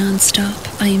flow to me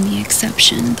non-stop. I am the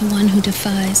exception, the one who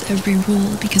defies every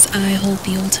rule, because I hold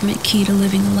the ultimate key to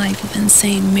living a life of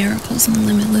insane miracles and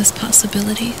limitless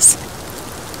possibilities.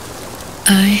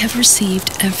 I have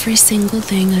received every single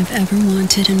thing I've ever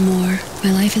wanted and more.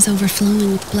 My life is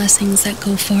overflowing with blessings that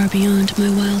go far beyond my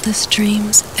wildest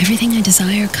dreams. Everything I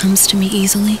desire comes to me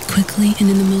easily, quickly, and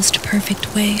in the most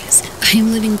perfect ways. I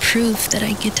am living proof that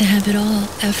I get to have it all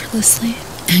effortlessly.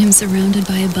 I am surrounded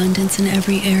by abundance in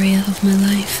every area of my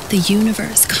life. The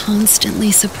universe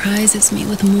constantly surprises me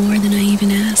with more than I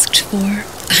even asked for.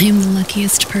 I am the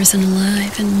luckiest person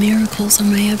alive, and miracles are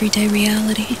my everyday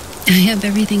reality. I have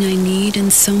everything I need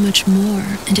and so much more,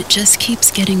 and it just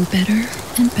keeps getting better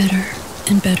and better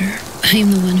and better. I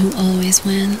am the one who always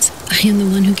wins. I am the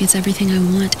one who gets everything I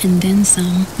want and then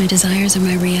some. My desires are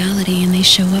my reality, and they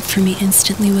show up for me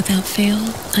instantly without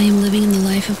fail. I am living in the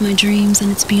life of my dreams,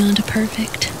 and it's beyond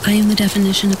perfect. I am the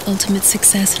definition of ultimate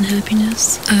success and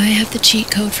happiness. I have the cheat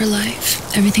code for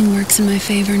life. Everything works in my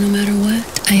favor no matter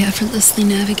what. I effortlessly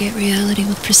navigate reality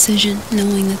with precision,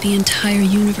 knowing that the entire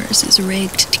universe is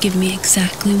rigged to give me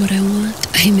exactly what I want.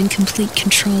 I am in complete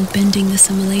control, bending the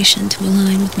simulation to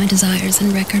align with my desires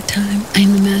in record time. I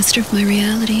am the master of my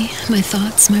reality. My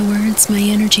thoughts, my words, my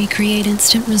energy create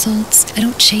instant results. I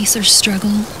don't chase or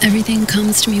struggle. Everything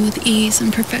comes to me with ease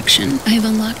and perfection. I have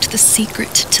unlocked the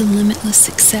secret to limitless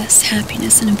success,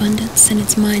 happiness, and abundance, and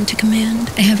it's mine to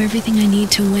command. I have everything I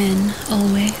need to win,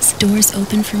 always. Doors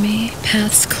open for me,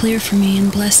 paths clear for me,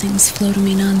 and blessings flow to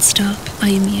me non-stop. I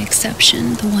am the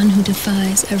exception, the one who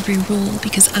defies every rule,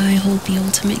 because I hold the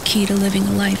ultimate key to living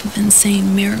a life of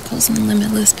insane miracles and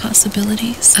limitless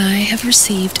possibilities. I have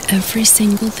received every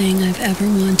single thing I've ever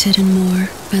wanted and more.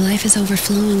 My life is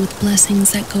overflowing with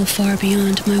blessings that go far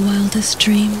beyond my wildest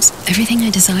dreams. Everything I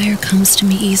desire comes to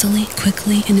me easily,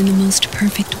 quickly, and in the most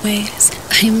perfect ways.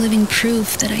 I am living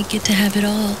proof that I get to have it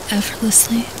all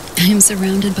effortlessly. I I am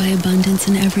surrounded by abundance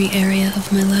in every area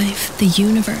of my life. The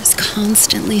universe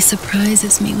constantly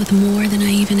surprises me with more than I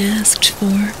even asked for.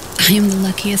 I am the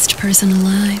luckiest person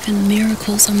alive, and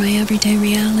miracles are my everyday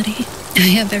reality. I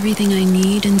have everything I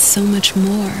need and so much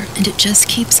more, and it just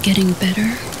keeps getting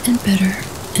better and better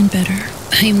and better.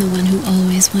 I am the one who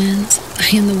always wins.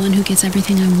 I am the one who gets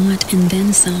everything I want and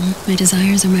then some. My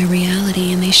desires are my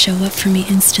reality, and they show up for me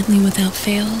instantly without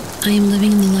fail. I am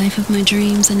living the life of my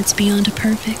dreams, and it's beyond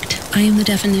perfect. I am the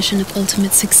definition of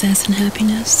ultimate success and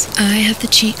happiness. I have the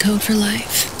cheat code for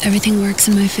life. Everything works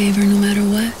in my favor no matter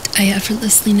what. I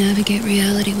effortlessly navigate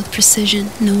reality with precision,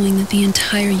 knowing that the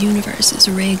entire universe is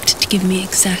rigged to give me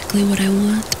exactly what I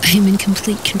want. I am in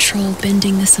complete control,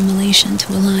 bending the simulation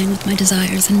to align with my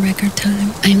desires in record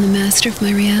time. I am the master of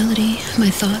my reality. My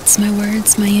thoughts, my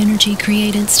words, my energy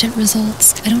create instant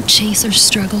results. I don't chase or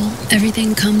struggle.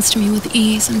 Everything comes to me with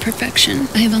ease and perfection.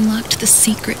 I have unlocked the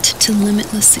secret to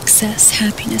limitless success,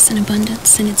 happiness, and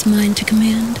abundance, and it's mine to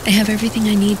command. I have everything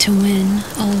I need to win,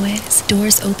 always.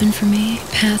 Doors open for me,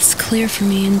 paths clear for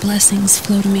me, and blessings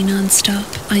flow to me non-stop.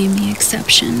 I am the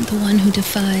exception, the one who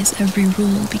defies every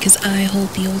rule, because I hold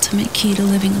the ultimate key to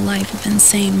living a life of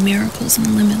insane miracles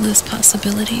and limitless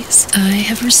possibilities. I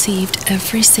have received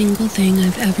every single thing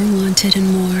I've ever wanted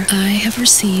and more. I have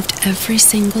received every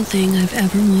single thing I've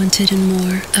ever wanted and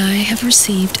more. I have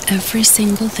received every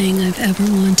single thing I've ever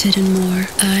wanted and more.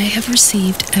 I have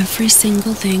received every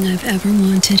single thing I've ever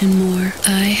wanted and more.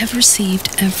 I have received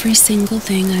every single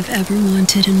thing I've ever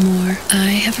wanted and more.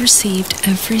 I have received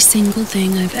every single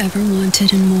thing I've ever wanted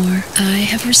and more. I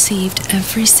have received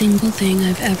every single thing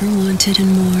I've ever wanted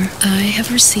and more. I have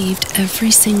received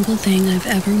every single thing I've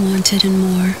ever wanted and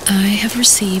more. I have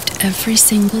received every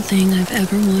single thing I've ever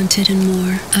wanted and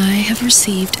more. I have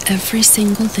received every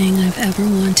single thing I've ever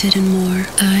wanted and more.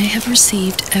 I have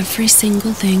received every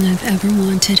single thing I've ever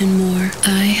wanted and more.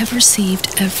 I have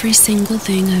received every single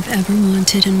thing I've ever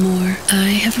wanted and more.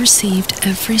 I have received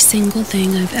every single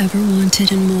thing I've ever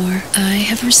wanted and more. I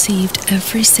have received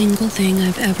every single thing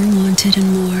I've ever wanted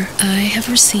and more. I have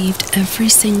received every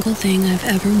single thing I've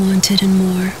ever wanted and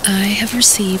more. I have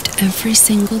received every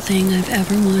single thing I've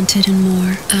ever wanted and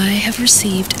more. I have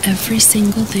received every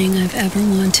single thing I've ever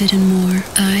wanted and more.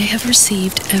 I have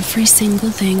received every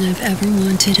single thing I've ever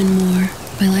wanted and more.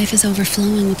 My life is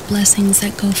overflowing with blessings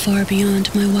that go far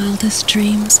beyond my wildest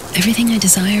dreams. Everything I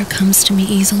desire comes to me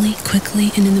easily,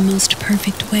 quickly, and in the most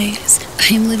perfect ways.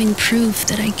 I am living proof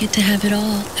that I get to have it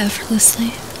all,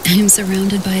 effortlessly. I am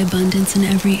surrounded by abundance in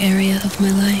every area of my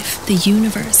life. The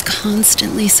universe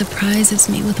constantly surprises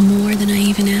me with more than I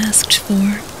even asked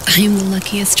for. I am the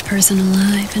luckiest person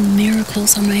alive, and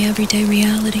miracles are my everyday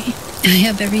reality. I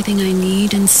have everything I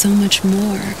need and so much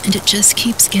more, and it just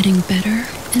keeps getting better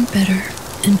and better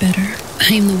and better.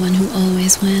 I am the one who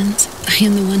always wins. I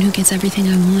am the one who gets everything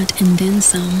I want and then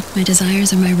some. My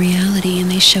desires are my reality, and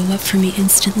they show up for me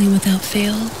instantly without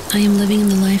fail. I am living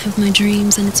the life of my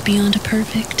dreams, and it's beyond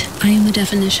perfect. I am the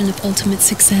definition of ultimate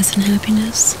success and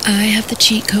happiness. I have the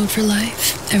cheat code for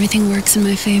life. Everything works in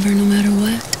my favor no matter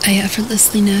what. I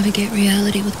effortlessly navigate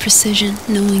reality with precision,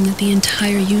 knowing that the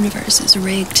entire universe is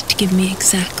rigged to give me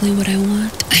exactly what I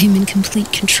want. I am in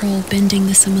complete control, bending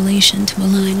the simulation to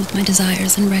align with my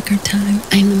desires in record time.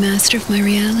 I am the master of my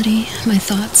reality. My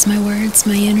thoughts, my words,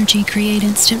 my energy create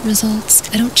instant results.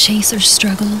 I don't chase or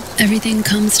struggle. Everything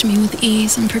comes to me with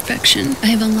ease and perfection. I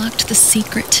have unlocked the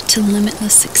secret to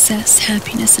limitless success,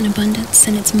 happiness, and abundance,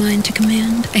 and it's mine to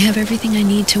command. I have everything I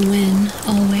need to win,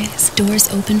 always. Doors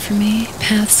open for me,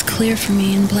 paths clear for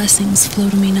me, and blessings flow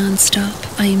to me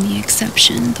non-stop. I am the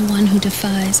exception, the one who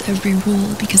defies every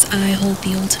rule, because I hold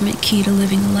the ultimate key to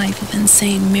living a life of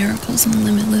insane miracles and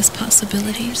limitless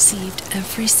possibilities. Received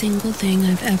every single thing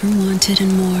I've ever wanted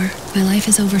and more. My life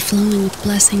is overflowing with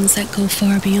blessings that go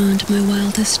far beyond my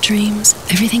wildest dreams.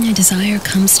 Everything I desire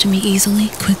comes to me easily,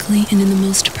 quickly, and in the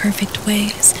most perfect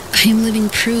ways. I am living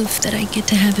proof that I get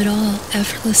to have it all,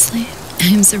 effortlessly. I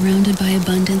am surrounded by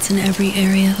abundance in every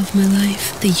area of my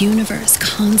life. The universe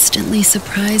constantly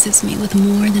surprises me with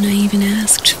more than I even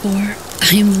asked for.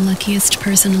 I am the luckiest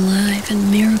person alive, and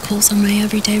miracles are my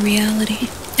everyday reality.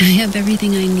 I have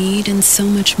everything I need and so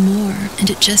much more,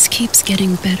 and it just keeps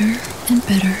getting better and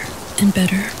better and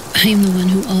better. I I am the one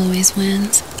who always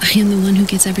wins. I am the one who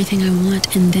gets everything I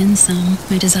want and then some.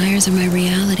 My desires are my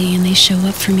reality and they show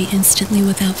up for me instantly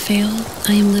without fail.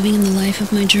 I am living in the life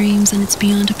of my dreams and it's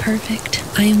beyond perfect.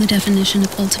 I am the definition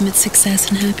of ultimate success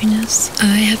and happiness.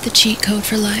 I have the cheat code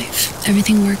for life.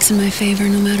 Everything works in my favor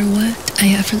no matter what.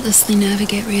 I effortlessly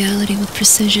navigate reality with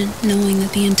precision, knowing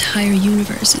that the entire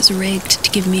universe is rigged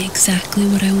to give me exactly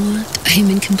what I want. I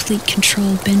am in complete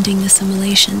control, bending the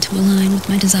simulation to align with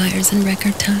my desires in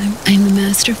record time. I am the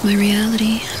master of my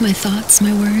reality. My thoughts,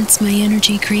 my words, my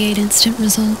energy create instant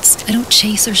results. I don't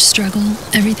chase or struggle.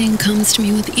 Everything comes to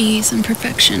me with ease and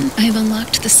perfection. I have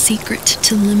unlocked the secret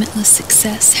to limitless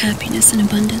success, happiness, and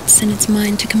abundance, and it's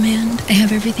mine to command. I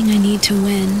have everything I need to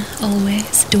win,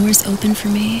 always. Doors open for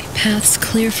me, paths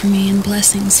clear for me, and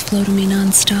blessings flow to me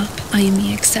nonstop. I am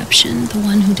the exception, the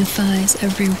one who defies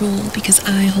every rule, because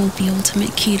I hold the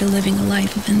ultimate key to living a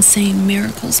life of insane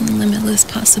miracles and limitless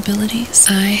possibilities.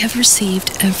 I have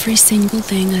received every single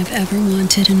thing I've ever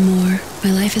wanted and more.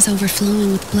 My life is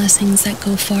overflowing with blessings that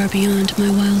go far beyond my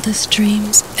wildest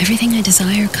dreams. Everything I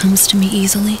desire comes to me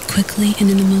easily, quickly, and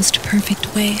in the most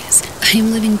perfect ways. I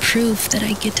am living proof that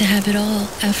I get to have it all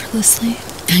effortlessly.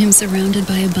 I am surrounded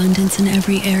by abundance in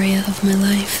every area of my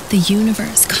life. The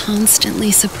universe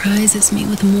constantly surprises me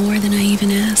with more than I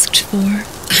even asked for.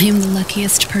 I am the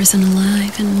luckiest person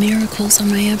alive, and miracles are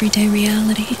my everyday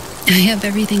reality. I have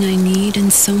everything I need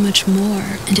and so much more,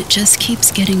 and it just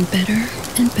keeps getting better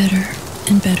and better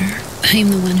and better. I am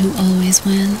the one who always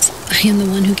wins. I am the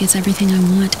one who gets everything I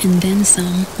want and then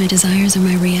some. My desires are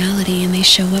my reality and they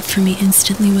show up for me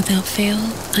instantly without fail.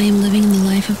 I am living in the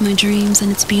life of my dreams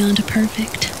and it's beyond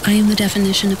perfect. I am the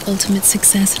definition of ultimate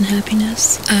success and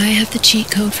happiness. I have the cheat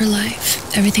code for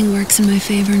life. Everything works in my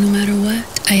favor no matter what.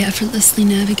 I effortlessly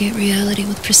navigate reality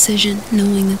with precision,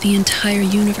 knowing that the entire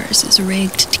universe is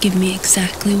rigged to give me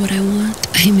exactly what I want.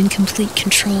 I am in complete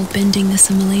control, bending the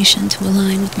simulation to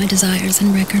align with my desires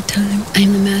in record time. I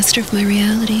am the master of my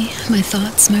reality. My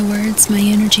thoughts, my words, my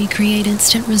energy create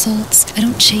instant results. I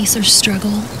don't chase or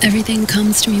struggle. Everything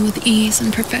comes to me with ease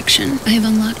and perfection. I have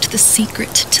unlocked the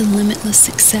secret to limitless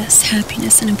success,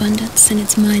 happiness, and abundance, and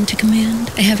it's mine to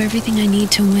command. I have everything I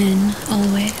need to win,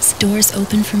 always. Doors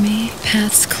open for me,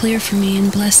 paths clear for me,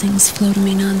 and blessings flow to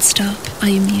me nonstop. I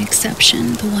am the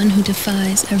exception, the one who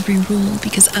defies every rule,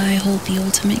 because I hold the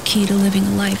ultimate key to living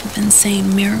a life of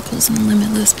insane miracles and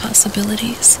limitless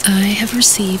possibilities. I have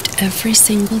received every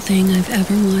single thing I've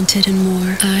ever wanted and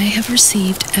more. I have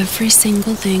received every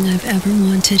single thing I've ever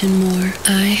wanted and more.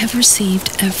 I have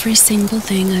received every single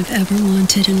thing I've ever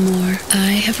wanted and more.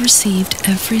 I have received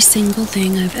every single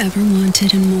thing I've ever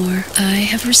wanted and more. I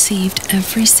have received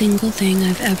every single thing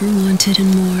I've ever wanted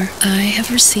and more. I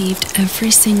have received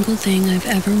every single thing I've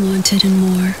ever wanted and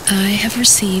more. I have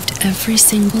received every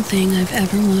single thing I've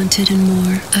ever wanted and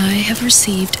more. I have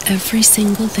received every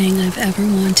single thing I've ever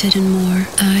wanted and more.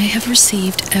 I have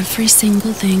received every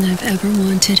single thing I've ever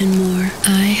wanted and more.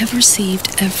 I have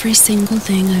received every single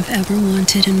thing I've ever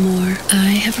wanted and more. I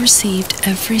have received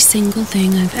every single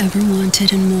thing I've ever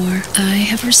wanted and more. I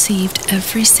have received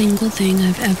every single thing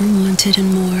I've ever wanted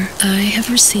and more. I have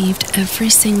received every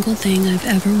single thing I've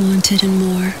ever wanted and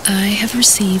more. I have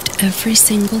received every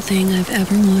single thing I've ever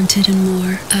wanted and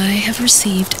more. I have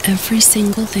received every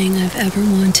single thing I've ever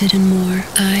wanted and more.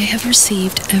 I have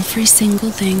received every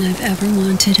single thing I've ever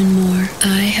wanted and more.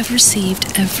 I have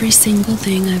received every single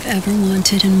thing I've ever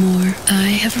wanted and more. I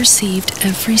have received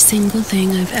every single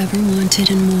thing I've ever wanted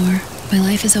and more. My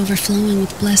life is overflowing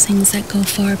with blessings that go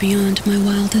far beyond my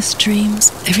wildest dreams.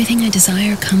 Everything I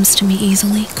desire comes to me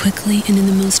easily, quickly, and in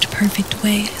the most perfect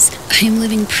ways. I am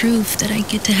living proof that I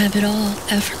get to have it all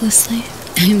effortlessly.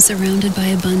 I am surrounded by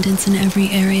abundance in every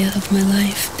area of my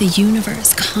life. The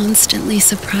universe constantly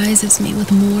surprises me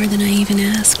with more than I even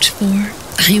asked for.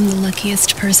 I am the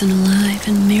luckiest person alive,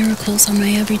 and miracles are my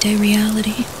everyday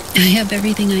reality. I have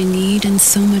everything I need and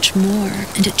so much more,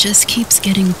 and it just keeps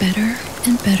getting better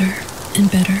and better and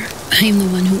better. I am the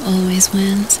one who always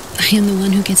wins. I am the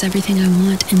one who gets everything I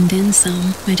want and then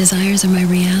some. My desires are my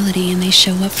reality and they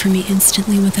show up for me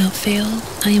instantly without fail.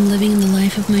 I am living in the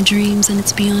life of my dreams and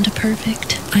it's beyond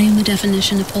perfect. I am the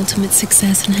definition of ultimate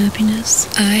success and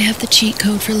happiness. I have the cheat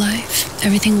code for life.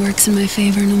 Everything works in my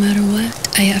favor no matter what.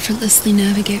 I effortlessly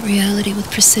navigate reality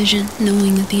with precision,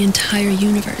 knowing that the entire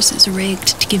universe is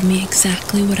rigged to give me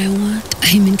exactly what I want.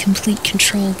 I am in complete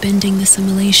control, bending the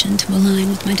simulation to align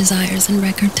with my desires in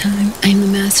record time. I am the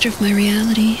master of my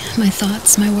reality. my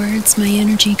thoughts, my words, my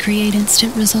energy create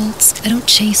instant results. I don't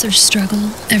chase or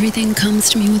struggle. Everything comes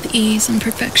to me with ease and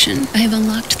perfection. I have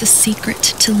unlocked the secret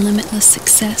to limitless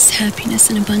success, happiness,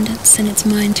 and abundance, and it's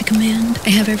mine to command. I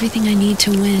have everything I need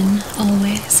to win,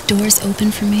 always. Doors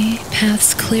open for me,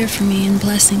 paths clear for me, and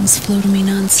blessings flow to me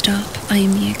nonstop. I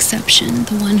am the exception,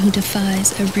 the one who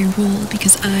defies every rule,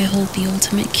 because I hold the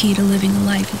ultimate key to living a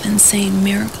life of insane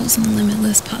miracles and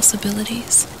limitless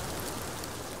possibilities.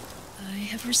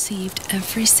 I have received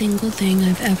every single thing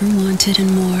I've ever wanted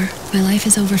and more. My life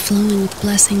is overflowing with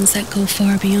blessings that go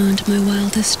far beyond my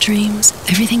wildest dreams.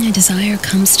 Everything I desire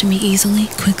comes to me easily,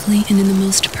 quickly, and in the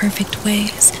most perfect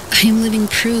ways. I am living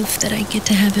proof that I get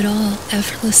to have it all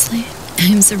effortlessly. I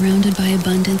am surrounded by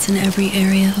abundance in every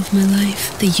area of my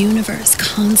life. The universe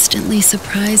constantly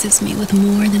surprises me with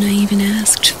more than I even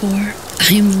asked for.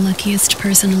 I am the luckiest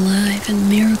person alive, and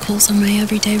miracles are my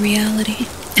everyday reality.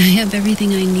 I have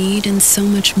everything I need and so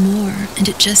much more, and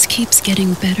it just keeps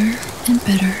getting better and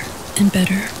better and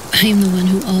better. I am the one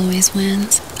who always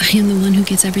wins. I am the one who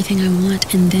gets everything I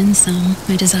want and then some.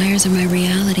 My desires are my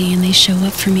reality, and they show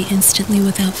up for me instantly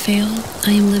without fail.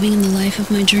 I am living in the life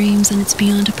of my dreams, and it's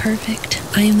beyond perfect.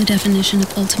 I am the definition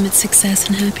of ultimate success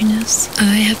and happiness.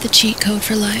 I have the cheat code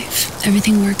for life.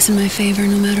 Everything works in my favor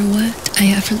no matter what. I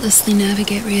effortlessly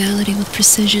navigate reality with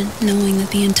precision, knowing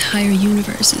that the entire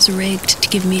universe is rigged to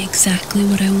give me exactly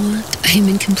what I want. I am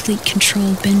in complete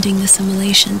control, bending the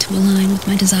simulation to align with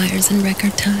my desires in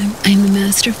record time. I am the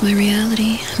master of my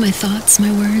reality. My thoughts,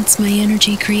 my words, my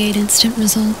energy create instant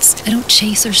results. I don't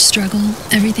chase or struggle.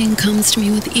 Everything comes to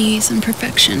me with ease and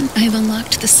perfection. I have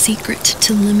unlocked the secret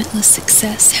to limitless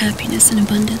success, happiness, and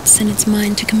abundance, and it's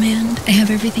mine to command. I have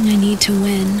everything I need to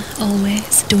win,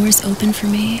 always. Doors open for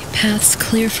me, paths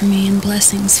clear for me, and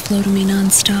blessings flow to me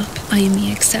nonstop. I am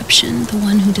the exception, the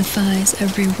one who defies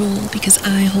every rule, because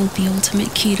I hold the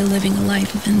ultimate key to living a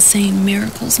life of insane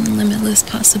miracles and limitless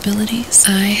possibilities.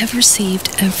 I have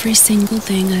received every single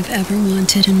thing I've ever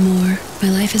wanted and more. My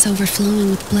life is overflowing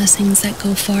with blessings that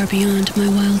go far beyond my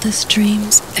wildest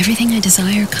dreams. Everything I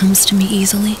desire comes to me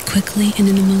easily, quickly, and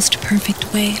in the most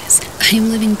perfect ways. I am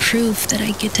living proof that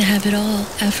I get to have it all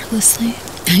effortlessly.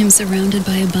 I am surrounded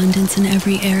by abundance in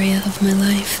every area of my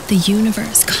life. The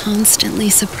universe constantly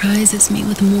surprises me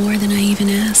with more than I even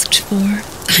asked for.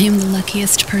 I am the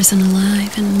luckiest person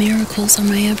alive, and miracles are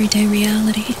my everyday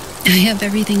reality. I have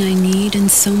everything I need and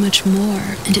so much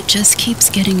more, and it just keeps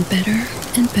getting better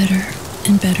and better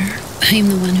and better. I am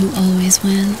the one who always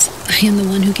wins. I am the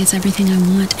one who gets everything I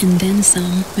want and then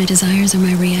some. My desires are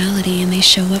my reality, and they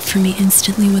show up for me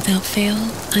instantly without fail.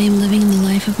 I am living in the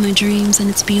life of my dreams, and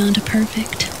it's beyond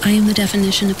perfect. I am the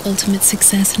definition of ultimate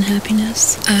success and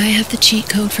happiness. I have the cheat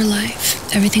code for life.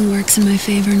 Everything works in my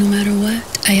favor no matter what.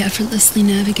 I effortlessly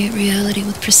navigate reality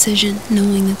with precision,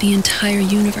 knowing that the entire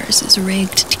universe is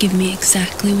rigged to give me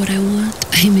exactly what I want.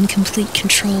 I am in complete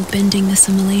control, bending the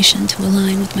simulation to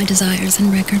align with my desires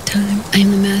in record time. I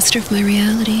am the master of my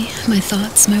reality. My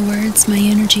thoughts, my words, my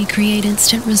energy create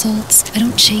instant results. I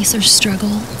don't chase or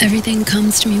struggle. Everything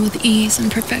comes to me with ease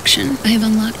and perfection. I have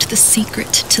unlocked the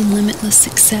secret to limitless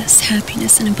success,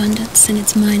 happiness, and abundance, and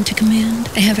it's mine to command.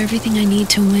 I have everything I need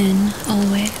to win,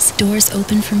 always. Doors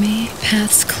open for me,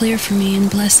 paths clear for me, and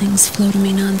blessings flow to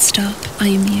me nonstop. I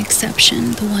am the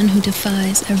exception, the one who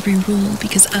defies every rule,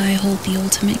 because I hold the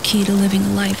ultimate key to living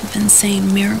a life of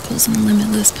insane miracles and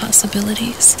limitless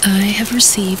possibilities. I have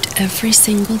received every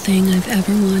single thing I've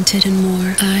ever wanted and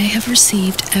more. I have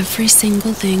received every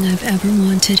single thing I've ever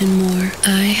wanted and more.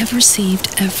 I have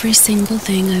received every single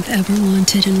thing I've ever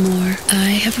wanted and more.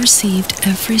 I have received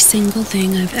every single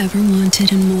thing I've ever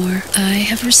wanted and more. I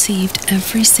have received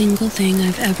every single thing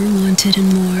I've ever wanted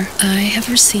and more. I have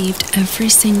received every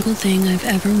single thing I've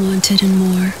ever wanted and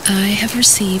more. I have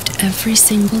received every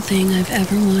single thing I've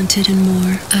ever wanted and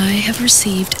more. I have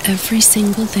received every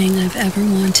single thing I've ever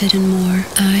wanted and more.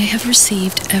 I have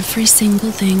received every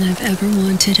single thing I've ever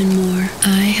wanted and more.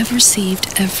 I have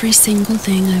received every single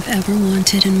thing I've ever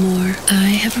wanted and more.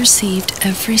 I have received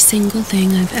every single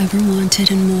thing I've ever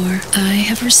wanted and more. I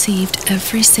have received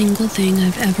every single thing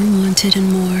I've ever wanted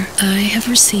and more. I have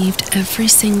received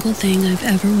every single thing I've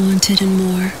ever wanted and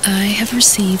more. I have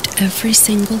received every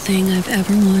single thing I've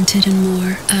ever wanted and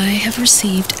more. I have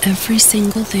received every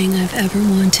single thing I've ever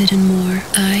wanted and more.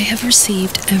 I have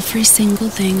received every single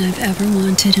thing I've ever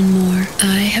wanted and more.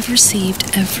 I have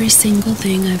received every single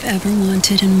thing I've ever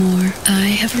wanted and more. I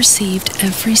have received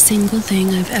every single thing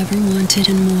I've ever wanted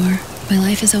and more. My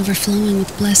life is overflowing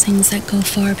with blessings that go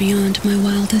far beyond my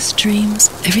wildest dreams.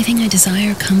 Everything I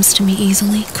desire comes to me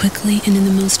easily, quickly, and in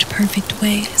the most perfect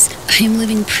ways. I am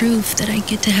living proof that I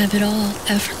get to have it all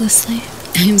effortlessly.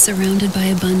 I I am surrounded by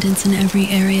abundance in every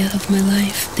area of my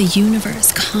life. The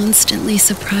universe constantly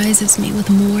surprises me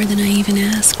with more than I even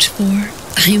asked for.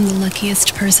 I am the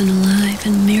luckiest person alive,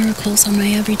 and miracles are my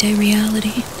everyday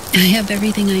reality. I have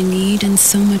everything I need and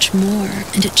so much more,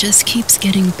 and it just keeps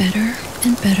getting better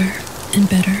and better and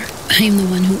better. I am the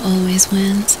one who always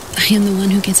wins. I am the one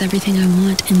who gets everything I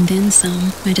want and then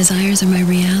some. My desires are my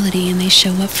reality, and they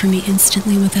show up for me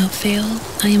instantly without fail.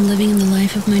 I am living in the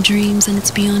life of my dreams, and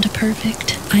it's beyond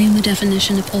perfect. I am the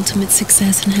definition of ultimate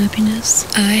success and happiness.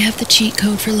 I have the cheat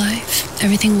code for life.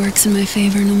 Everything works in my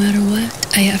favor no matter what.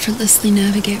 I effortlessly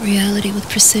navigate reality with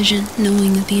precision,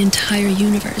 knowing that the entire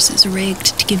universe is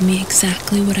rigged to give me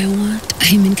exactly what I want.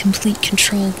 I am in complete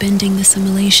control, bending the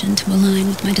simulation to align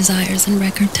with my desires in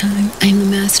record time. I am the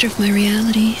master of my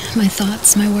reality. My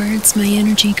thoughts, my words, my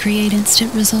energy create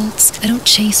instant results. I don't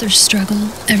chase or struggle.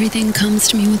 Everything comes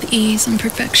to me with ease and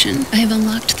perfection. I have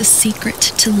unlocked the secret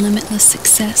to limitless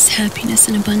success, happiness,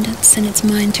 and abundance, and it's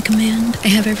mine to command. I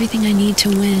have everything I need to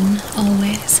win,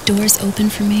 always. Doors open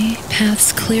for me,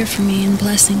 paths clear for me, and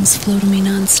blessings flow to me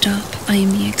nonstop. I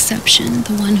am the exception,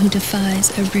 the one who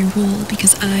defies every rule,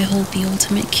 because I hold the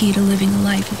ultimate key to living a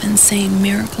life of insane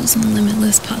miracles and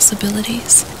limitless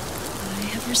possibilities.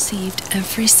 Received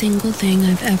every single thing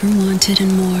I've ever wanted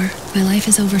and more. My life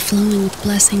is overflowing with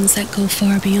blessings that go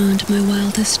far beyond my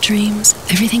wildest dreams.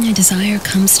 Everything I desire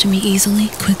comes to me easily,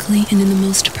 quickly, and in the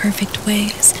most perfect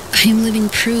ways. I am living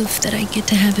proof that I get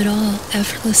to have it all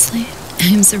effortlessly. I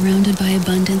am surrounded by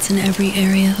abundance in every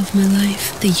area of my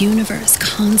life. The universe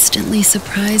constantly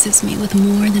surprises me with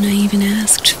more than I even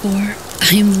asked for.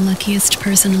 I am the luckiest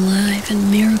person alive, and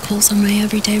miracles are my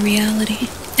everyday reality.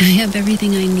 I have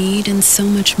everything I need and so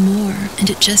much more,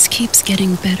 and it just keeps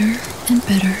getting better and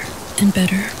better and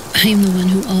better. I am the one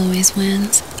who always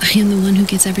wins. I am the one who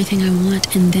gets everything I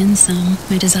want and then some.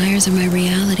 My desires are my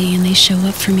reality, and they show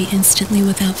up for me instantly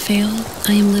without fail.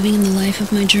 I am living in the life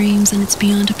of my dreams, and it's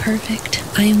beyond perfect.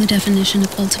 I am the definition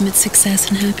of ultimate success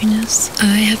and happiness.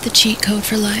 I have the cheat code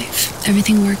for life.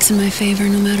 Everything works in my favor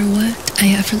no matter what.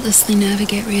 I effortlessly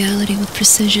navigate reality with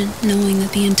precision, knowing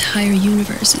that the entire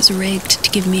universe is rigged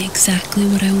to give me exactly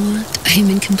what I want. I am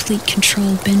in complete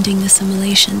control, bending the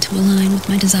simulation to align with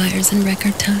my desires in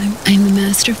record time. I am the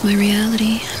master of my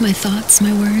reality. My thoughts,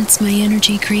 my words, my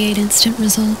energy create instant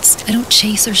results. I don't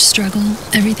chase or struggle.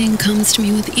 Everything comes to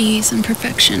me with ease and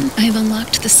perfection. I have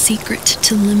unlocked the secret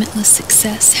to limitless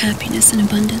success, happiness, and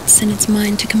abundance, and it's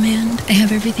mine to command. I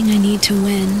have everything I need to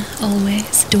win,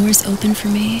 always. Doors open for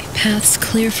me, paths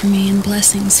clear for me, and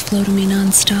blessings flow to me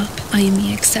nonstop. I am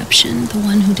the exception, the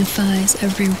one who defies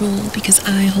every rule, because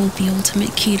I hold the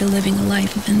ultimate key to living a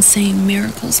life of insane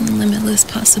miracles and limitless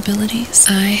possibilities.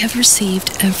 I have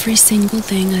received every single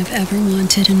thing I've ever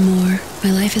wanted and more.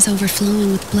 My life is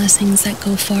overflowing with blessings that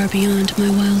go far beyond my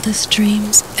wildest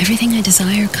dreams. Everything I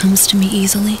desire comes to me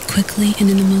easily, quickly, and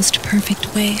in the most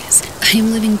perfect ways. I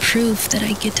am living proof that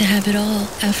I get to have it all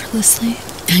effortlessly.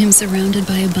 I am surrounded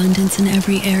by abundance in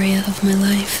every area of my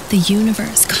life. The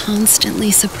universe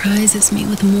constantly surprises me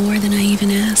with more than I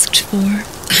even asked for.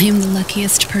 I am the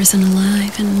luckiest person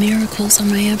alive, and miracles are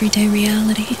my everyday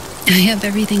reality. I have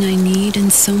everything I need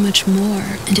and so much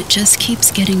more, and it just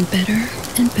keeps getting better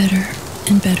and better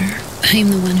and better. I am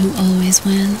the one who always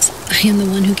wins. I am the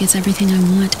one who gets everything I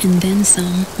want and then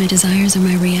some. My desires are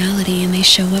my reality, and they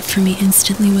show up for me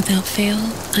instantly without fail.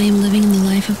 I am living in the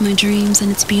life of my dreams,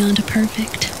 and it's beyond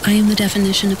perfect. I am the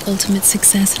definition of ultimate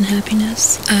success and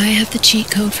happiness. I have the cheat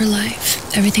code for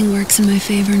life. Everything works in my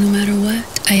favor no matter what.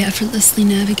 I effortlessly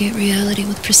navigate reality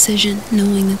with precision,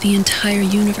 knowing that the entire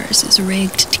universe is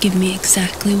rigged to give me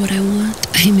exactly what I want.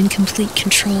 I am in complete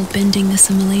control, bending the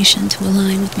simulation to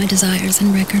align with my desires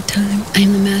in record time. I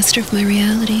am the master of my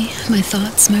reality. My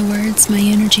thoughts, my words, my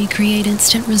energy create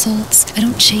instant results. I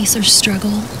don't chase or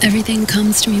struggle. Everything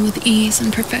comes to me with ease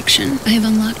and perfection. I have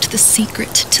unlocked the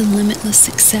secret to limitless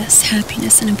success,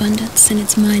 happiness, and abundance, and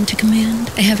it's mine to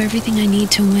command. I have everything I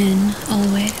need to win,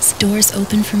 always. Doors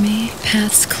open for me,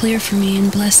 paths clear for me,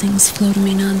 and blessings flow to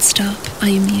me nonstop. I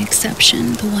am the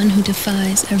exception, the one who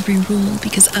defies every rule,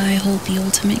 because I hold the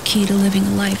ultimate key to living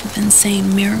a life of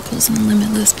insane miracles and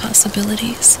limitless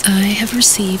possibilities. I have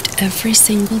received every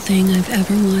single thing I've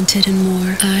ever wanted and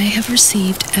more. I have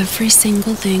received every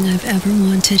single thing I've ever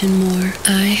wanted and more.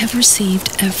 I have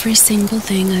received every single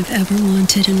thing I've ever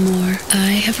wanted and more.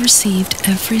 I have received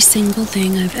every single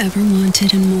thing I've ever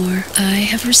wanted and more. I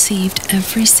have received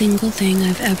every single single thing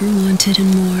I've ever wanted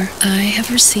and more. I have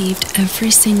received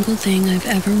every single thing I've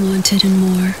ever wanted and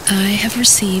more. I have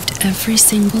received every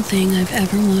single thing I've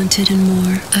ever wanted and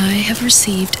more. I have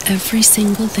received every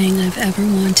single thing I've ever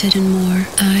wanted and more.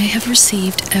 I have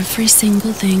received every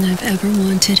single thing I've ever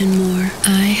wanted and more.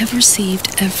 I have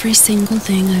received every single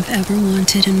thing I've ever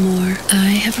wanted and more.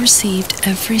 I have received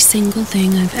every single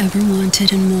thing I've ever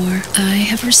wanted and more. I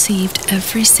have received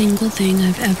every single thing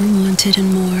I've ever wanted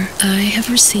and more. I have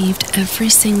received every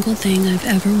single thing I've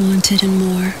ever wanted and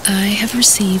more. I have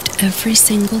received every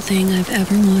single thing I've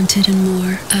ever wanted and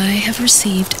more. I have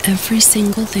received every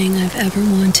single thing I've ever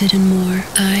wanted and more.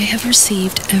 I have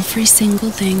received every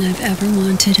single thing I've ever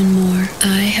wanted and more.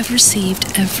 I have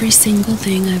received every single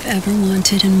thing I've ever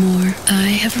wanted and more. I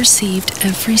have received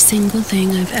every single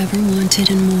thing I've ever wanted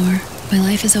and more. My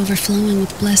life is overflowing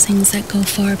with blessings that go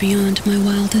far beyond my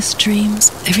wildest dreams.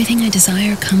 Everything I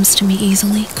desire comes to me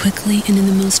easily, quickly, and in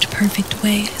the most perfect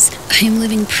ways. I am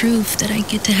living proof that I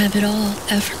get to have it all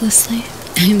effortlessly.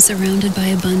 I am surrounded by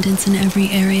abundance in every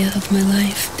area of my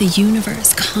life. The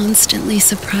universe constantly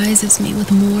surprises me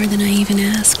with more than I even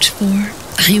asked for.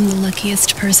 I am the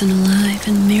luckiest person alive,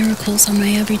 and miracles are my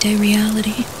everyday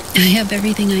reality. I have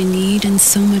everything I need and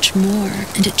so much more,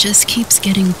 and it just keeps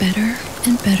getting better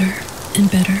and better and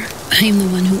better. I am the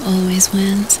one who always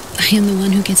wins. I am the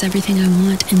one who gets everything I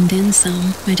want and then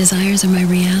some. My desires are my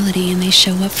reality, and they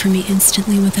show up for me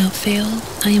instantly without fail.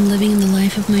 I am living in the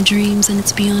life of my dreams, and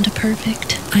it's beyond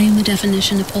perfect. I am the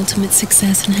definition of ultimate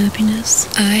success and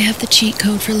happiness. I have the cheat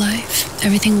code for life.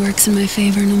 Everything works in my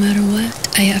favor no matter what.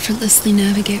 I effortlessly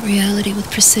navigate reality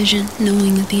with precision,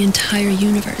 knowing that the entire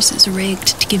universe is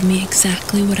rigged to give me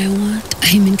exactly what I want.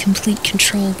 I am in complete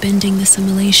control, bending the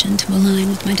simulation to align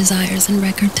with my desires in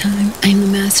record time. I am the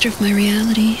master of my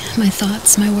reality. My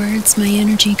thoughts, my words, my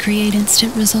energy create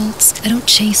instant results. I don't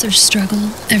chase or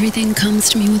struggle. Everything comes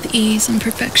to me with ease and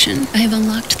perfection. I have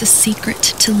unlocked the secret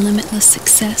to limitless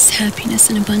success, happiness,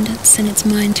 and abundance, and it's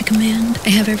mine to command. I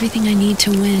have everything I need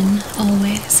to win,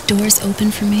 always. Doors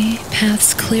open for me,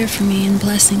 paths clear for me, and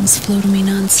blessings flow to me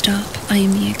non-stop. I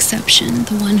am the exception,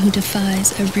 the one who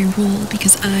defies every rule,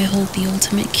 because I hold the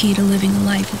ultimate key to living a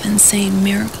life of insane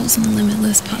miracles and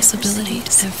limitless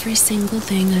possibilities. Every single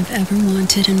thing I've ever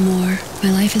wanted and more.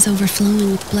 My life is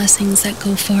overflowing with blessings that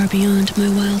go far beyond my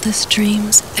wildest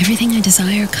dreams. Everything I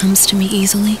desire comes to me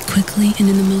easily, quickly, and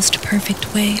in the most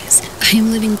perfect ways. I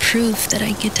am living proof that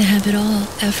I get to have it all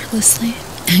effortlessly.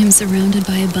 I am surrounded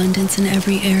by abundance in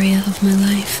every area of my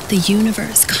life. The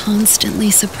universe constantly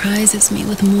surprises me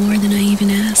with more than I even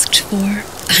asked for.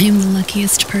 I am the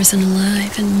luckiest person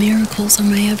alive, and miracles are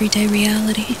my everyday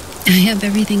reality. I have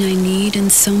everything I need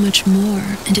and so much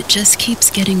more, and it just keeps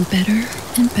getting better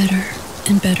and better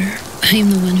and better. I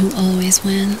am the one who always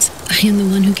wins. I am the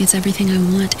one who gets everything I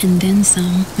want and then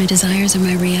some. My desires are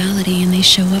my reality, and they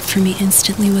show up for me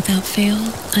instantly without fail.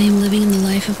 I am living in the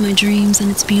life of my dreams,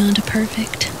 and it's beyond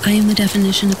perfect. I am the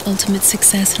definition of ultimate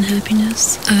success and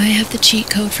happiness. I have the cheat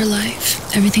code for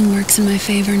life. Everything works in my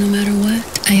favor no matter what.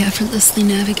 I effortlessly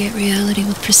navigate reality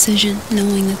with precision,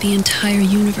 knowing that the entire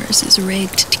universe is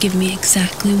rigged to give me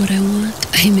exactly what I want.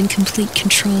 I am in complete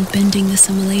control, bending the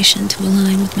simulation to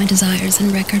align with my desires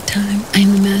in record time. I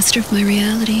am the master of my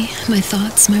reality. My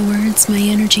thoughts, my words, my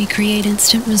energy create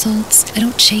instant results. I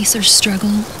don't chase or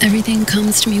struggle. Everything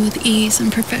comes to me with ease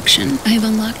and perfection. I have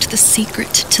unlocked the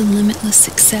secret to limitless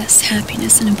success,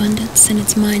 happiness, and abundance, and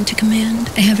it's mine to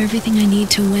command. I have everything I need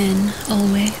to win,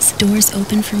 always. Doors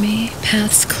open for me,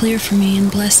 paths clear for me,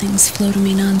 and blessings flow to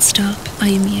me non-stop. I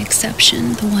am the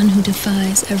exception, the one who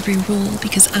defies every rule,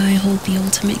 because I hold the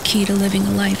ultimate key to living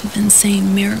a life of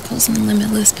insane miracles and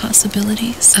limitless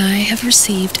possibilities. I have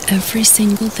received every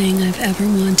single thing I've ever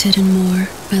wanted and more.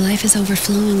 My life is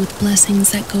overflowing with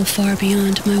blessings that go far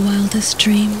beyond my wildest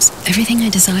dreams. Everything I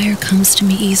desire comes to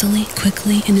me easily,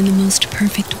 quickly, and in the most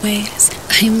perfect ways.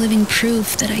 I am living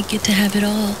proof that I get to have it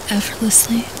all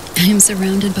effortlessly. I am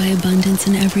surrounded by abundance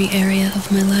in every area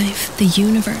of my life. The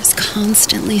universe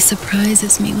constantly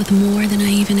surprises me with more than I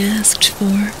even asked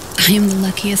for. I am the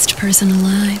luckiest person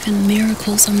alive, and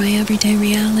miracles are my everyday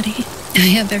reality. I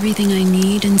have everything I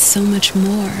need and so much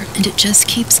more, and it just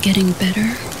keeps getting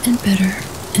better and better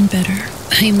and better.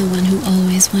 I am the one who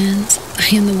always wins.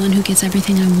 I am the one who gets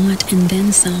everything I want and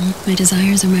then some. My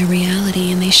desires are my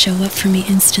reality and they show up for me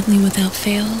instantly without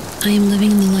fail. I am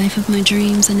living the life of my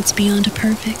dreams and it's beyond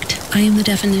perfect. I am the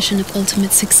definition of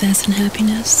ultimate success and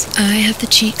happiness. I have the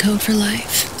cheat code for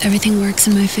life. Everything works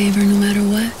in my favor no matter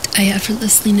what. I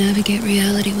effortlessly navigate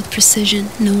reality with precision,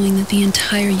 knowing that the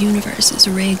entire universe is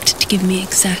rigged to give me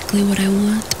exactly what I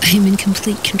want. I am in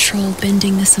complete control,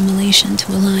 bending the simulation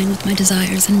to align with my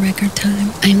desires in record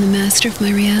time. I am the master of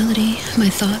my reality. My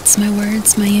thoughts, my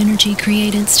words, my energy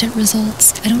create instant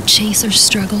results. I don't chase or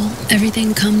struggle.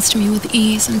 Everything comes to me with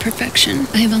ease and perfection.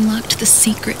 I have unlocked the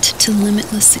secret to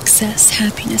limitless success,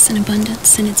 happiness, and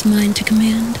abundance, and it's mine to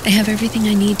command. I have everything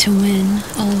I need to win,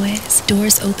 always.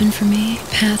 Doors open for me,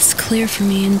 paths clear for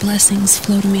me, and blessings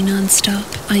flow to me non-stop.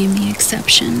 I am the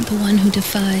exception, the one who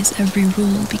defies every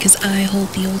rule, because I hold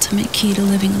the ultimate key to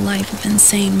living a life of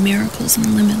insane miracles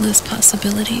and limitless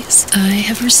possibilities. I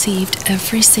have received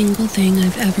every single thing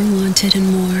I've ever wanted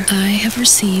and more. I have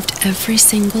received every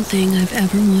single thing I've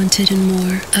ever wanted and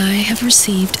more. I have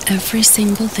received every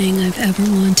single thing I've ever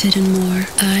wanted and more.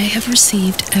 I have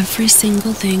received every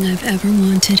single thing I've ever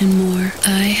wanted and more.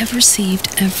 I have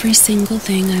received every single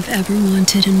thing I've ever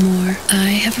wanted and more. I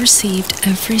have received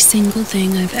every single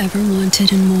thing I've ever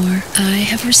wanted and more. I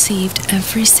have received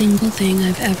every single thing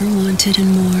I've ever wanted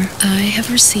and more. I have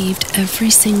received every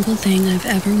single thing I've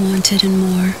ever wanted and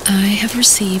more. I have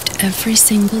received every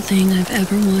single thing I've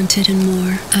ever wanted and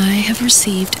more. I have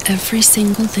received every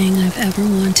single thing I've ever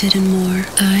wanted and more.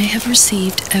 I have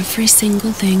received every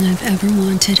single thing I've ever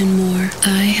wanted and more.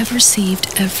 I have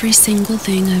received every single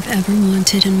thing I've ever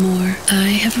wanted and more.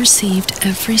 I have received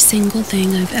every single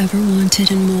thing I've ever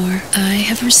wanted and more. I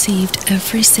have received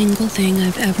every single thing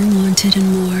I've ever wanted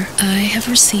and more. I have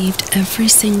received every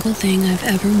single thing I've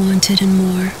ever wanted and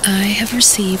more. I have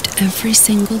received every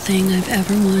single thing I've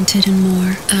ever wanted and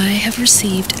more. I have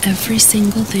received every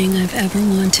single thing I've ever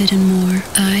wanted and more.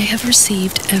 I have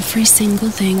received every single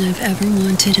thing I've ever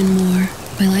wanted and more.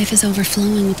 My life is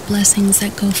overflowing with blessings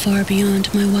that go far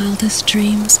beyond my wildest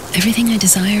dreams. Everything I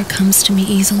desire comes to me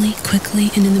easily, quickly,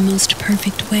 and in the most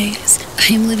perfect ways.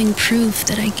 I am living proof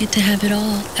that I get to have it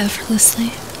all,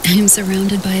 effortlessly. I am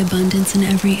surrounded by abundance in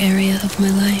every area of my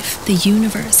life. The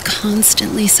universe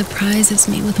constantly surprises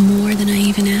me with more than I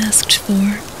even asked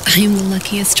for. I am the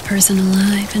luckiest person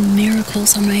alive, and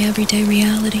miracles are my everyday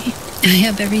reality. I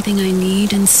have everything I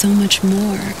need and so much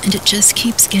more, and it just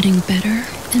keeps getting better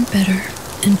and better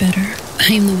and better.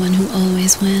 I am the one who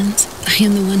always wins. I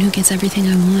am the one who gets everything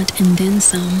I want and then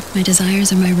some. My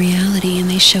desires are my reality and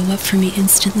they show up for me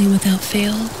instantly without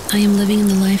fail. I am living in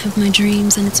the life of my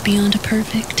dreams and it's beyond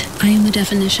perfect. I am the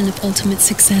definition of ultimate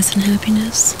success and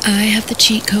happiness. I have the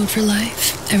cheat code for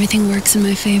life. Everything works in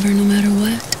my favor no matter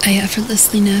what. I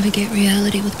effortlessly navigate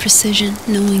reality with precision,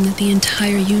 knowing that the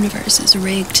entire universe is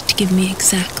rigged to give me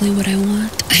exactly what I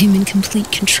want. I am in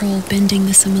complete control, bending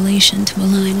the simulation to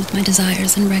align with my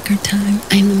desires in record time.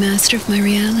 I am the master of my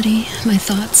reality. My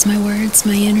thoughts, my words,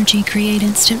 my energy create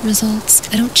instant results.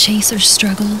 I don't chase or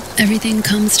struggle. Everything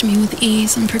comes to me with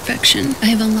ease and perfection. I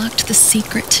have unlocked the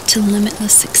secret to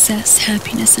limitless success,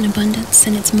 happiness, and abundance,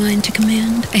 and it's mine to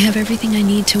command. I have everything I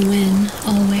need to win,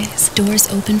 always. Doors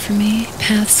open for me,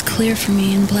 paths clear for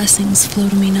me, and blessings flow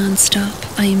to me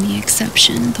non-stop. I am the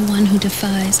exception, the one who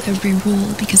defies every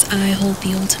rule, because I hold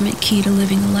the ultimate key to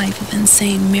living a life of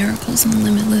insane miracles and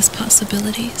limitless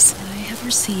possibilities. I have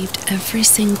received every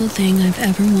single thing I've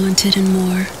ever wanted and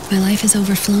more. My life is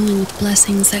overflowing with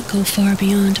blessings that go far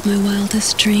beyond my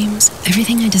wildest dreams.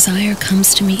 Everything I desire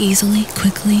comes to me easily,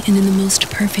 quickly, and in the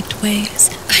most perfect ways.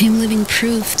 I am living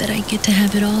proof that I get to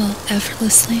have it all,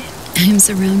 effortlessly. I am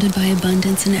surrounded by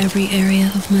abundance in every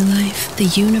area of my life. The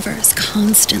universe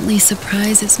constantly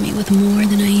surprises me with more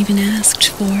than I even asked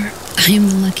for. I am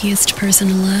the luckiest person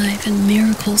alive, and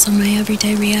miracles are my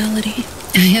everyday reality.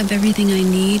 I have everything I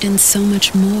need and so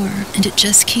much more, and it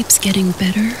just keeps getting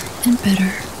better and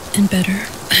better and better.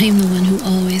 I am the one who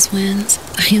always wins.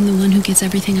 I am the one who gets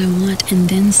everything I want and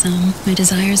then some. My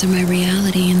desires are my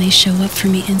reality and they show up for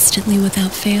me instantly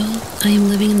without fail. I am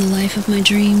living in the life of my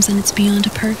dreams and it's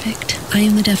beyond perfect. I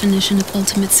am the definition of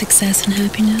ultimate success and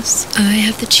happiness. I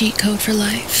have the cheat code for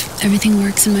life. Everything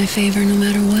works in my favor no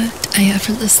matter what. I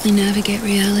effortlessly navigate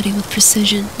reality with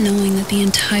precision, knowing that the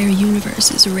entire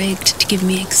universe is rigged to give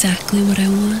me exactly what I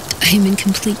want. I am in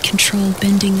complete control,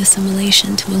 bending the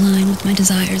simulation to align with my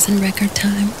desires in record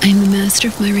time. time. I am the master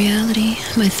of my reality.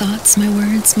 My thoughts, my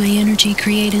words, my energy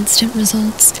create instant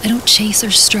results. I don't chase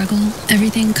or struggle.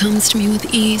 Everything comes to me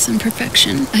with ease and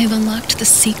perfection. I have unlocked the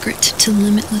secret to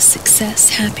limitless success,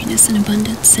 happiness, and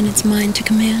abundance, and it's mine to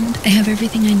command. I have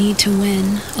everything I need to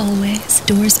win, always.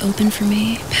 Doors open for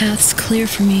me, paths clear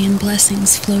for me, and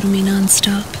blessings flow to me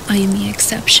nonstop. I am the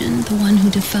exception, the one who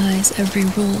defies every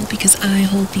rule, because I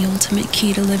hold the ultimate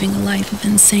key to living a life of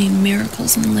insane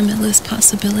miracles and limitless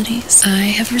possibilities.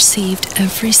 I have received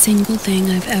every single thing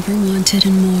I've ever wanted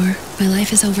and more. My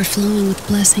life is overflowing with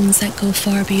blessings that go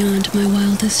far beyond my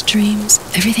wildest dreams.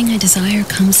 Everything I desire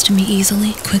comes to me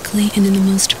easily, quickly, and in the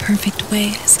most perfect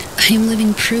ways. I am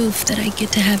living proof that I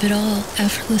get to have it all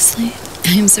effortlessly.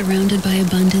 I am surrounded by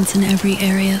abundance in every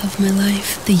area of my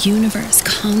life. The universe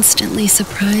constantly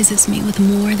surprises me with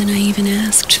more than I even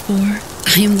asked for.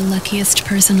 I am the luckiest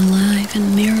person alive,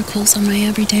 and miracles are my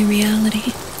everyday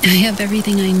reality. I have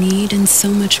everything I need and so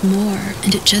much more,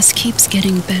 and it just keeps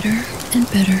getting better and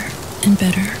better and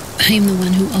better. I am the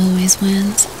one who always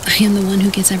wins. I am the one who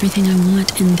gets everything I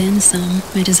want and then some.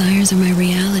 My desires are my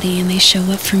reality, and they show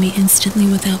up for me instantly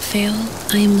without fail.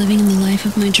 I am living in the life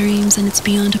of my dreams, and it's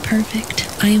beyond perfect.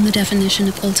 I am the definition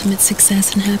of ultimate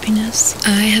success and happiness.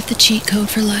 I have the cheat code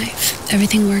for life.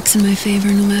 Everything works in my favor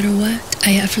no matter what.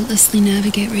 I effortlessly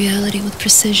navigate reality with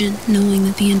precision, knowing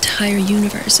that the entire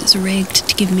universe is rigged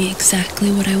to give me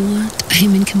exactly what I want. I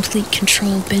am in complete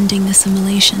control, bending the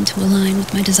simulation to align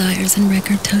with my desires in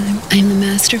record time. I am the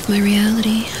master of my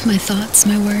reality. My thoughts,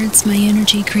 my words, my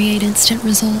energy create instant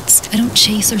results. I don't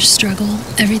chase or struggle.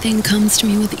 Everything comes to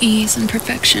me with ease and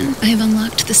perfection. I have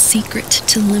unlocked the secret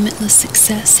to limitless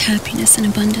success, happiness, and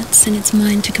abundance, and it's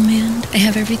mine to command. I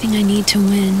have everything I need to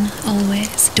win,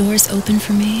 always. Doors open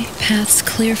for me, paths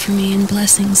clear for me, and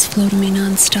blessings flow to me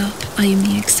nonstop. I am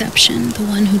the exception, the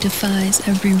one who defies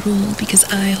every rule, because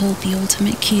I hold the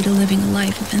ultimate key to living a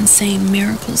life of insane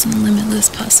miracles and limitless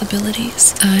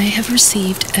possibilities. I have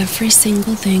received every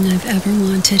single thing I've ever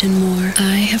wanted and more.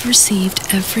 I have received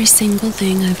every single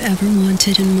thing I've ever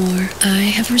wanted and more.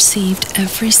 I have received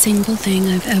every single thing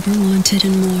I've ever wanted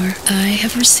and more. I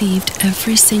have received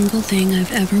every single thing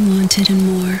I've ever wanted and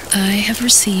more. I have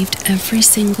received every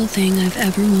single thing I've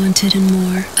ever wanted and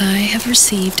more. I have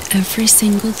received every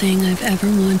single thing I've ever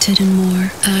wanted and more.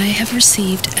 I have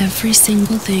received every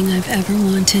single thing I've ever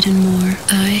wanted and more.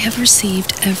 I have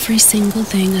received every single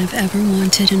thing I've ever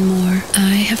wanted and more.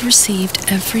 I have received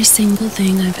every single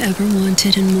thing I've ever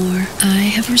wanted and more.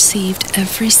 I have received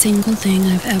every single thing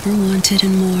I've ever wanted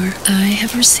and more. I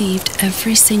have received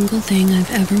every single thing I've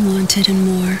ever wanted and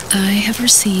more. I have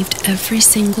received every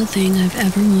single thing I've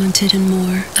ever wanted and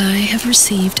more. I have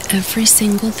received every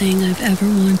single thing I've ever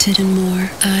wanted and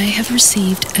more. I have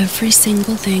received every single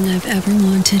thing I've ever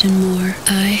wanted and more.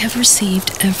 I have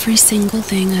received every single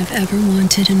thing I've ever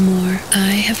wanted and more.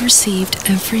 I have received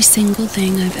every single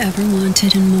thing I've ever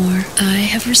wanted and more. I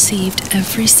have received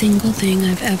every single thing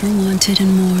I've ever wanted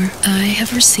and more. I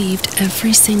have received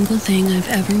every single thing I've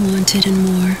ever wanted and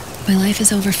more. My life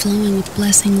is overflowing with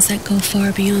blessings that go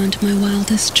far beyond my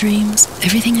wildest dreams.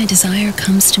 Everything I desire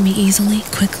comes to me easily,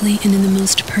 quickly, and in the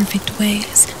most perfect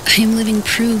ways. I am living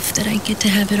proof that I get to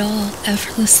have it all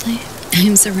effortlessly. I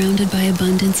am surrounded by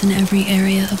abundance in every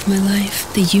area of my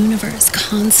life. The universe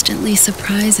constantly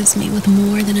surprises me with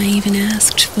more than I even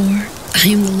asked for. I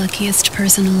am the luckiest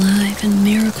person alive, and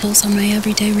miracles are my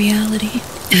everyday reality.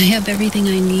 I have everything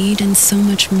I need and so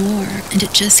much more, and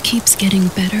it just keeps getting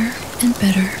better and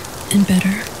better and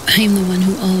better. I am the one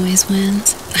who always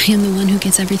wins. I am the one who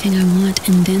gets everything I want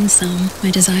and then some.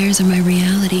 My desires are my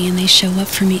reality, and they show up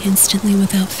for me instantly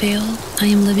without fail. I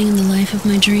am living in the life of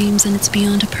my dreams, and it's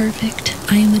beyond perfect.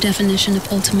 I am the definition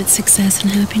of ultimate success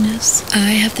and happiness.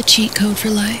 I have the cheat code for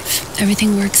life.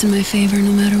 Everything works in my favor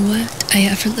no matter what. I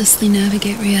effortlessly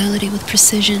navigate reality with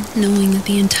precision, knowing that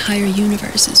the entire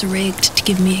universe is rigged to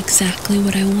give me exactly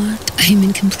what I want. I am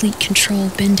in complete control,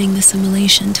 bending the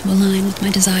simulation to align with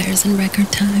my desires in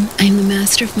record time. I am the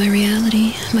master of my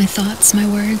reality. My thoughts, my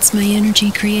words, my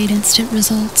energy create instant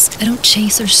results. I don't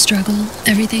chase or struggle.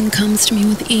 Everything comes to me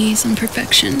with ease and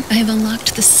perfection. I have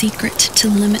unlocked the secret to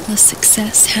limitless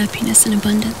success, happiness, and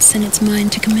abundance, and it's mine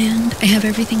to command. I have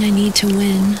everything I need to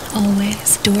win,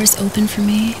 always. Doors open for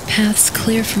me, paths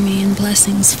clear for me, and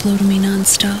blessings flow to me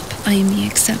nonstop. I am the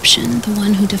exception, the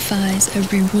one who defies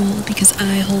every rule, because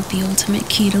I hold the ultimate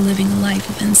key to living a life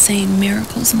of insane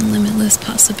miracles and limitless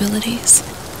possibilities.